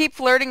 Just keep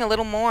flirting a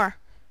little more.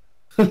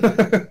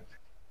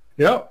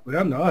 Yeah,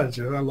 no, I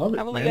love it.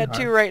 I've only got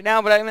 2 right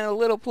now, but I'm in a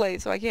little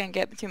place, so I can't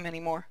get too many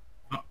more.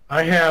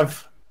 I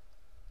have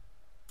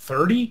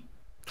 30?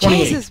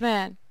 28. Jesus,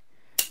 man.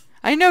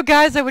 I know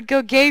guys that would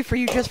go gay for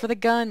you just for the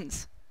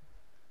guns.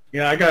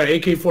 Yeah, I got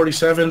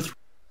AK-47,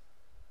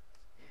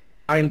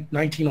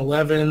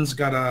 1911s,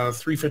 got a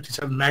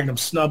 357 Magnum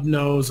snub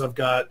nose, I've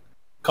got a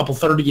couple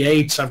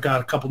 38s, I've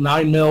got a couple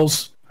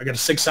 9mm, I got a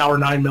 6-hour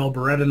 9mm,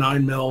 Beretta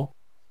 9mm,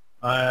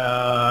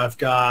 I've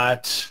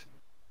got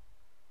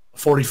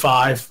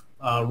 45,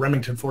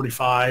 Remington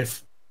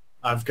 45,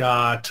 I've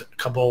got a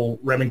couple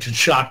Remington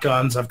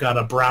shotguns, I've got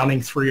a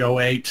Browning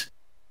 308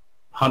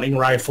 hunting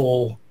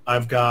rifle,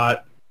 I've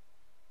got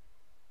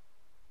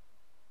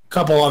a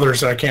couple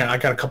others that I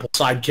got a couple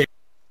sidekick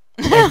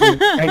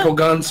ankle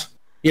guns.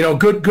 You know,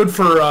 good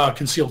for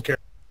concealed carry,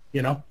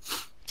 you know.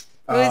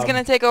 Well, he's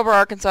gonna take over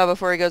Arkansas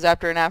before he goes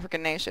after an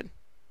African nation.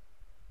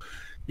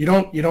 You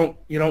don't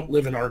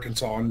live in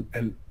Arkansas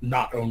and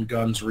not own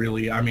guns,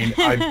 really. I mean,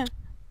 I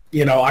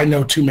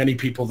know too many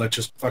people that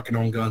just fucking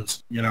own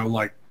guns. You know,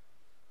 like,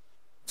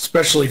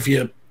 especially if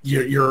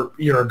you're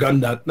a gun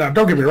nut. Now,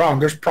 don't get me wrong.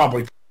 There's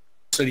probably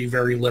city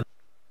very liberal,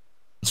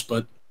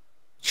 but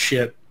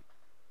shit,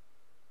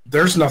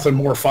 there's nothing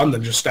more fun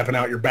than just stepping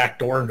out your back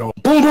door and going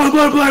blam blam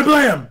blam blam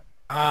blam.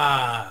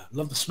 Ah,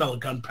 love the smell of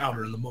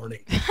gunpowder in the morning.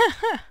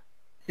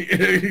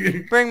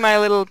 Bring my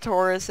little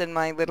Taurus and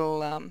my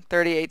little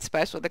 38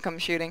 special to come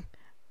shooting.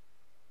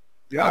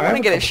 Yeah, I want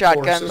to get a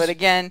shotgun, Tauruses. but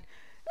again,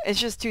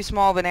 it's just too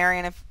small of an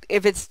area, and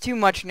if it's too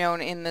much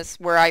known in this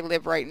where I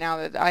live right now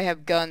that I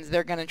have guns,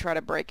 they're gonna try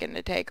to break in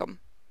to take them.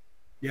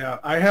 Yeah,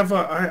 I have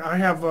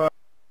a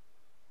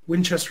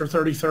Winchester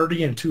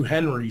 30-30 and 2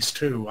 Henrys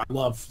too. I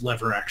love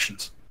lever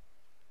actions.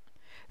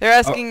 They're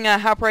asking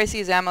how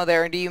pricey is ammo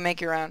there, and do you make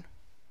your own?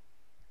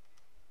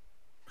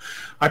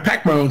 I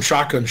pack my own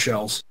shotgun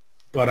shells,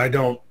 but I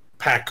don't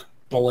pack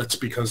bullets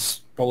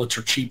because bullets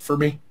are cheap for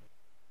me.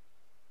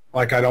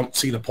 Like, I don't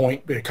see the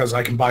point because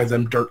I can buy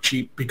them dirt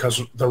cheap because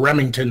the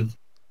Remington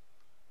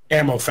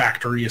ammo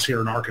factory is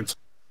here in Arkansas.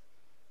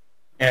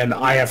 And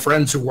I have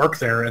friends who work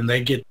there, and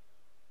they get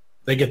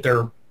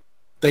their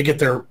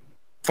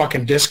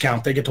fucking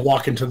discount. They get to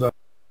walk into the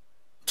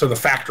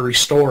factory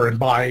store and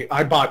buy.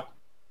 I bought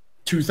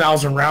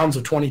 2,000 rounds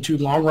of 22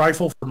 long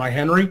rifle for my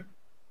Henry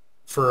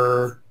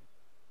for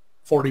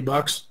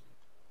 $40.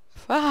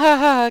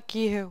 Fuck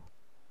you.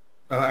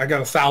 I got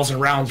 1,000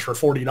 rounds for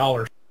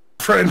 $40,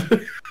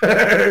 friend.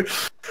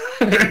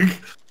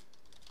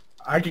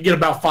 I could get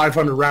about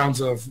 500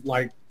 rounds of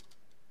like,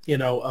 you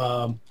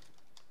know,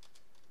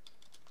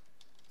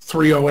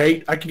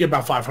 308. I could get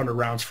about 500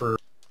 rounds for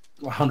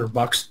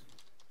 $100.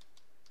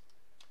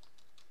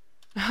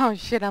 Oh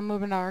shit! I'm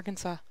moving to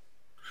Arkansas.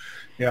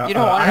 Yeah, You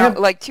don't want to know,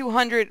 like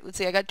 200. Let's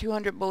see, I got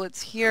 200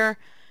 bullets here.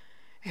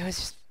 It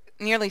was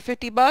nearly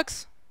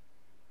 $50.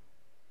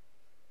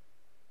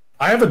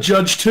 I have a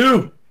judge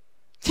too.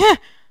 Yeah.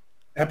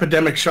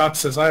 Epidemic Shot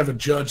says I have a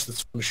judge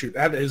that's fun to shoot.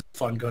 That is a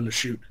fun gun to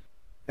shoot.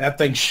 That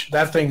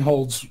thing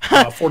holds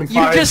 45.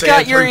 You just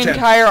got your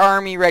entire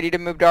army ready to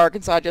move to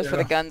Arkansas just for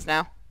the guns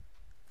now.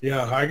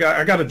 Yeah, I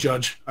got a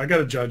judge.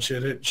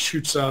 It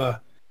shoots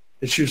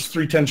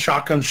 310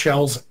 shotgun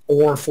shells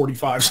or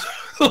 45s.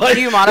 Like,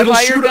 do you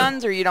modify your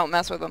guns or you don't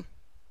mess with them?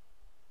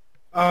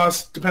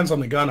 Depends on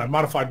the gun. I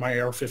modified my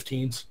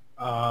AR-15s,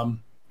 and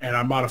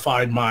I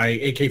modified my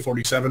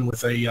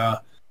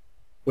AK-47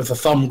 with a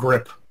thumb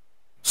grip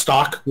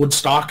wood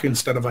stock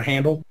instead of a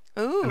handle.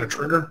 Ooh. And a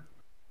trigger,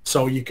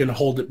 so you can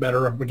hold it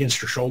better up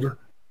against your shoulder.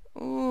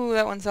 Ooh,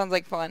 that one sounds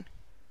like fun.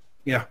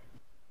 Yeah.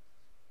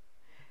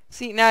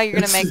 See, now you're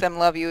gonna make them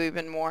love you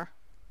even more.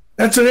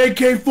 That's an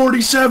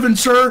AK-47,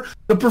 sir.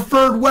 The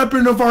preferred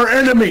weapon of our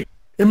enemy.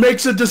 It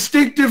makes a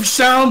distinctive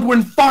sound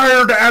when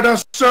fired at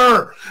us,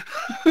 sir.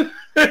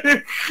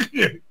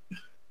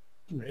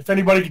 If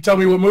anybody can tell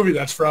me what movie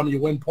that's from,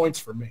 you win points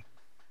for me.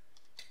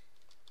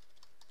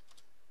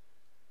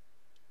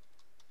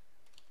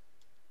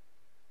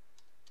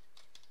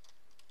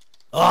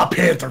 Ah, oh,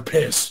 Panther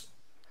piss.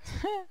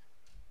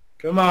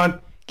 Come on.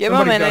 Give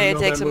them a minute. It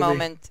takes a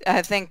moment.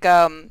 I think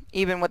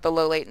even with the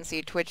low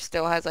latency, Twitch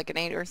still has like an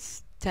 8 or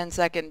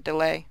 10-second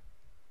delay.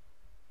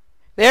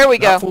 There we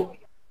go.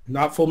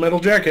 Not Full Metal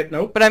Jacket,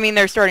 nope. But I mean,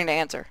 they're starting to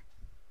answer.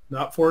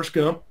 Not Forrest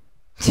Gump.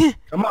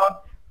 Come on.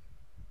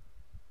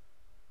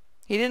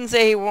 He didn't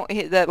say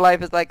that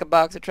life is like a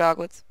box of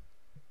chocolates.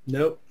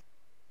 Nope.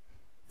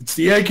 It's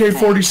the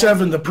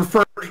AK-47, the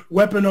preferred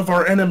weapon of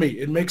our enemy.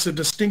 It makes a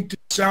distinctive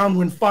sound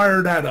when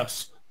fired at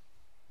us.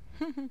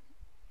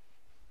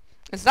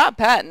 It's not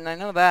Patton, I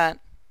know that.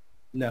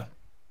 No.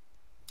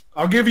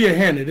 I'll give you a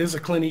hint. It is a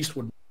Clint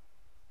Eastwood.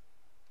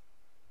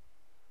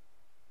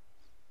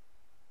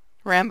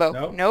 Rambo.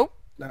 Nope. Nope.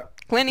 No.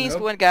 Clint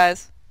Eastwood,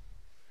 guys.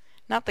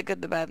 Not the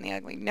good, the bad, and the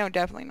ugly. No,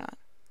 definitely not.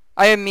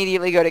 I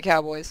immediately go to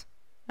Cowboys.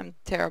 I'm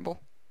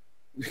terrible.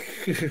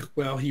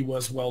 Well, he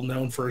was well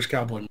known for his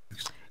cowboy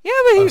movies. Yeah,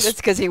 but that's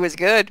because he was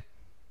good.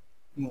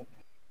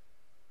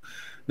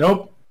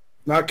 Nope.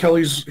 Not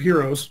Kelly's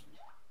Heroes.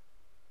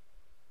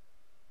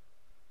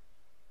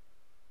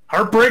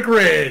 Heartbreak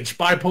Ridge.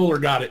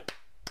 Bipolar got it.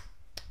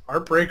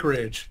 Heartbreak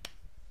Ridge.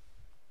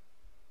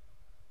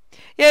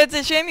 Yeah, it's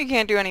a shame you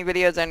can't do any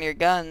videos on your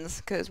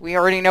guns, because we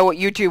already know what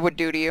YouTube would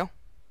do to you.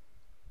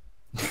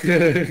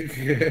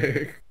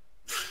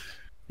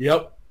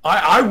 Yep.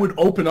 I would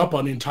open up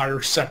an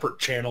entire separate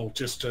channel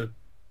just to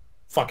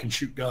fucking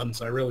shoot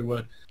guns. I really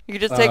would. You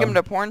could just take them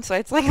to porn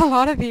sites like a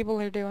lot of people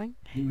are doing.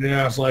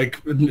 Yeah, it's like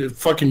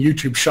fucking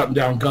YouTube shutting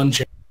down gun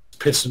channels.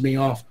 Pissing me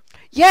off.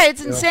 Yeah,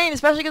 it's insane,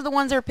 especially because the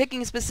ones they're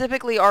picking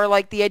specifically are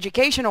like the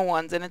educational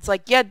ones, and it's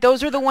like, yeah,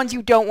 those are the ones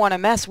you don't want to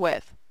mess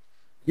with.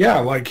 Yeah,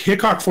 like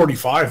Hickok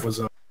 45 was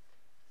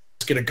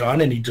get a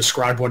gun and he'd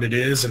describe what it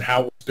is and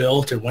how it was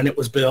built and when it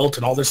was built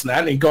and all this and that,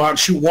 and he'd go out and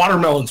shoot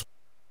watermelons.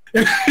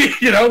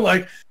 You know,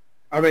 like,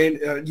 I mean,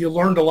 you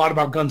learned a lot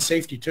about gun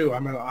safety too.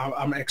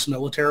 I'm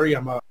ex-military.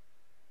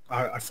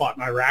 I fought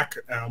in Iraq.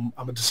 I'm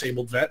a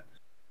disabled vet,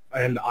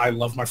 and I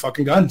love my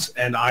fucking guns,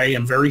 and I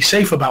am very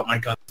safe about my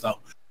guns though.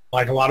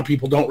 Like, a lot of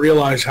people don't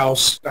realize how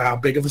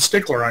big of a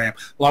stickler I am.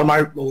 A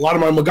lot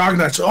of my Magog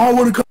nights. Oh, I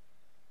want to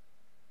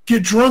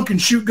get drunk and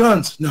shoot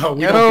guns. No,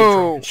 we don't get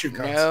drunk and shoot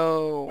guns.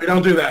 No, we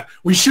don't do that.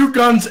 We shoot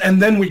guns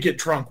and then we get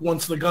drunk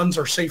once the guns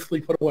are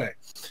safely put away.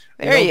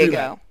 There you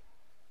go.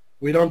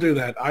 We don't do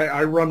that.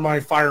 I run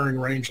my firing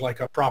range like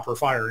a proper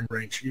firing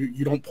range.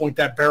 You don't point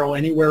that barrel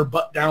anywhere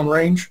but down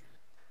range.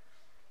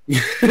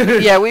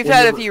 Yeah, we've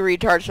had a few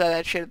retards try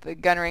that shit at the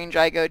gun range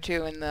I go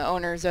to, and the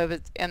owners of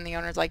it, and the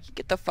owner's like,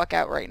 get the fuck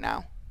out right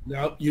now.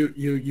 No,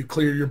 you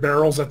clear your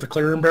barrels at the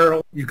clearing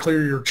barrel. You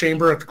clear your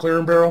chamber at the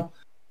clearing barrel.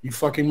 You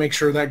fucking make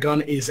sure that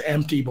gun is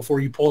empty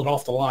before you pull it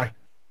off the line.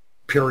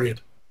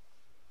 Period.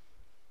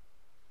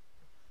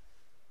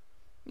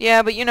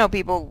 Yeah, but you know,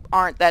 people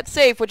aren't that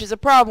safe, which is a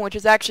problem, which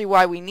is actually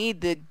why we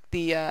need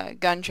the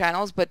gun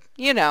channels. But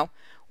you know,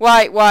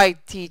 why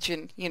teach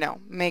and, you know,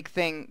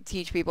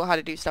 teach people how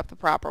to do stuff the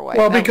proper way?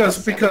 Well,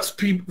 because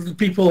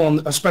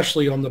people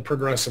especially on the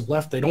progressive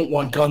left, they don't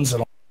want guns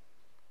at all.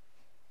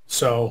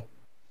 So,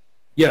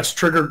 yes,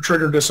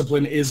 trigger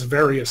discipline is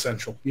very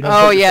essential.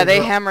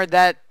 They hammered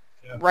that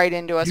right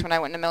into us when I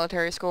went to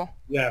military school.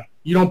 Yeah,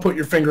 you don't put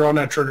your finger on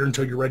that trigger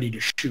until you're ready to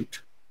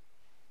shoot.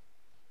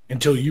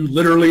 Until you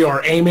literally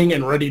are aiming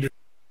and ready to.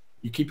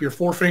 You keep your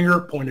forefinger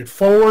pointed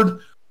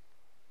forward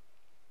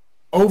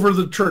over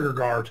the trigger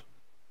guard,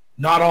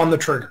 not on the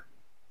trigger.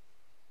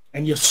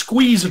 And you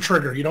squeeze the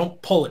trigger. You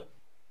don't pull it.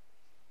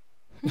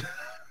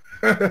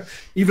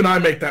 Even I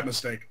make that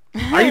mistake.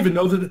 I even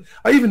know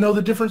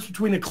the difference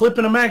between a clip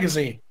and a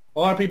magazine. A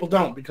lot of people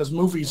don't, because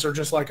movies are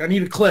just like, I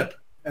need a clip,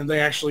 and they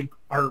actually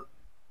are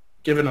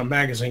given a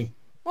magazine.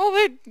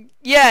 Well,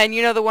 yeah, and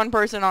you know the one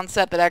person on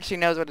set that actually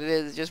knows what it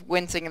is just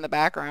wincing in the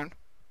background.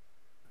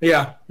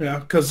 Yeah,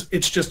 because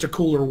it's just a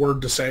cooler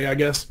word to say, I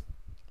guess.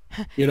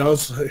 You know,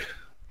 it's like,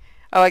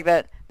 I like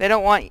that. They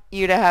don't want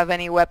you to have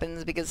any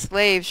weapons because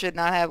slaves should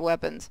not have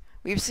weapons.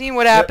 We've seen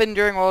what happened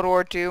during World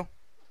War II.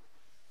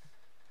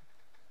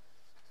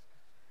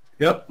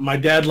 Yep, my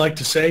dad liked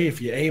to say, if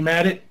you aim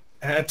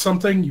at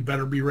something, you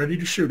better be ready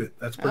to shoot it.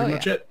 That's pretty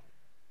much it.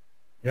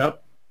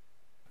 Yep.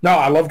 No,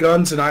 I love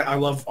guns, and I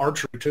love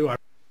archery, too.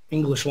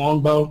 English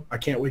longbow. I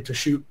can't wait to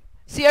shoot.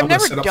 See, I've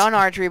never done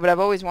archery, but I've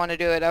always wanted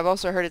to do it. I've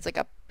also heard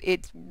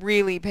it's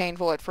really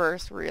painful at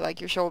first, where you like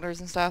your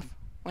shoulders and stuff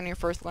when you're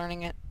first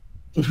learning it.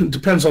 It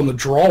depends on the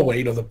draw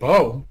weight of the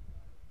bow.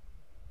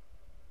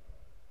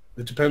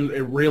 It depends.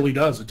 It really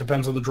does. It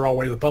depends on the draw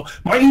weight of the bow.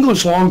 My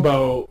English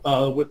longbow,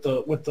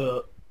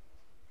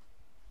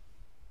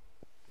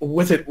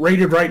 with it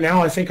rated right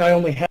now, I think I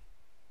only have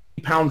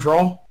 70-pound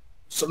draw.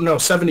 So, no,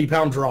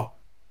 70-pound draw.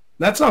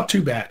 That's not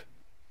too bad.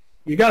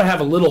 You got to have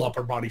a little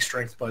upper body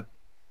strength, but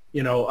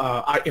you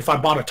know, if I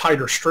bought a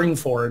tighter string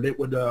for it, it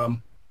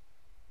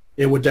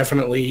would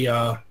definitely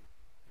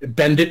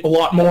bend it a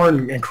lot more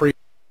and create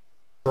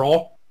a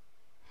draw.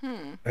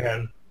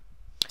 And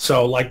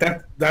so like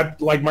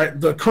that like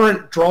the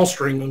current draw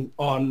string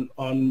on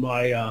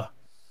my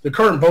the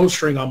current bow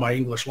string on my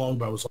English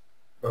longbow is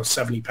a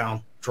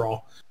 70-pound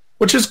draw,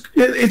 which is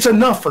it's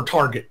enough for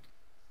target.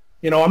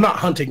 You know, I'm not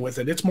hunting with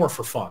it. It's more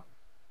for fun.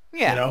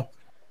 Yeah. You know,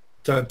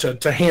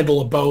 to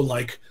handle a bow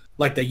like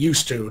they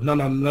used to. None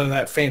of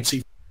that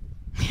fancy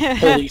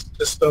pulley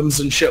systems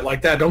and shit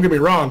like that. Don't get me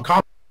wrong,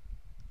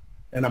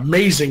 an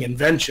amazing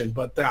invention,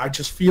 but I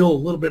just feel a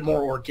little bit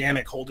more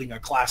organic holding a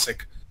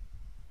classic,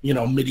 you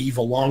know,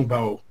 medieval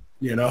longbow,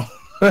 you know.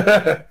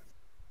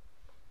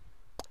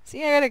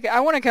 See, I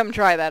want to come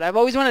try that. I've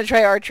always wanted to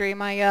try archery.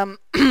 My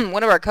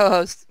one of my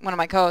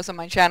co-hosts on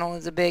my channel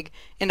is a big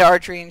into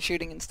archery and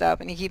shooting and stuff,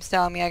 and he keeps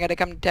telling me I got to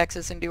come to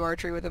Texas and do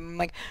archery with him. I'm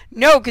like,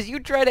 no, because you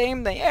try to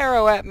aim the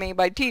arrow at me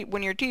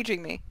when you're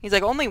teaching me. He's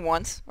like, only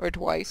once or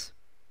twice.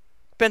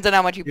 Depends on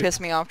how much you piss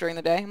me off during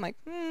the day. I'm like,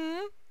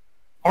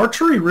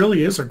 Archery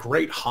really is a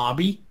great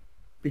hobby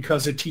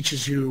because it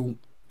teaches you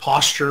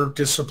posture,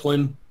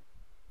 discipline,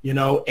 you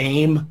know,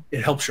 aim.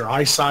 It helps your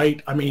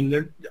eyesight. I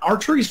mean,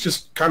 archery is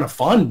just kind of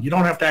fun. You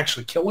don't have to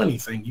actually kill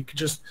anything. You could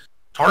just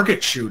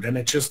target shoot, and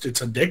it's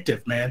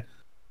addictive, man.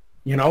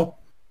 You know?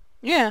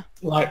 Yeah.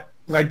 Like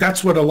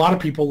that's what a lot of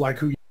people like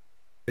who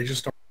they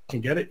just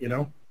don't get it, you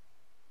know?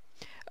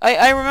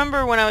 I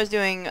remember when I was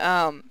doing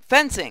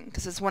fencing,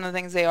 because it's one of the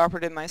things they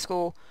offered in my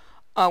school.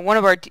 One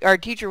of our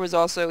teacher was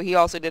he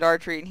also did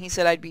archery, and he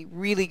said I'd be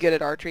really good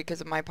at archery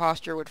because of my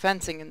posture with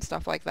fencing and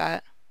stuff like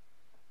that.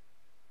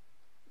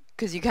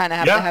 Because you kind of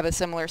have to have a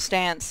similar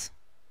stance,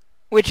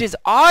 which is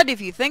odd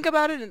if you think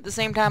about it. At the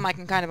same time, I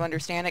can kind of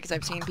understand it because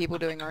I've seen people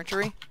doing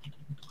archery.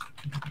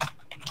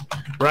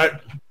 Right.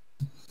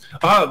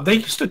 They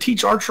used to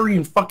teach archery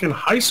in fucking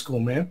high school,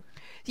 man.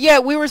 Yeah,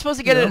 we were supposed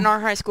to get it in our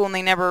high school, and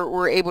they never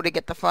were able to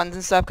get the funds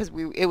and stuff because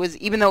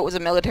even though it was a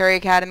military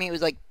academy, it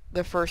was like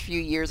the first few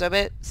years of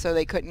it, so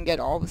they couldn't get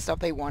all the stuff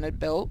they wanted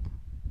built.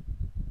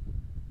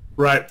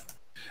 Right.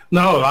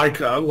 No,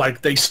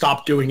 like they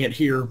stopped doing it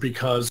here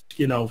because,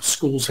 you know,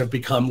 schools have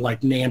become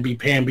like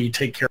namby-pamby,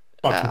 take care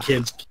of fucking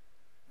kids,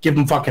 give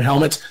them fucking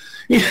helmets.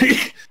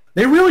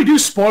 They really do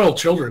spoil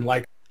children.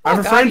 Like, I have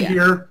a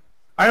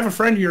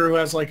friend here who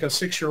has like a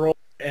 6-year-old,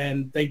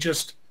 and they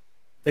just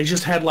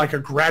had like a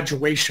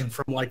graduation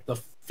from like the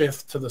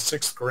 5th to the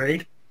 6th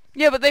grade.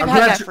 Yeah, but they've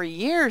had that for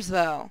years,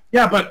 though.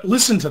 Yeah, but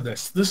listen to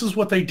this. This is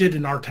what they did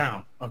in our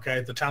town,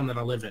 okay, the town that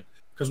I live in.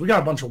 Because we got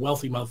a bunch of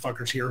wealthy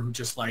motherfuckers here who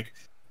just, like,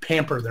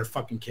 pamper their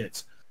fucking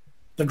kids.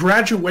 The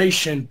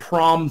graduation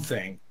prom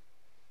thing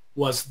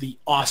was the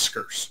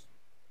Oscars.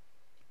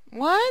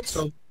 What?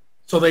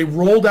 So they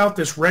rolled out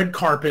this red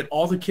carpet.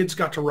 All the kids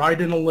got to ride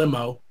in a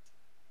limo.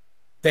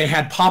 They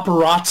had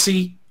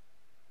paparazzi.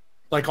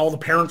 Like, all the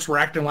parents were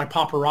acting like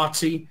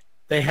paparazzi.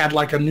 They had,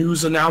 like, a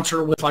news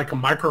announcer with, like, a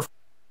microphone.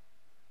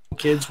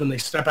 Kids when they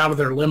step out of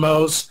their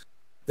limos.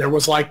 There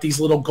was like these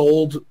little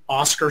gold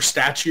Oscar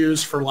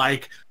statues for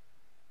like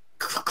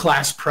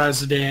class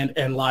president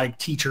and like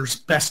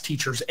best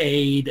teacher's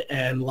aide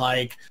and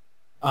like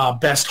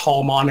best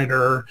hall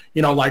monitor,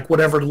 you know, like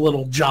whatever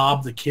little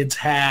job the kids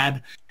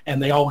had, and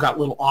they all got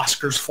little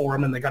Oscars for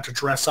them, and they got to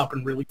dress up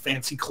in really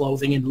fancy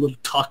clothing and little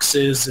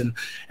tuxes,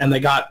 and they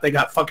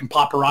got fucking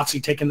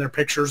paparazzi taking their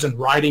pictures and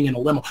riding in a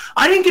limo.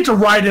 I didn't get to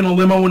ride in a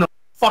limo when I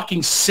was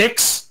fucking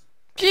 6.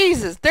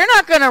 Jesus, they're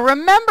not going to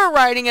remember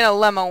riding in a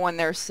limo when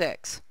they're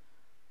 6.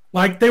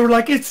 Like, they were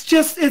like, it's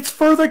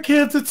for the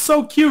kids. It's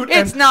so cute.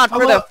 It's not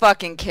for the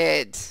fucking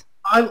kids.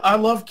 I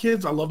love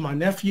kids. I love my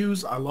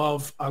nephews. I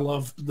love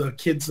the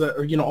kids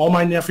that, you know, all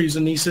my nephews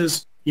and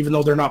nieces. even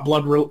though they're not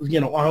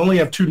I only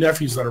have 2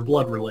 nephews that are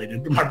blood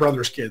related, my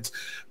brother's kids.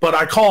 But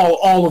I call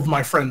all of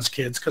my friends'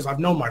 kids because I've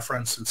known my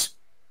friends since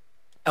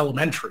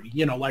elementary.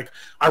 Like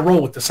I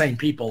roll with the same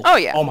people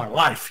all my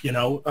life,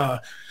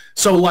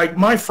 So like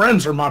my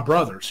friends are my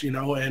brothers,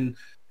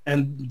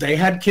 and they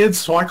had kids,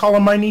 so I call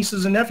them my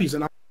nieces and nephews,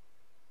 and I'm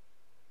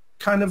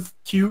kind of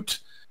cute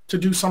to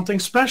do something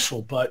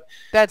special. But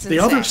that's the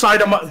insane.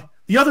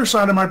 other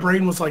side of my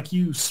brain was like,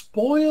 you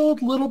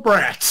spoiled little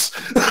brats.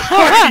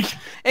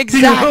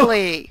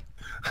 Exactly.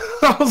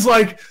 I was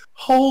like,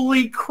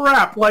 holy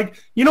crap.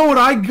 Like, you know what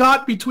I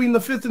got between the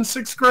 5th and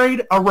 6th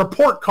grade? A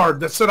report card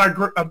that said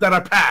that I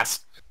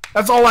passed.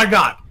 That's all I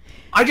got.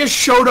 I just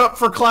showed up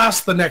for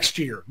class the next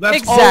year.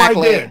 That's all I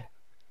did.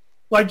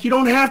 Like, you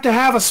don't have to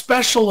have a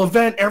special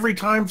event every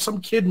time some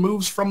kid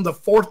moves from the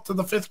 4th to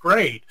the 5th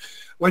grade.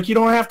 Like, you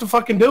don't have to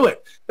fucking do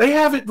it. They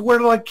have it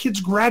where, like,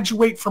 kids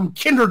graduate from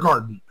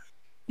kindergarten.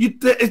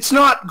 It's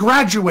not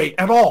graduate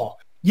at all.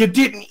 You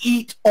didn't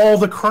eat all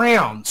the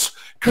crayons.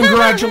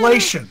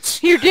 Congratulations.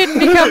 You didn't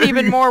become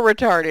even more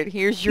retarded.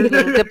 Here's your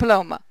little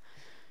diploma.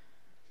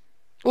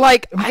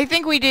 Like, I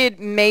think we did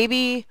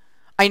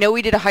I know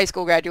we did a high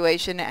school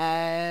graduation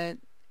at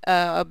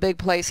a big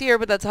place here,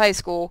 but that's high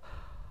school.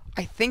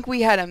 I think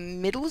we had a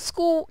middle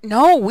school.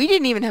 No, we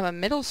didn't even have a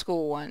middle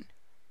school one.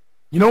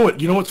 You know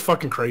what? You know what's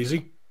fucking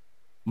crazy?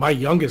 My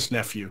youngest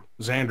nephew,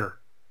 Xander,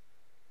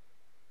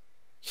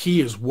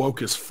 he is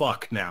woke as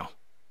fuck now.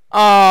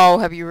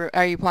 Oh,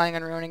 are you planning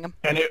on ruining him?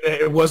 And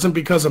it wasn't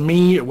because of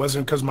me. It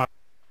wasn't because my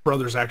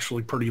brother's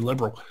actually pretty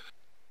liberal.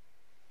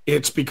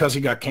 It's because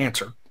he got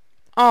cancer.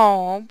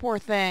 Oh, poor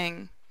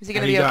thing. Is he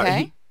going to be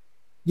okay?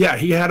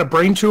 He had a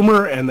brain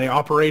tumor, and they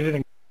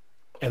operated,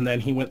 and then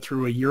he went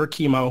through a year of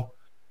chemo,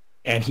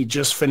 and he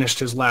just finished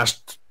his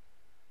last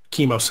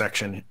chemo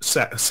session.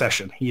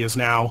 He is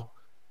now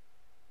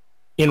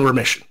in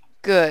remission.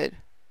 Good.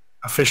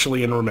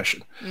 Officially in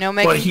remission. No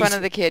making fun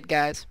of the kid,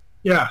 guys.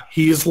 Yeah,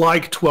 he's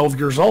like 12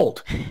 years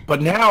old.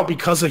 But now,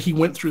 because he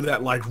went through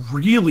that like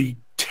really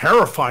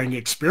terrifying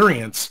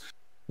experience,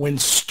 when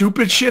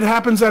stupid shit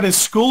happens at his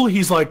school,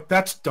 he's like,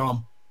 that's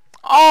dumb.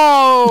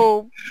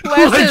 Oh,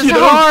 bless his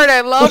heart.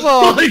 I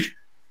love him.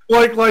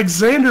 Like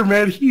Xander,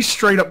 man, he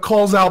straight up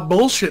calls out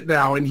bullshit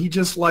now, and he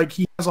just like,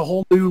 he has a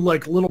whole new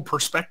like little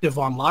perspective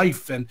on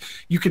life, and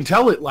you can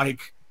tell it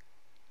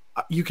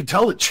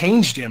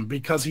changed him,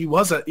 because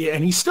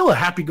and he's still a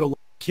happy-go-lucky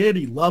kid.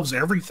 He loves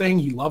everything.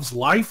 He loves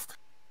life.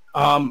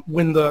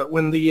 When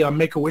the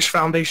Make-A-Wish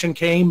Foundation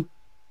came,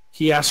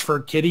 he asked for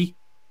a kitty.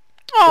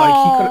 Aww.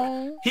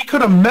 Like he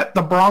could have met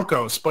the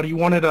Broncos, but he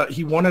wanted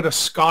a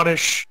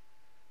Scottish,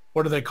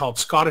 what are they called?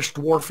 Scottish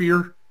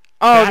Dwarf-ear.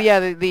 Oh cat? Yeah,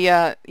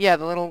 the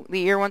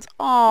ear ones.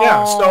 Oh.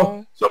 Yeah,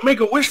 so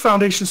Make-A-Wish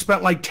Foundation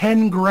spent like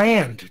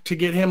 $10,000 to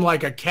get him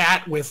like a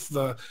cat with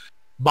the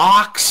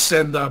box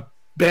and the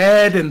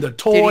bed and the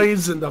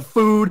toys and the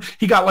food.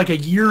 He got like a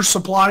year's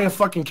supply of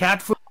fucking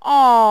cat food.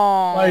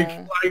 Oh.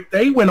 Like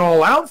they went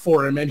all out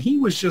for him, and he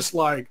was just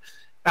like,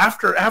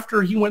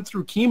 after he went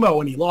through chemo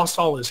and he lost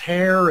all his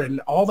hair and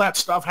all that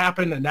stuff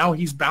happened, and now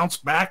he's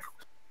bounced back,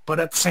 but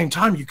at the same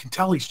time you can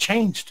tell he's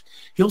changed.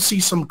 He'll see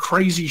some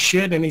crazy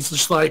shit, and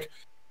he's like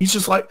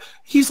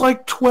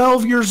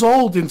 12 years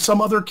old, and some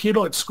other kid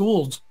at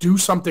school do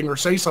something or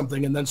say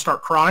something and then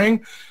start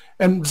crying,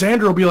 and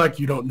Xander will be like,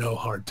 you don't know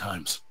hard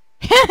times.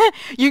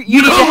 you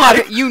need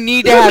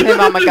to have him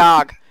on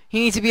Magog.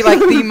 He needs to be like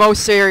the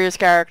most serious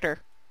character.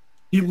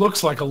 He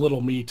looks like a little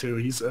me too.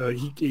 He's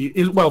me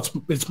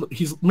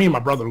and my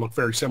brother look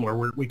very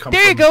similar. We come.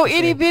 There you go,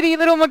 itty bitty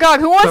little Magog.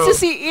 Who wants to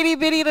see itty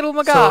bitty little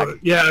Magog? So,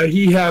 yeah,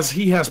 he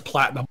has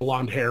platinum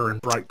blonde hair and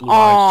bright blue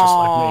eyes, just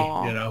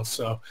like me. You know,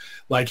 so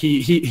like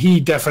he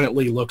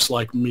definitely looks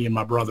like me and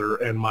my brother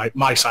and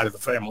my side of the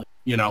family.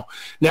 You know,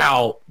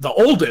 now the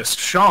oldest,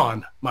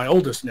 Sean, my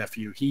oldest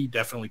nephew, he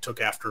definitely took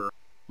after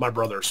my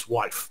brother's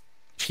wife.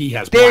 He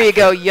has. There you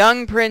go,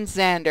 young Prince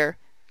Xander.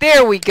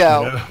 There we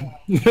go.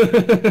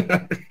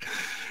 Yeah.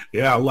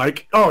 Yeah,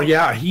 like, oh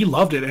yeah, he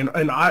loved it,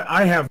 and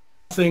I have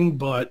nothing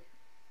but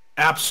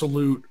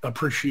absolute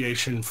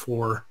appreciation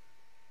for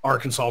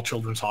Arkansas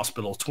Children's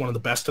Hospital. It's one of the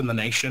best in the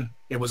nation.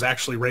 It was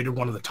actually rated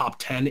one of the top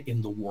 10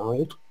 in the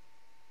world.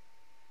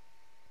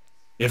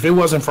 If it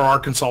wasn't for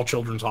Arkansas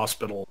Children's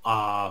Hospital,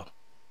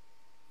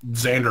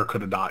 Xander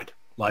could have died.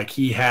 Like,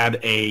 he had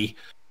a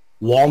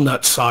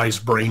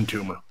walnut-sized brain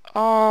tumor.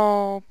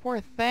 Oh, poor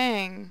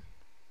thing.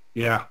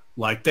 Yeah,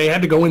 like they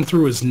had to go in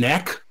through his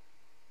neck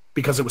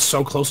because it was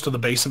so close to the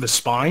base of his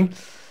spine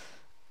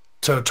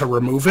to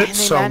remove it. And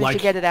they managed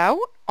to get it out?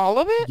 All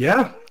of it?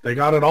 Yeah, they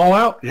got it all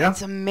out. Yeah.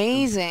 It's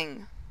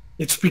amazing.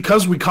 It's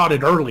because we caught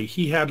it early.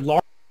 He had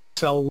large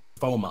cell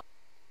lymphoma.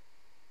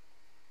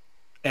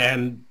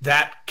 And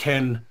that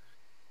can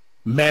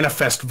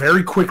manifest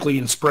very quickly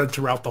and spread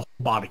throughout the whole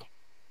body.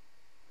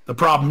 The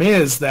problem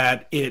is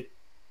that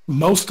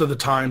most of the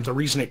time, the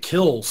reason it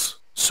kills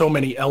so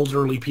many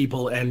elderly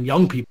people and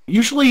young people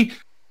usually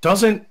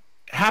doesn't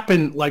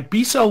happen. Like,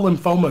 B-cell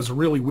lymphoma is a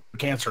really weird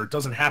cancer. It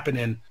doesn't happen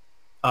in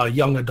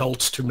young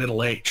adults to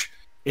middle age.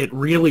 It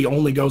really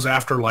only goes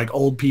after like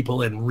old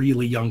people and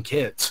really young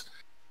kids.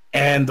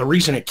 And the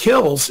reason it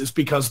kills is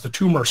because the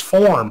tumors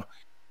form,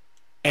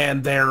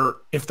 and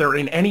if they're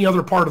in any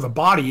other part of the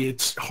body,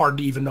 it's hard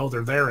to even know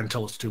they're there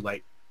until it's too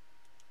late.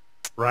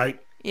 Right?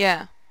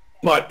 Yeah.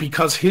 But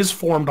because his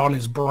formed on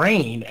his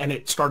brain, and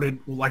it started,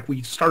 like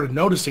we started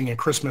noticing in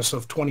Christmas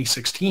of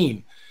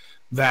 2016,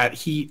 that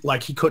he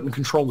couldn't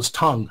control his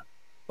tongue.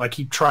 Like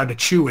he tried to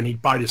chew and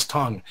he'd bite his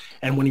tongue.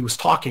 And when he was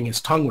talking,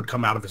 his tongue would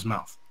come out of his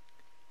mouth.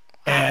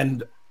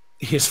 And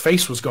his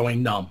face was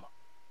going numb.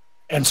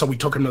 And so we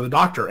took him to the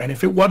doctor. And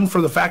if it wasn't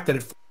for the fact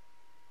that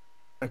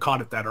I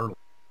caught it that early.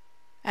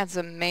 That's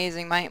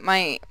amazing.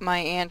 My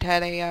aunt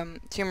had a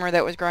tumor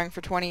that was growing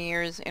for 20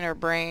 years in her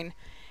brain.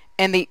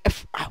 And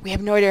we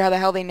have no idea how the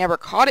hell they never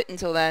caught it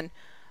until then.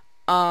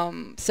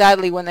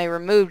 Sadly, when they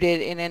removed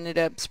it, it ended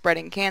up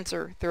spreading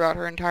cancer throughout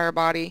her entire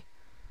body.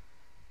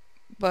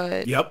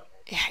 But yep,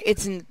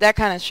 that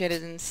kind of shit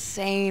is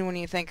insane when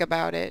you think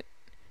about it.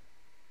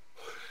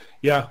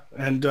 Yeah,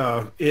 and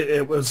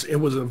it was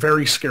a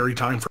very scary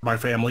time for my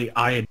family.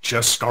 I had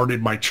just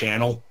started my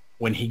channel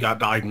when he got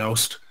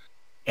diagnosed,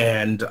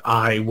 and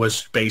I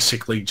was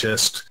basically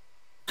just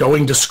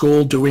going to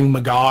school, doing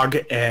Magog,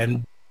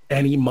 and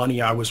any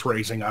money I was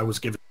raising, I was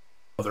giving to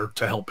my mother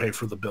to help pay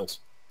for the bills.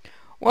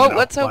 Well,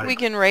 let's hope we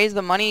can raise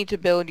the money to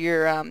build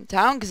your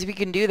town, because if you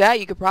can do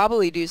that, you could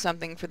probably do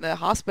something for the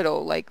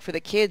hospital, like for the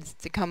kids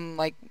to come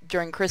like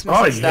during Christmas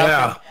and stuff.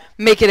 Yeah.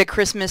 And make it a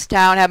Christmas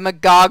town, have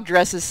Magog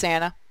dress as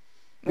Santa.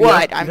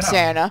 What? Yeah, I'm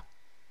Santa.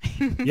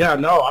 Yeah,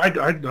 no,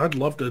 I'd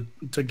love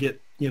to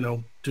get,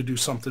 to do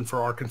something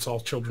for Arkansas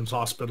Children's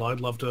Hospital. I'd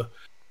love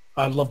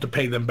to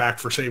pay them back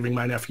for saving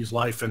my nephew's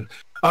life. And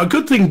a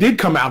good thing did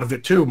come out of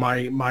it too.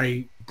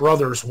 My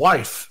brother's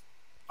wife,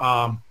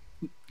 my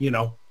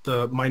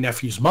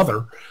nephew's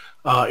mother,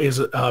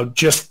 is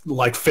just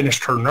like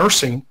finished her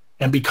nursing,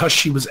 and because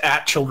she was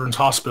at Children's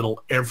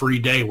Hospital every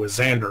day with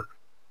Xander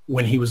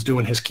when he was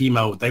doing his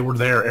chemo, they were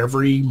there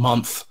every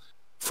month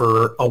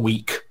for a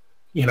week.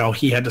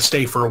 He had to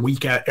stay for a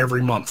week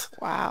every month.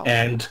 Wow.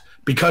 And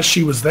because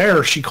she was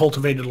there, she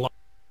cultivated a lot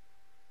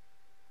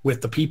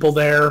with the people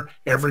there.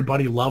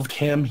 Everybody loved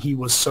him. He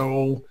was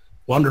so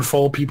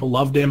wonderful. People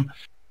loved him.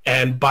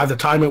 And by the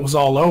time it was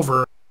all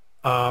over,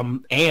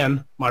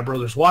 Anne, my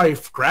brother's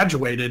wife,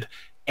 graduated,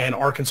 and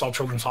Arkansas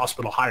Children's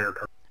Hospital hired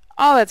her.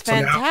 Oh, that's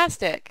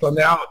fantastic. So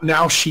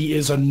now she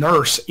is a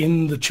nurse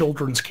in the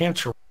children's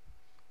cancer.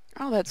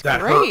 Oh, that's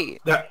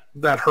great.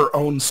 That her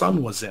own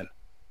son was in.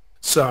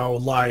 So,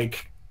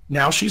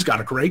 now she's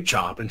got a great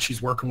job, and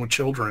she's working with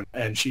children,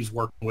 and she's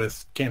working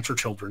with cancer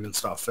children and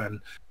stuff. And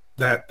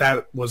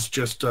that was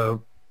just a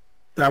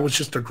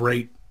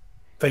great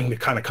thing to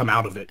kind of come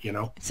out of it, It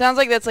sounds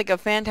like that's like a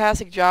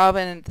fantastic job,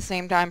 and at the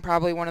same time,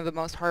 probably one of the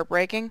most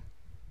heartbreaking.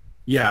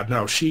 Yeah,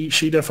 no, she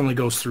definitely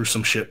goes through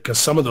some shit, because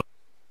some of them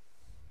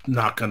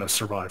not going to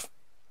survive,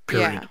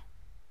 period.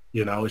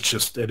 Yeah.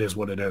 It is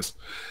what it is.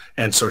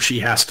 And so she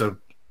has to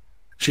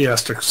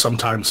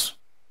sometimes,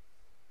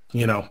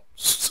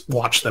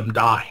 watch them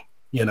die,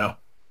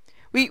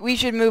 We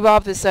should move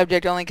off this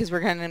subject only because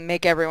we're going to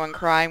make everyone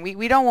cry. And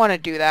we don't want to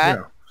do that.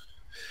 Yeah.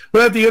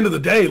 But at the end of the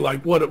day,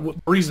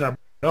 the reason I brought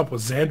it up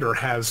was Xander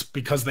has,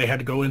 because they had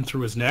to go in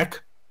through his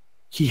neck,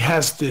 he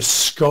has this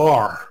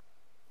scar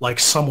like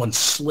someone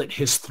slit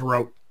his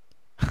throat.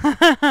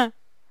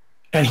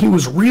 And he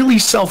was really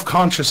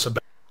self-conscious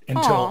about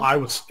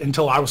it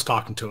until I was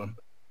talking to him.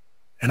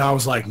 And I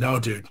was like, no,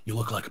 dude, you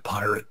look like a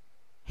pirate.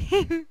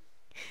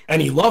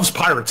 And he loves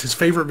pirates. His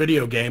favorite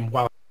video game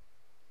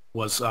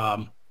was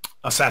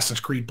Assassin's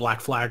Creed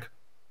Black Flag.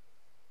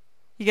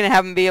 You gonna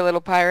have him be a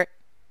little pirate?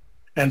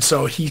 And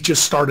so he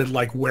just started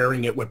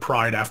wearing it with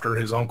pride after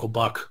his Uncle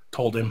Buck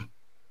told him,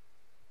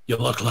 you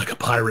look like a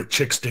pirate.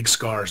 Chicks dig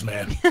scars,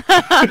 man.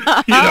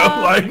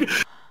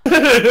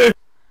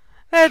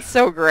 That's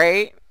so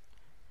great.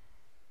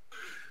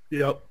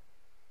 Yep.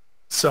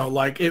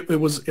 So it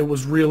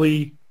was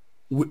really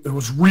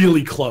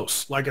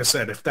close. Like I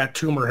said, if that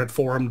tumor had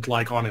formed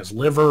on his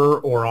liver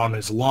or on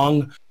his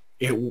lung,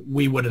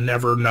 we would have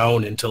never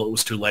known until it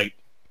was too late.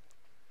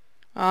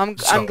 I'm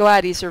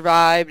glad he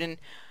survived, and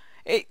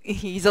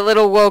he's a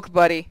little woke,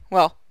 buddy.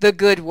 Well, the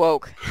good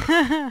woke.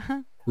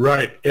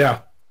 Right, yeah.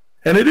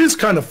 And it is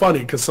kind of funny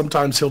because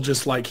sometimes he'll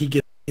just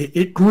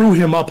it grew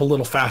him up a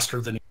little faster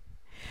than he.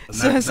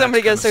 So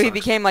somebody goes, so he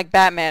became like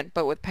Batman,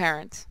 but with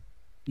parents.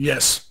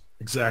 Yes,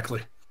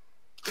 exactly.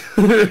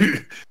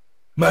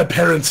 My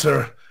parents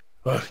are,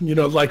 why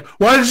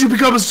did you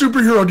become a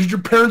superhero? Did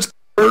your parents get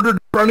murdered in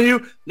front of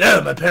you?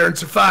 No, my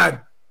parents are fine.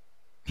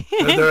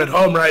 They're at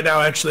home right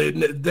now, actually.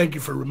 Thank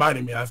you for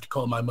reminding me. I have to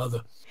call my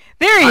mother.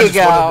 There you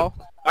go.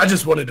 I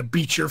just wanted to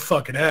beat your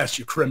fucking ass,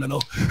 you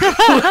criminal.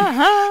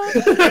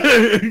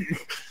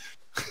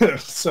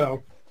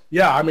 So,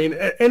 yeah, I mean,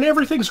 and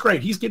everything's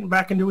great. He's getting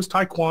back into his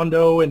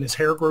taekwondo, and his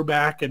hair grew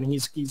back, and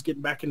he's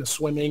getting back into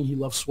swimming. He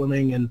loves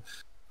swimming, and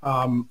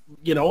all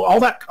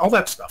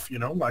that stuff.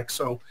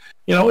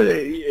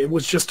 It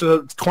was just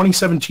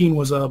 2017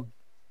 was a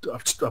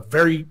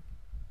very.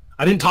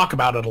 I didn't talk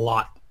about it a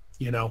lot,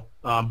 you know.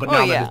 But Oh,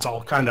 now yeah. that it's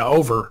all kind of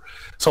over,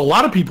 so a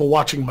lot of people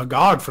watching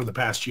Magog for the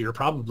past year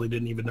probably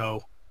didn't even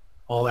know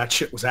all that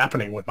shit was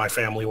happening with my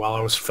family while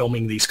I was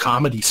filming these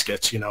comedy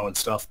skits, you know, and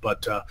stuff.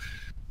 But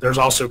there's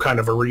also kind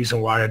of a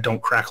reason why I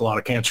don't crack a lot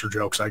of cancer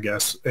jokes, I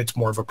guess. It's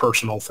more of a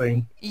personal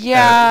thing.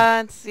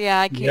 Yeah,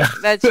 I can't. yeah.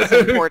 That's just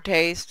in poor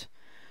taste.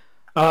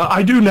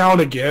 I do now and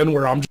again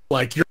where I'm just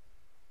like,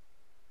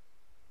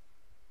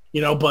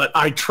 you know, but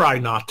I try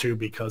not to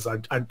because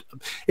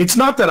it's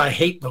not that I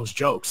hate those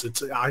jokes.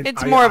 It's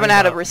more of an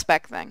out of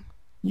respect thing.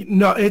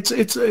 No,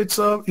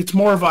 it's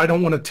more of I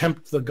don't want to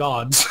tempt the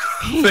gods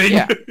thing.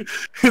 Yeah.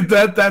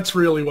 That's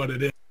really what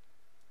it is.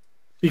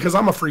 Because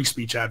I'm a free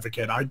speech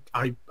advocate.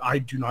 I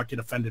do not get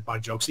offended by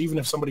jokes. Even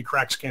if somebody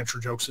cracks cancer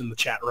jokes in the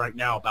chat right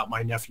now about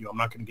my nephew, I'm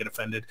not going to get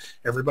offended.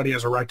 Everybody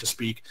has a right to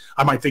speak.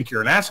 I might think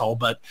you're an asshole,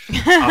 but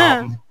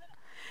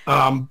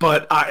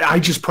but I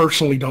just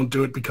personally don't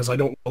do it because I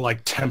don't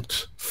like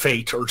tempt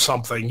fate or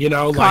something, you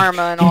know, karma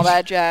like, and all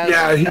that jazz.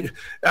 Yeah,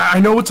 I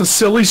know it's a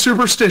silly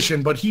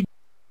superstition, but he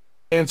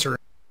answered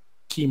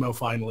chemo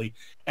finally,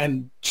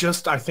 and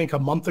just I think a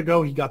month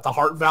ago he got the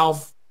heart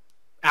valve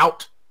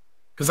out.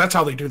 Because that's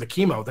how they do the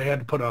chemo. They had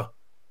to put a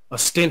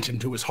stent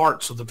into his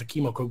heart so that the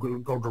chemo could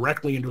go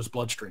directly into his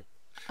bloodstream.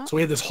 Oh. So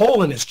he had this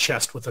hole in his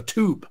chest with a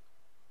tube,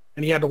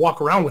 and he had to walk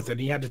around with it.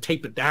 And he had to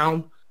tape it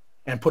down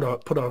and put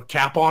a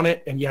cap on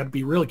it. And you had to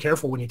be really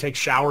careful when you take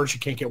showers. You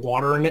can't get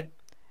water in it,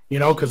 you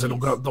know, because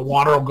the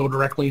water will go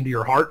directly into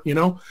your heart, you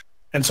know.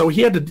 And so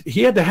he had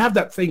to have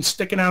that thing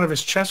sticking out of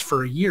his chest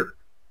for a year,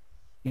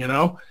 you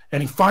know.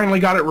 And he finally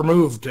got it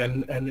removed,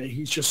 and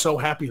he's just so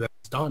happy that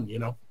it's done, you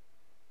know.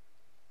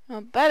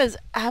 Well, that is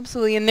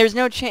absolutely, and there's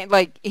no chance,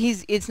 like,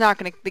 it's not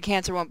going to, the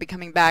cancer won't be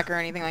coming back or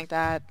anything like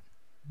that.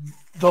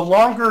 The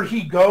longer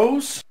he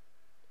goes,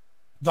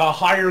 the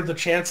higher the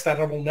chance that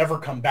it will never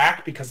come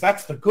back, because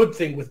that's the good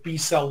thing with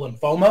B-cell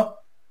lymphoma,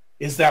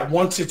 is that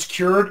once it's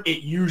cured,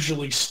 it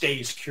usually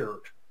stays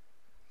cured.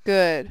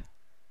 Good.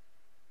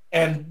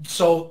 And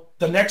so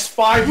the next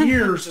 5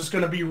 years is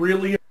going to be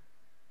really,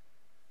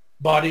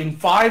 but in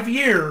 5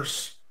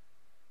 years,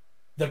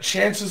 the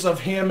chances of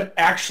him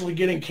actually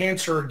getting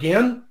cancer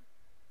again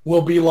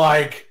will be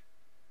like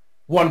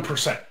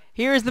 1%.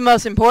 Here's the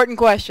most important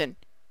question.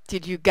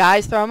 Did you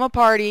guys throw him a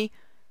party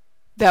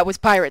that was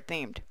pirate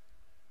themed?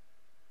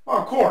 Oh,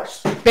 of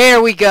course. There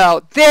we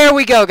go. There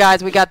we go,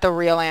 guys. We got the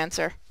real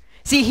answer.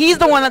 See, he's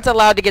the one that's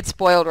allowed to get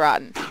spoiled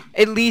rotten,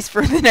 at least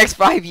for the next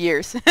 5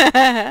 years.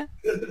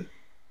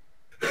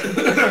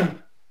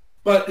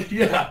 But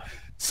yeah,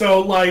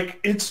 so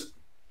like it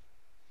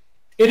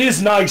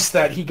is nice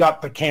that he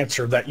got the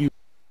cancer that you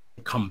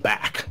come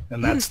back,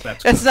 and that's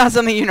not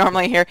something you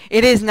normally hear.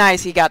 It is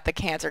nice he got the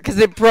cancer because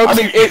it broke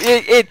you.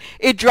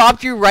 It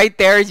dropped you right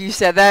there as you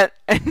said that,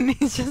 and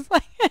he's just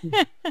like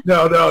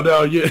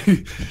no,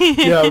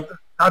 yeah,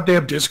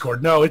 goddamn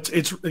Discord. No,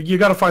 it's you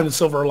got to find the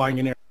silver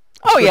lining there.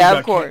 Oh yeah,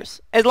 of course.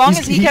 As long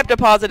as he kept a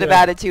positive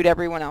attitude,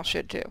 everyone else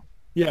should too.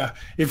 Yeah,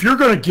 if you're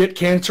gonna get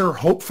cancer,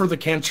 hope for the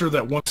cancer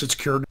that once it's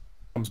cured, it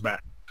comes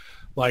back.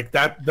 Like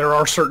that, there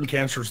are certain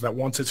cancers that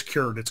once it's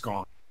cured, it's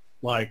gone.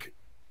 Like,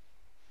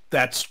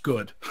 that's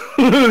good.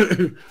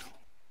 It's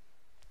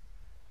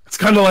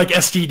kind of like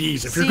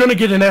STDs. If you're going to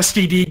get an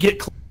STD,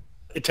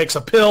 it takes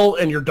a pill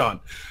and you're done.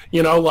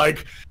 You know,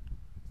 like,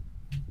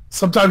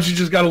 sometimes you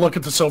just got to look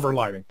at the silver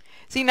lining.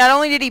 See, not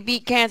only did he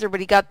beat cancer, but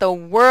he got the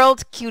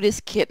world's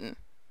cutest kitten.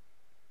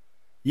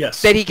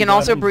 Yes. That he can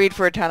also breed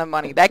for a ton of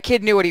money. That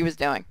kid knew what he was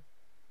doing.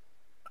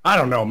 I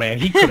don't know, man.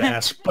 He could have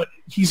asked, but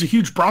he's a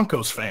huge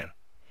Broncos fan.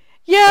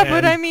 Yeah,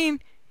 but I mean,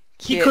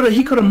 he could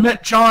have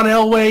met John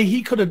Elway.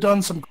 He could have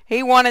done some.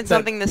 He wanted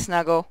something to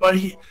snuggle. But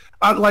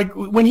like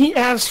when he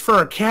asked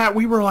for a cat,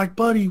 we were like,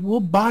 "Buddy,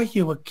 we'll buy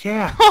you a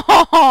cat."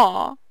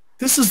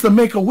 This is the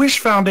Make-A-Wish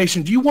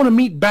Foundation. Do you want to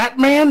meet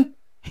Batman,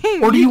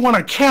 or do you want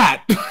a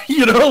cat?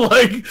 You know,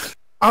 like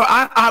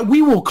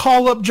we will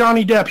call up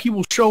Johnny Depp. He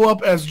will show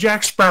up as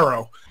Jack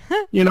Sparrow.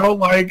 You know,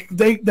 like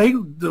the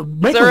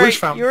Make-A-Wish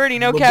Foundation. You already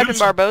know Captain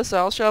Barbosa.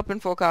 I'll show up in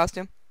full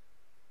costume.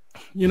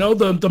 You know,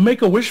 the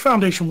Make-A-Wish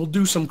Foundation will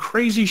do some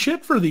crazy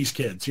shit for these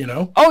kids, you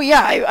know? Oh,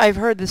 yeah, I've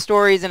heard the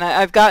stories, and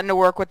I've gotten to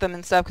work with them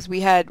and stuff, because we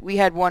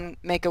had one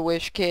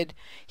Make-A-Wish kid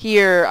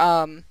here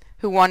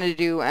who wanted to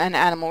do an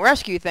animal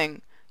rescue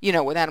thing, you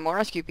know, with animal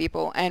rescue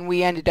people, and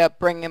we ended up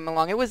bringing him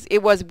along.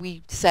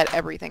 We set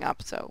everything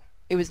up, so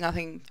it was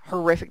nothing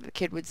horrific the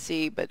kid would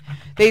see, but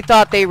they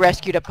thought they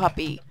rescued a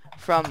puppy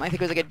from, I think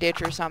it was like a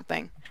ditch or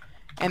something.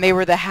 And they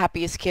were the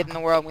happiest kid in the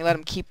world. And we let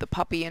them keep the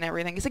puppy and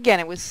everything. Because again,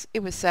 it was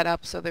set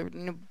up so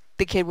the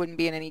kid wouldn't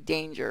be in any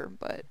danger.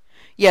 But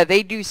yeah,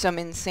 they do some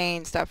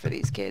insane stuff for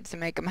these kids to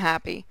make them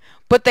happy.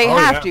 But they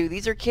have to.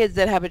 These are kids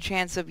that have a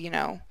chance of, you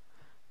know,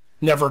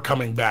 never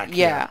coming back.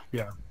 Yeah.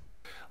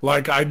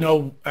 Like I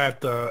know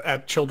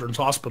at Children's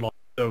Hospital,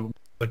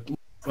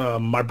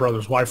 my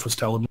brother's wife was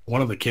telling me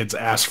one of the kids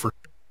asked for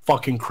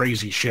fucking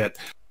crazy shit,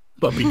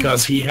 but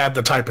because he had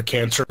the type of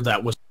cancer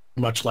that was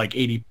much like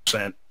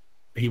 80%.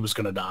 He was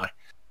going to die.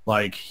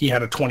 Like, he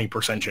had a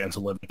 20% chance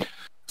of living.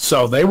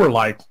 So they were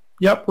like,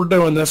 yep, we're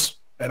doing this.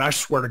 and I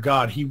swear to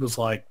God, he was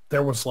like,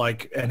 there was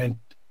like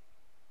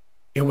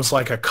it was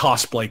like a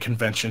cosplay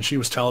convention. She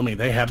was telling me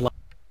they had like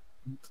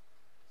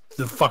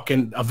the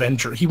fucking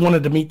Avenger. He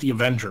wanted to meet the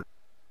Avenger.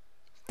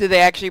 Did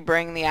they actually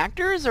bring the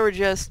actors or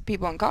just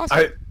people in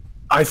costume?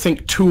 I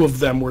think 2 of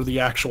them were the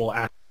actual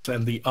actors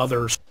and the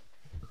others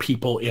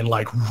people in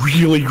like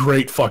really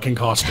great fucking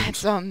costumes.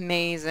 That's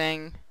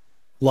amazing.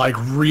 Like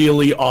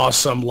really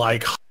awesome,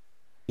 like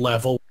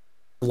level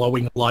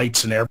glowing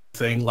lights and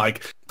everything.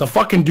 Like the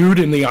fucking dude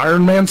in the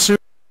Iron Man suit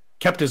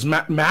kept his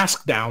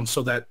mask down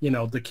so that, you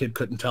know, the kid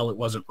couldn't tell it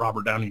wasn't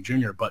Robert Downey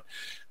Jr. But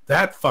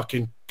that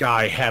fucking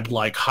guy had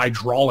like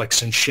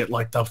hydraulics and shit.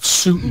 Like the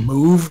suit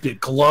moved, it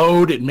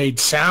glowed, it made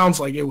sounds,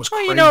 like it was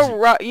crazy.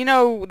 You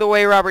know the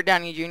way Robert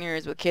Downey Jr.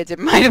 is with kids. It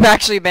might have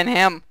actually been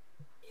him.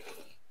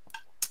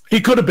 He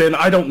could have been.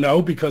 I don't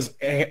know, because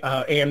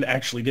Anne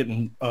actually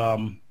didn't.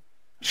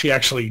 She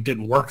actually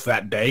didn't work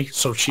that day,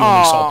 so she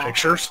only saw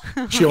pictures.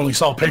 She only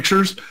saw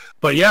pictures.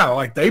 But yeah,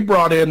 like they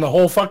brought in the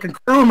whole fucking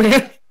crew,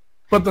 man.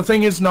 But the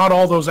thing is, not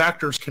all those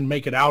actors can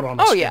make it out on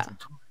the schedule. Yeah.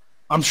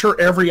 I'm sure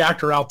every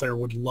actor out there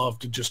would love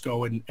to just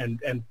go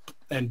and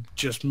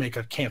just make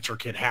a cancer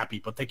kid happy,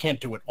 but they can't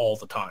do it all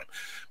the time.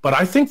 But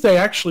I think they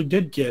actually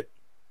did get.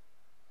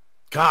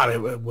 God,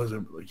 it was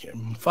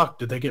fuck.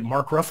 Did they get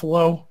Mark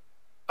Ruffalo?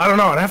 I don't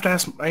know. I'd have to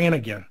ask Ann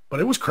again. But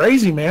it was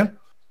crazy, man.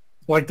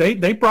 Like,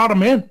 they brought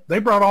him in. They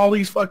brought all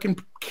these fucking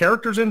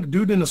characters in. The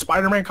dude in the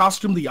Spider-Man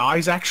costume, the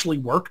eyes actually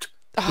worked.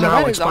 Oh, you know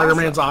how, like,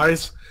 Spider-Man's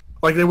eyes?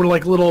 Like, they were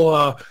like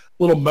little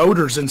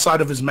motors inside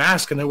of his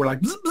mask, and they were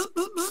like, bzz, bzz,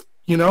 bzz, bzz,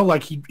 you know,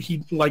 like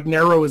he like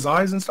narrow his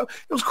eyes and stuff.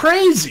 It was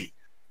crazy.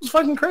 It was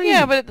fucking crazy.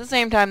 Yeah, but at the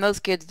same time, those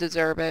kids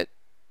deserve it.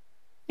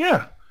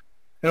 Yeah.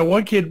 And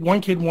one kid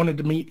wanted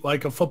to meet,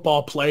 like, a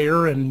football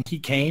player, and he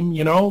came,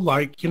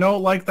 like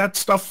that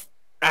stuff.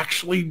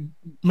 Actually,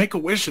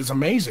 Make-A-Wish is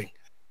amazing,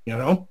 you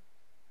know?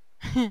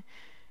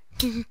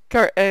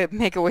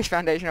 Make-A-Wish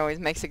Foundation always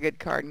makes a good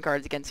card in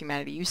Cards Against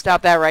Humanity. You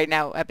stop that right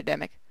now,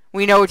 Epidemic.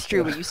 We know it's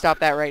true, but you stop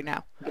that right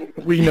now.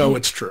 We know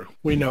it's true.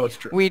 We know it's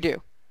true. We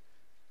do.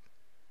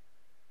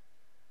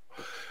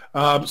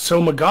 So,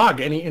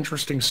 Magog, any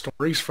interesting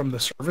stories from the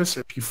service,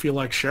 if you feel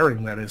like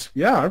sharing, that is?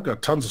 Yeah, I've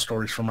got tons of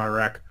stories from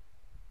Iraq.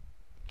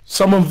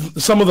 Some of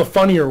the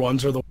funnier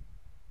ones are the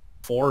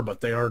four,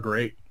 but they are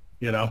great,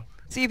 you know?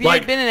 See, if you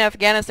had been in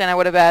Afghanistan, I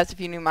would have asked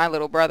if you knew my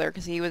little brother,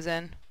 because he was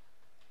in.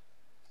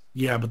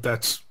 Yeah, but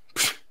that's...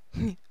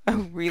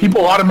 Oh, really?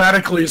 People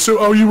automatically assume,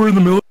 oh, you were in the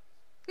military?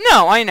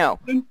 No, I know.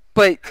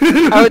 But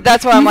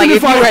that's why I'm like,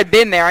 if you had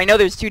been there, I know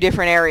there's 2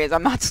 different areas.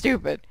 I'm not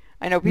stupid.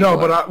 I know people... No,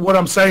 but what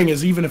I'm saying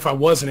is, even if I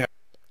wasn't,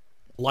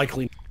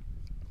 likely...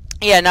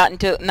 Yeah,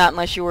 not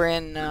unless you were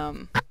in...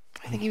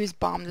 I think he was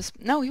bomb...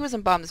 No, he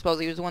wasn't bomb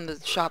disposal. He was the one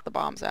that shot the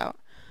bombs out.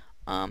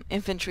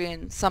 Infantry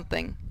and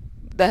something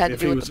that had to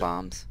do with the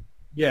bombs.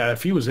 Yeah,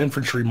 if he was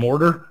infantry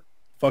mortar,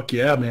 fuck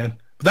yeah, man.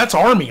 But that's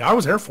Army. I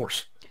was Air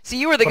Force. See,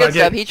 you were the good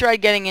stuff. He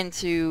tried getting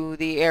into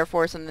the Air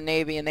Force and the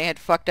Navy, and they had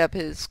fucked up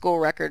his school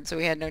record, so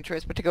he had no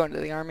choice but to go into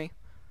the Army.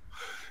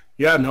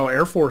 Yeah, no,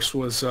 Air Force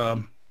was...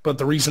 but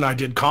the reason I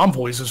did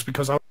convoys is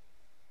because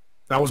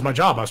that was my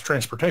job. I was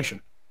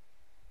transportation.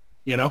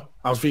 You know?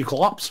 I was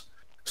vehicle ops.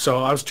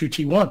 So I was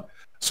 2T1.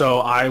 So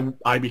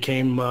I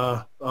became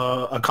a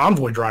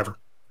convoy driver.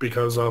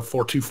 Because of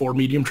 424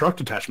 medium truck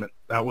detachment.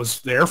 That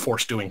was the Air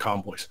Force doing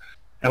convoys.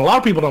 And a lot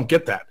of people don't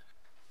get that.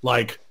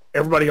 Like,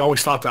 everybody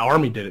always thought the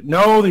Army did it.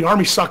 No, the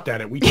Army sucked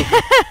at it. We took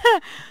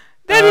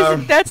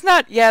it. That's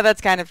not... Yeah, that's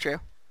kind of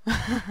true.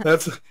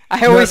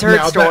 I always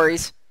heard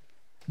stories.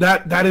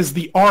 That is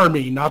the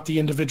Army, not the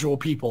individual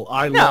people.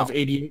 I love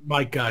 88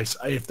 Mike guys.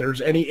 If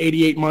there's any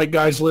 88 Mike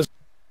guys listening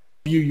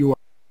to you are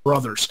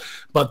brothers.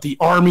 But the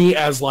Army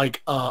as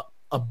like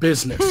a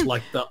business,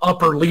 like the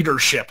upper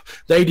leadership.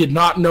 They do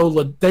not know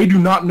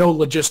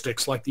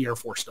logistics like the Air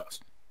Force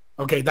does.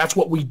 Okay, that's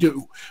what we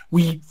do.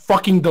 We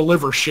fucking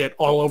deliver shit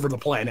all over the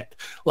planet.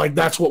 Like,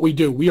 that's what we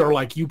do. We are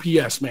like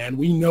UPS, man.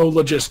 We know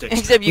logistics.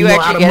 Except you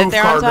actually get it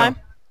there on time?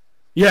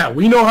 Yeah,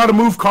 we know how to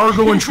move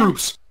cargo and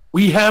troops.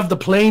 We have the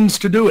planes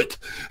to do it.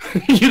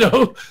 You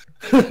know?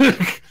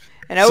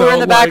 And over in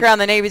the background,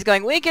 the Navy's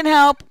going, we can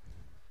help.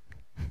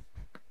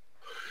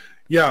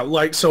 Yeah,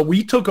 like, so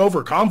we took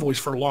over convoys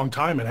for a long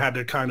time and had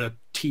to kind of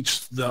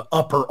teach the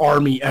upper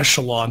Army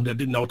echelon that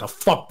didn't know what the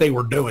fuck they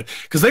were doing.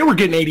 Because they were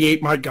getting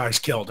 88 Mike guys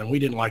killed, and we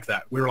didn't like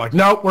that. We were like,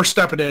 no, we're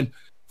stepping in.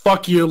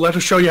 Fuck you. Let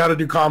us show you how to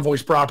do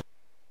convoys properly.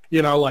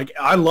 You know, like,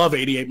 I love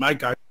 88 Mike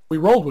guys. We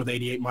rolled with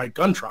 88 Mike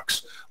gun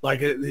trucks.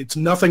 Like, it's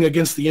nothing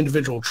against the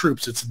individual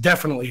troops. It's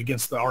definitely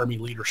against the Army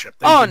leadership.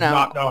 They did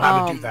not know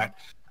how to do that.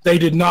 They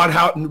did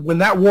not when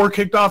that war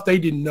kicked off, they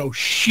didn't know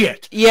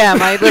shit. Yeah,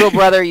 my little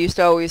brother used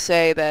to always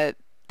say that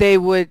they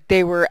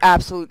were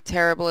absolutely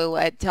terrible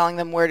at telling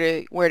them where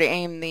to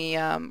aim the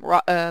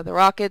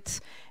rockets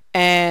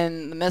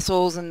and the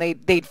missiles, and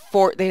they'd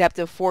have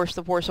to force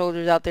the poor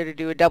soldiers out there to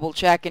do a double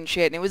check and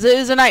shit, and it was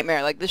a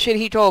nightmare. Like, the shit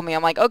he told me,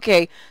 I'm like,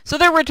 okay, so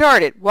they're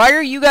retarded. Why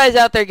are you guys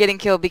out there getting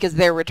killed because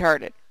they're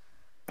retarded?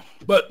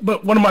 But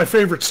one of my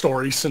favorite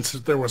stories, since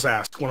there was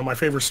asked, one of my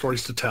favorite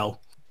stories to tell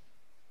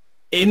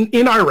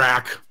in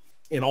Iraq,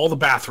 in all the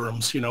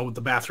bathrooms, with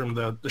the bathroom,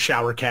 the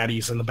shower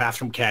caddies and the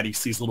bathroom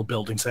caddies, these little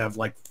buildings have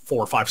like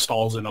 4 or 5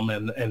 stalls in them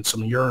and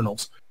some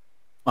urinals.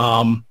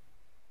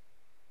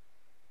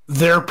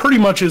 There pretty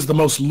much is the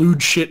most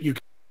lewd shit you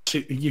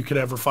could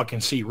ever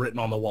fucking see written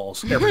on the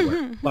walls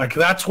everywhere. Like,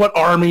 that's what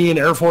Army and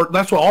Air Force,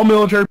 that's what all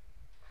military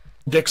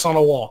dicks on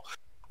a wall.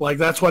 Like,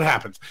 that's what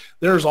happens.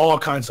 There's all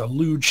kinds of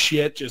lewd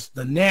shit, just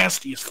the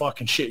nastiest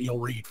fucking shit you'll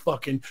read.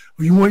 Fucking,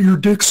 you want your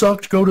dick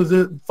sucked? Go to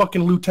the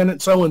fucking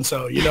Lieutenant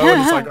so-and-so, and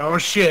it's like, oh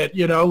shit,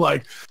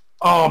 like,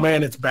 oh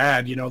man, it's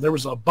bad. There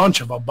was a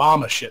bunch of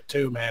Obama shit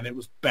too, man. It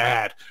was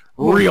bad,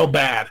 real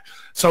bad.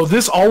 So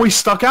this always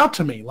stuck out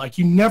to me. Like,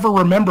 you never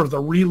remember the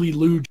really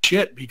lewd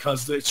shit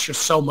because it's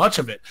just so much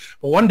of it.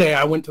 But one day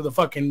I went to the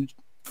fucking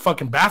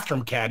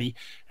bathroom caddy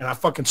and I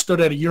fucking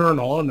stood at a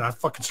urinal and I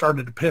fucking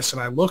started to piss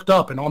and I looked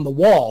up and on the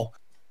wall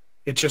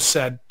it just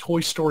said Toy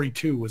Story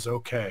 2 was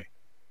okay.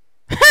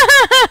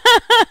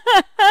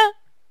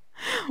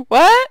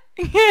 What?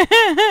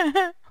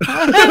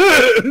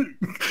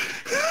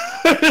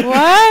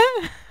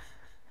 What?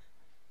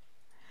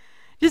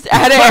 Just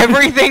out of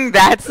everything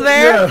that's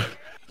there? Yeah.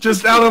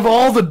 Just out of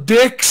all the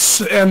dicks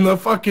and the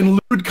fucking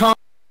lewd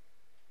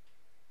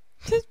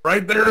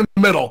right there in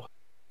the middle,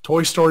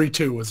 Toy Story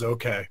 2 was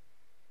okay.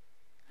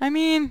 I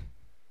mean,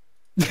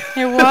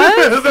 it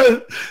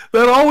was?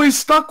 that always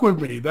stuck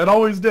with me. That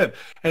always did.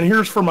 And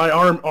here's for my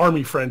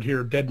Army friend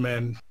here, dead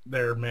man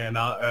there, man.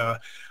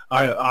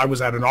 I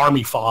was at an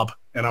Army fob,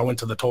 and I went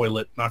to the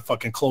toilet, and I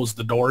fucking closed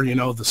the door,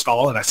 the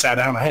stall, and I sat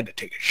down. I had to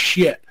take a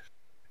shit.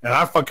 And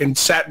I fucking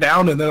sat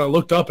down, and then I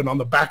looked up, and on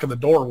the back of the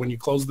door, when you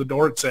closed the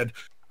door, it said,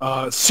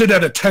 sit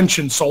at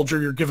attention,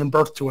 soldier. You're giving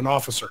birth to an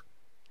officer.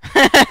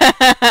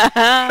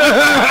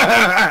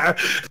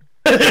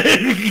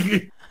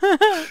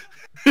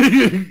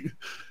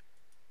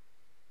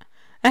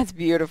 That's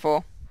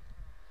beautiful.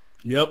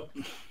 Yep.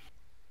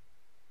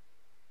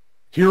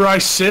 Here I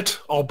sit,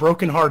 all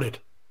broken-hearted.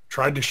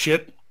 Tried to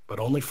shit, but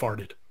only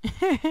farted.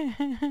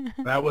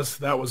 That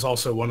was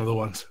also one of the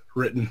ones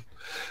written.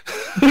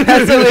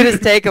 That's the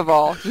latest take of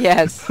all.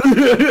 Yes.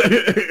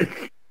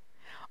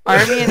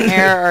 Army and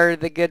Air are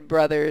the good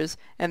brothers,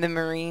 and the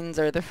Marines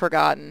are the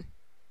forgotten.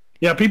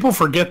 Yeah, people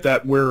forget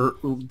that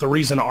the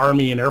reason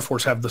Army and Air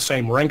Force have the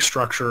same rank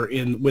structure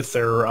with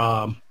their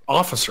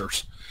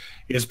officers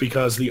is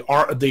because the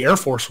Air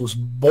Force was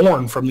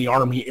born from the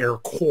Army Air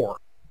Corps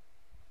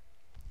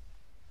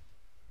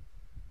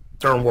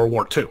during World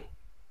War II.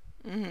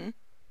 Mm-hmm.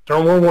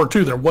 During World War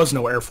II, there was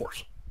no Air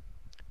Force.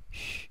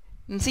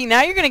 And see,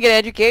 now you're going to get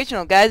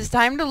educational, guys. It's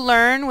time to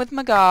learn with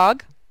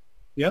Magog.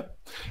 Yep.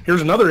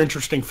 Here's another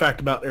interesting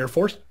fact about Air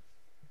Force.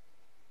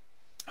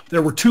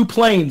 There were 2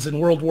 planes in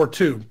World War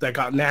II that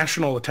got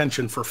national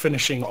attention for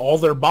finishing all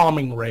their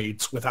bombing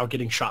raids without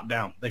getting shot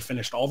down. They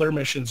finished all their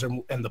missions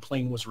and the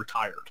plane was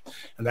retired.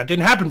 And that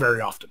didn't happen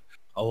very often.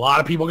 A lot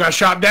of people got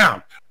shot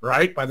down,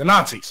 right, by the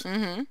Nazis.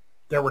 Mm-hmm.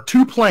 There were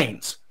 2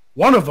 planes.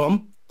 One of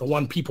them, the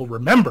one people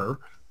remember,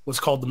 was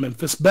called the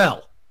Memphis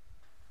Belle.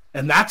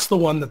 And that's the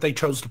one that they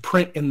chose to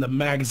print in the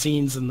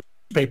magazines and the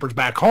papers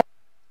back home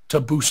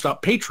to boost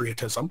up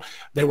patriotism.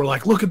 They were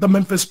like, look at the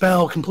Memphis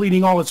Belle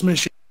completing all its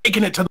missions,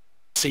 taking it to the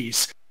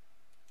seas.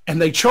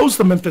 And they chose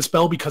the Memphis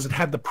Belle because it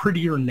had the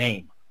prettier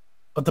name.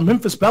 But the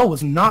Memphis Belle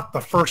was not the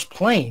first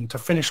plane to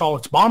finish all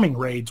its bombing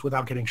raids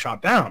without getting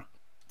shot down.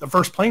 The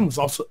first plane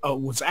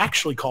was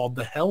actually called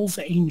the Hell's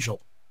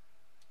Angel.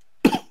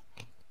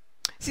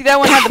 See, that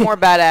one had the more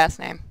badass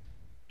name.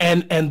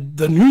 And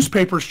the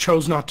newspapers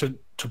chose not to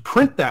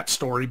print that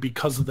story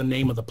because of the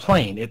name of the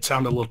plane. It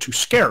sounded a little too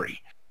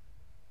scary.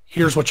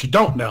 Here's what you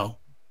don't know,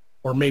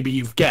 or maybe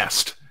you've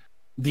guessed.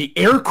 The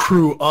air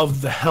crew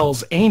of the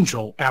Hell's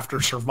Angel, after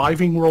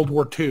surviving World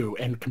War II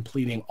and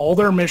completing all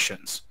their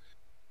missions,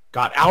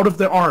 got out of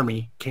the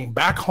Army, came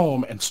back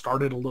home, and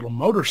started a little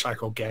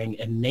motorcycle gang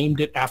and named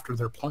it after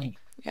their plane.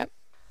 Yep.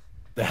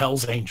 The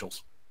Hell's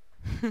Angels.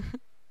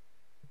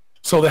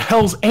 So the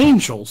Hell's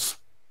Angels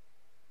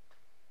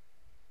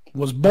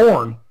was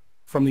born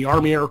from the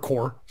Army Air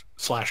Corps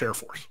 / Air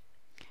Force.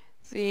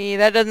 See,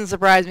 that doesn't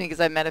surprise me because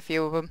I met a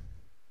few of them.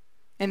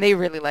 And they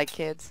really like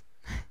kids,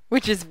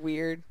 which is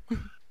weird.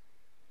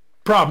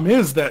 Problem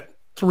is that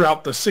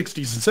throughout the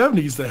 60s and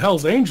 70s, the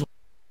Hell's Angels,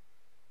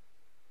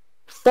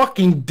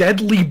 fucking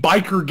deadly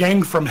biker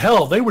gang from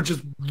hell. They would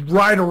just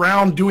ride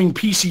around doing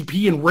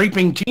PCP and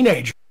raping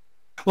teenagers.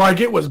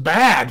 Like, it was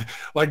bad.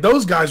 Like,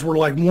 those guys were,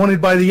 like,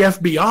 wanted by the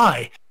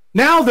FBI.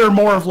 Now they're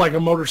more of, like, a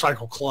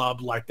motorcycle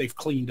club. Like, they've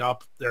cleaned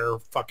up their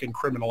fucking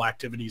criminal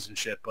activities and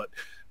shit. But,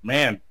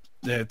 man,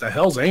 the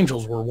Hells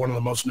Angels were one of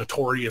the most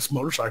notorious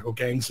motorcycle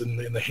gangs in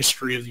the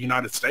history of the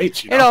United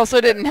States. You know? It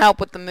also didn't help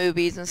with the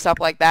movies and stuff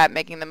like that,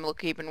 making them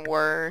look even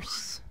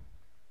worse.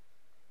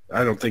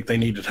 I don't think they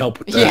needed help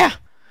with that. Yeah,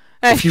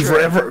 that's if you've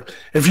true.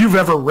 if you've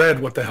ever read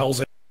what the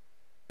Hells Angels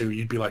do,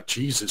 you'd be like,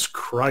 Jesus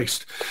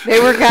Christ. They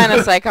were kind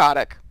of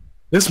psychotic.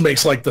 This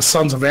makes, like, the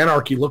Sons of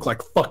Anarchy look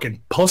like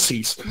fucking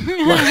pussies.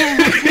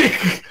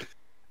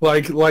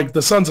 Like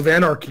the Sons of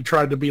Anarchy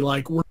tried to be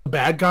like, we're the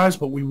bad guys,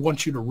 but we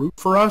want you to root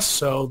for us.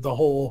 So the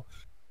whole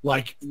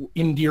like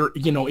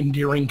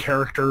endearing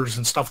characters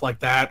and stuff like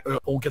that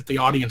will get the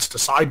audience to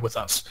side with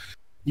us.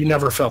 You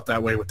never felt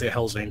that way with the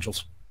Hells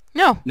Angels.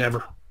 No.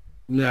 Never.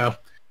 No.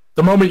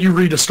 The moment you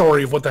read a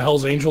story of what the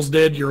Hells Angels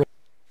did, you're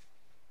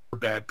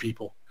bad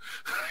people.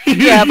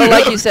 Yeah, but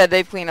like you said,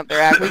 they've cleaned up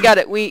their act. We got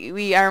it.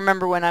 I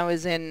remember when I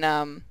was in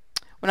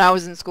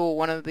school,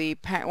 one of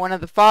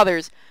the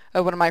fathers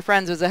of one of my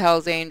friends was a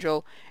Hells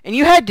Angel, and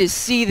you had to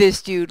see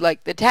this dude.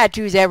 Like the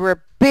tattoos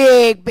ever,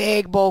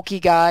 big, bulky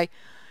guy,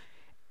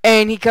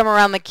 and he come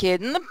around the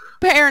kid, and the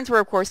parents were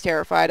of course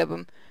terrified of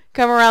him.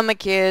 Come around the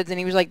kids, and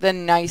he was like the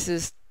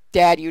nicest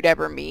dad you'd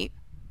ever meet.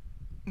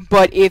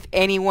 But if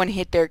anyone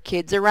hit their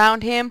kids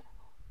around him,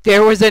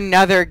 there was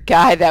another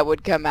guy that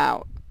would come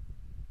out.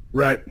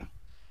 Right.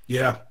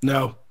 Yeah.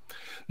 No.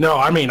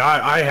 I mean,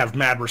 I have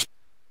mad respect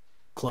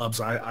for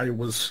clubs. I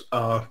was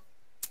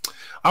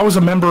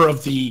a member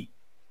of the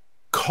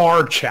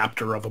car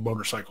chapter of a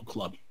motorcycle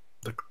club,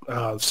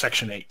 the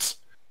Section 8s,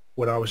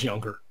 when I was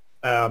younger.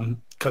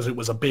 Because it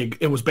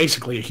was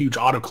basically a huge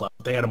auto club.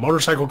 They had a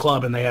motorcycle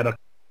club and they had a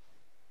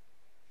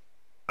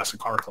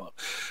car club.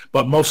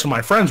 But most of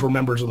my friends were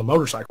members of the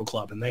motorcycle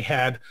club, and they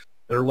had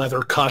their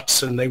leather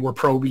cuts, and they were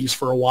probies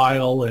for a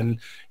while, and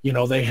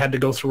they had to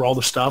go through all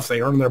the stuff.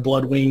 They earned their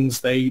blood wings.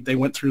 They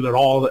went through that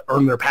all,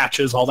 earned their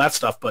patches, all that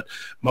stuff. But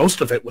most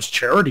of it was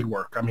charity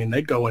work. I mean,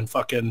 they'd go and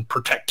fucking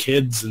protect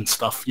kids and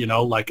stuff.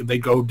 Like they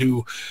go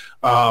do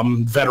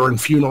veteran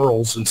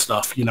funerals and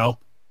stuff. It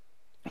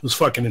was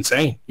fucking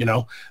insane.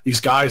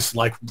 These guys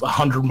like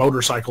 100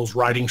 motorcycles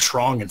riding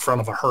strong in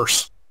front of a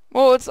hearse.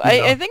 Well,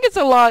 I think it's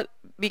a lot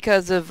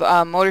because of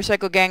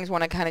motorcycle gangs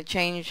want to kind of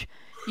change,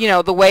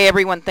 the way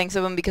everyone thinks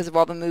of them because of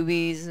all the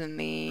movies in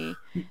the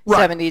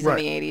 70s and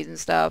the 80s and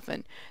stuff.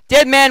 And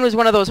Dead Man was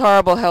one of those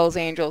horrible Hells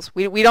Angels.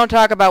 We don't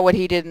talk about what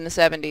he did in the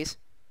 70s.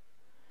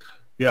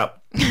 Yeah.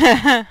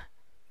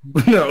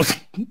 No.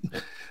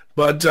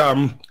 But,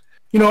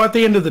 at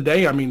the end of the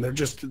day, I mean, they're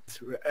just a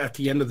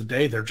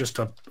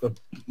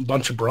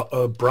bunch of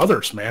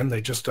brothers, man.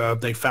 They just,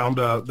 they found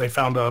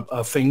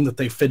a thing that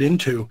they fit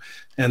into,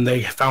 and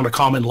they found a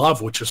common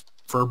love, which is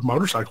for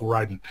motorcycle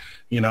riding,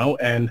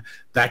 and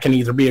that can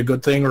either be a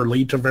good thing or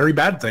lead to very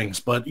bad things.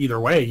 But either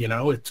way,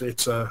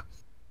 it's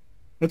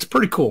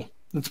pretty cool.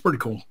 It's pretty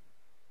cool.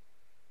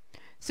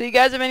 So you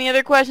guys have any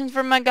other questions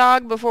for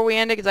Magog before we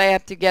end it? Because I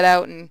have to get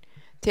out and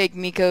take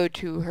Miko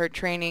to her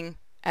training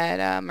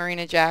at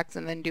Marina Jacks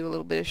and then do a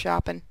little bit of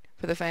shopping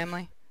for the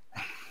family.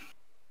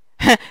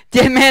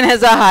 Dead Man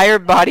has a higher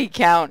body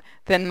count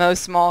than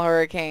most small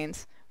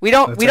hurricanes. We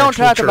don't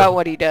talk about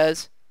what he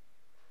does.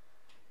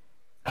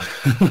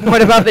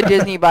 What about the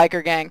Disney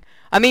biker gang?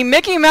 I mean,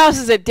 Mickey Mouse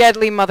is a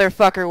deadly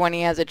motherfucker when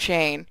he has a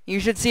chain. You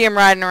should see him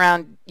riding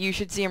around. You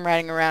should see him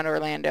riding around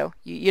Orlando.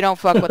 You don't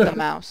fuck with the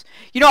mouse.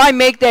 I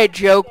make that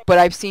joke, but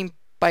I've seen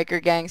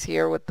biker gangs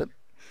here with the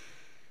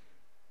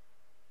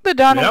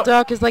Donald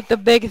Duck is like the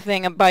big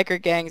thing of biker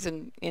gangs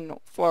in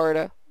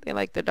Florida. They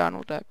like the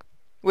Donald Duck.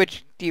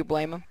 Which, do you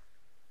blame him?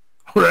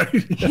 Right.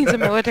 He's a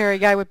military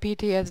guy with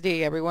PTSD.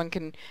 Everyone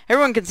can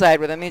side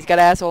with him. He's got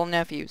asshole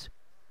nephews.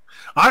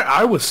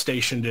 I was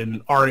stationed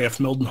in RAF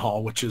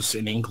Mildenhall, which is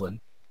in England,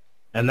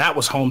 and that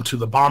was home to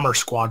the bomber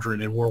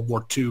squadron in World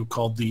War II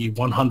called the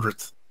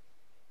 100th,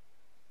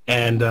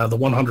 and the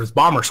 100th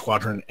Bomber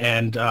Squadron.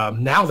 And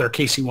now they're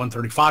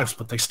KC-135s,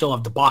 but they still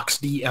have the Box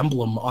D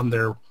emblem on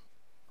their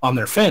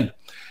fin.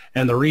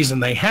 And the reason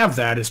they have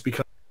that is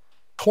because of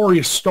a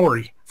notorious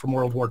story from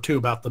World War II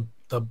about the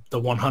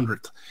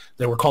 100th.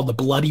 They were called the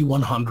Bloody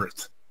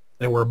 100th.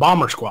 They were a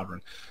bomber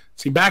squadron.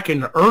 See, back in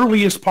the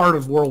earliest part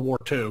of World War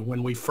II,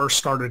 when we first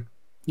started,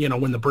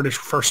 when the British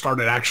first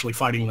started actually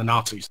fighting the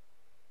Nazis,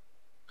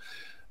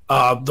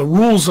 the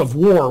rules of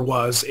war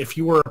was if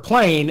you were a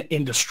plane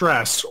in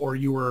distress or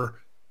you were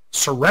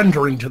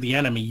surrendering to the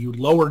enemy, you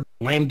lowered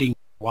landing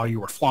while you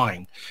were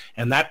flying.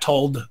 And that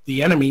told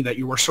the enemy that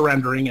you were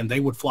surrendering, and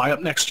they would fly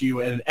up next to you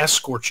and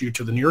escort you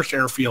to the nearest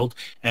airfield,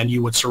 and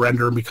you would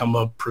surrender and become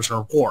a prisoner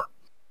of war.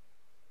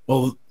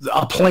 Well,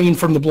 a plane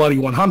from the Bloody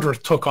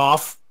 100th took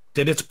off,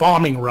 did its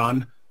bombing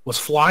run, was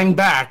flying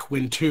back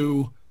when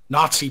two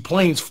Nazi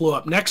planes flew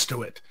up next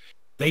to it.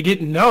 They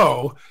didn't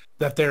know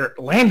that their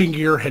landing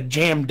gear had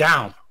jammed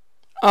down.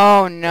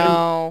 Oh,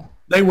 no. And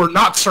they were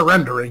not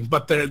surrendering,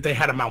 but they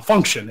had a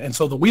malfunction, and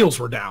so the wheels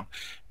were down.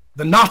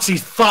 The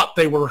Nazis thought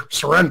they were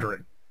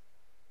surrendering.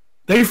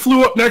 They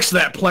flew up next to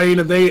that plane,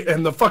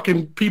 and the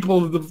fucking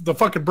people, the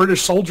fucking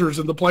British soldiers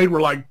in the plane were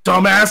like,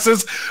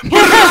 dumbasses.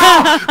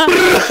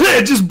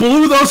 It just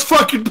blew those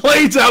fucking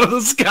planes out of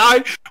the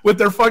sky with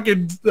their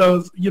fucking,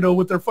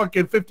 with their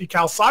fucking 50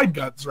 cal side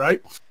guns,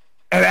 right?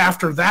 And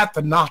after that,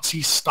 the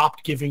Nazis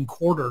stopped giving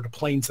quarter to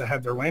planes that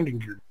had their landing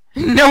gear.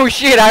 No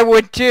shit, I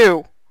would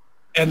too.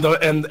 And the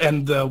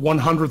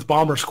 100th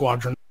Bomber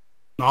Squadron,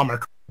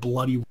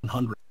 Bloody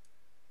 100.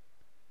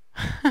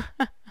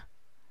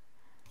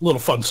 Little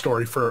fun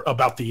story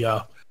about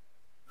the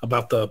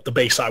about the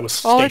base I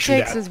was All it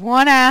stationed takes at. is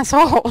one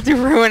asshole to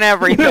ruin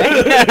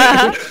everything.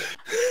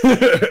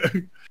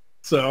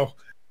 So,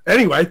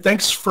 anyway,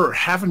 thanks for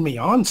having me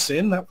on,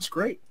 Sin. That was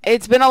great.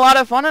 It's been a lot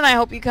of fun, and I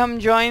hope you come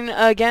join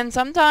again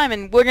sometime,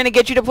 and we're going to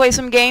get you to play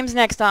some games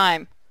next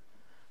time.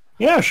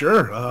 Yeah,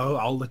 sure.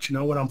 I'll let you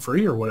know when I'm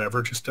free or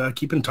whatever. Just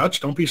keep in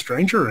touch. Don't be a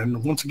stranger.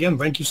 And once again,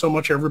 thank you so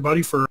much,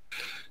 everybody, for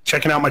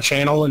checking out my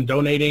channel and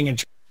donating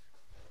and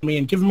me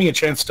and giving me a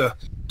chance to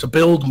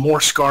build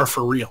more Scar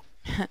for real.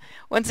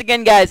 Once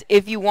again, guys,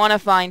 if you want to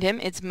find him,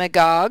 it's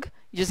Magog.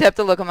 You just have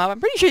to look him up. I'm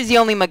pretty sure he's the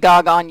only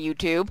Magog on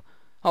YouTube.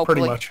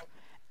 Hopefully. Pretty much.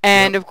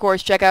 And, of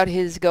course, check out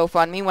his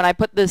GoFundMe. When I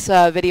put this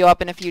video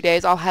up in a few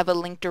days, I'll have a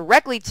link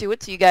directly to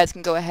it so you guys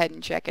can go ahead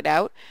and check it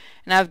out.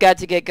 And I've got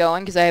to get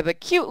going because I have a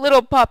cute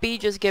little puppy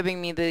just giving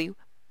me the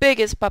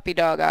biggest puppy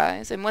dog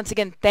eyes. And once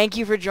again, thank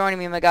you for joining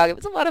me, Magog. It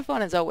was a lot of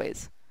fun, as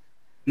always.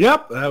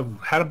 Yep,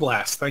 I've had a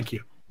blast. Thank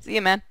you. See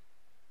you, man.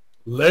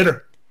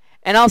 Later.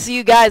 And I'll see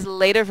you guys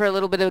later for a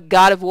little bit of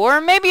God of War,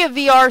 or maybe a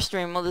VR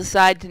stream. We'll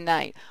decide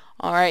tonight.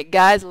 All right,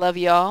 guys, love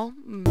y'all.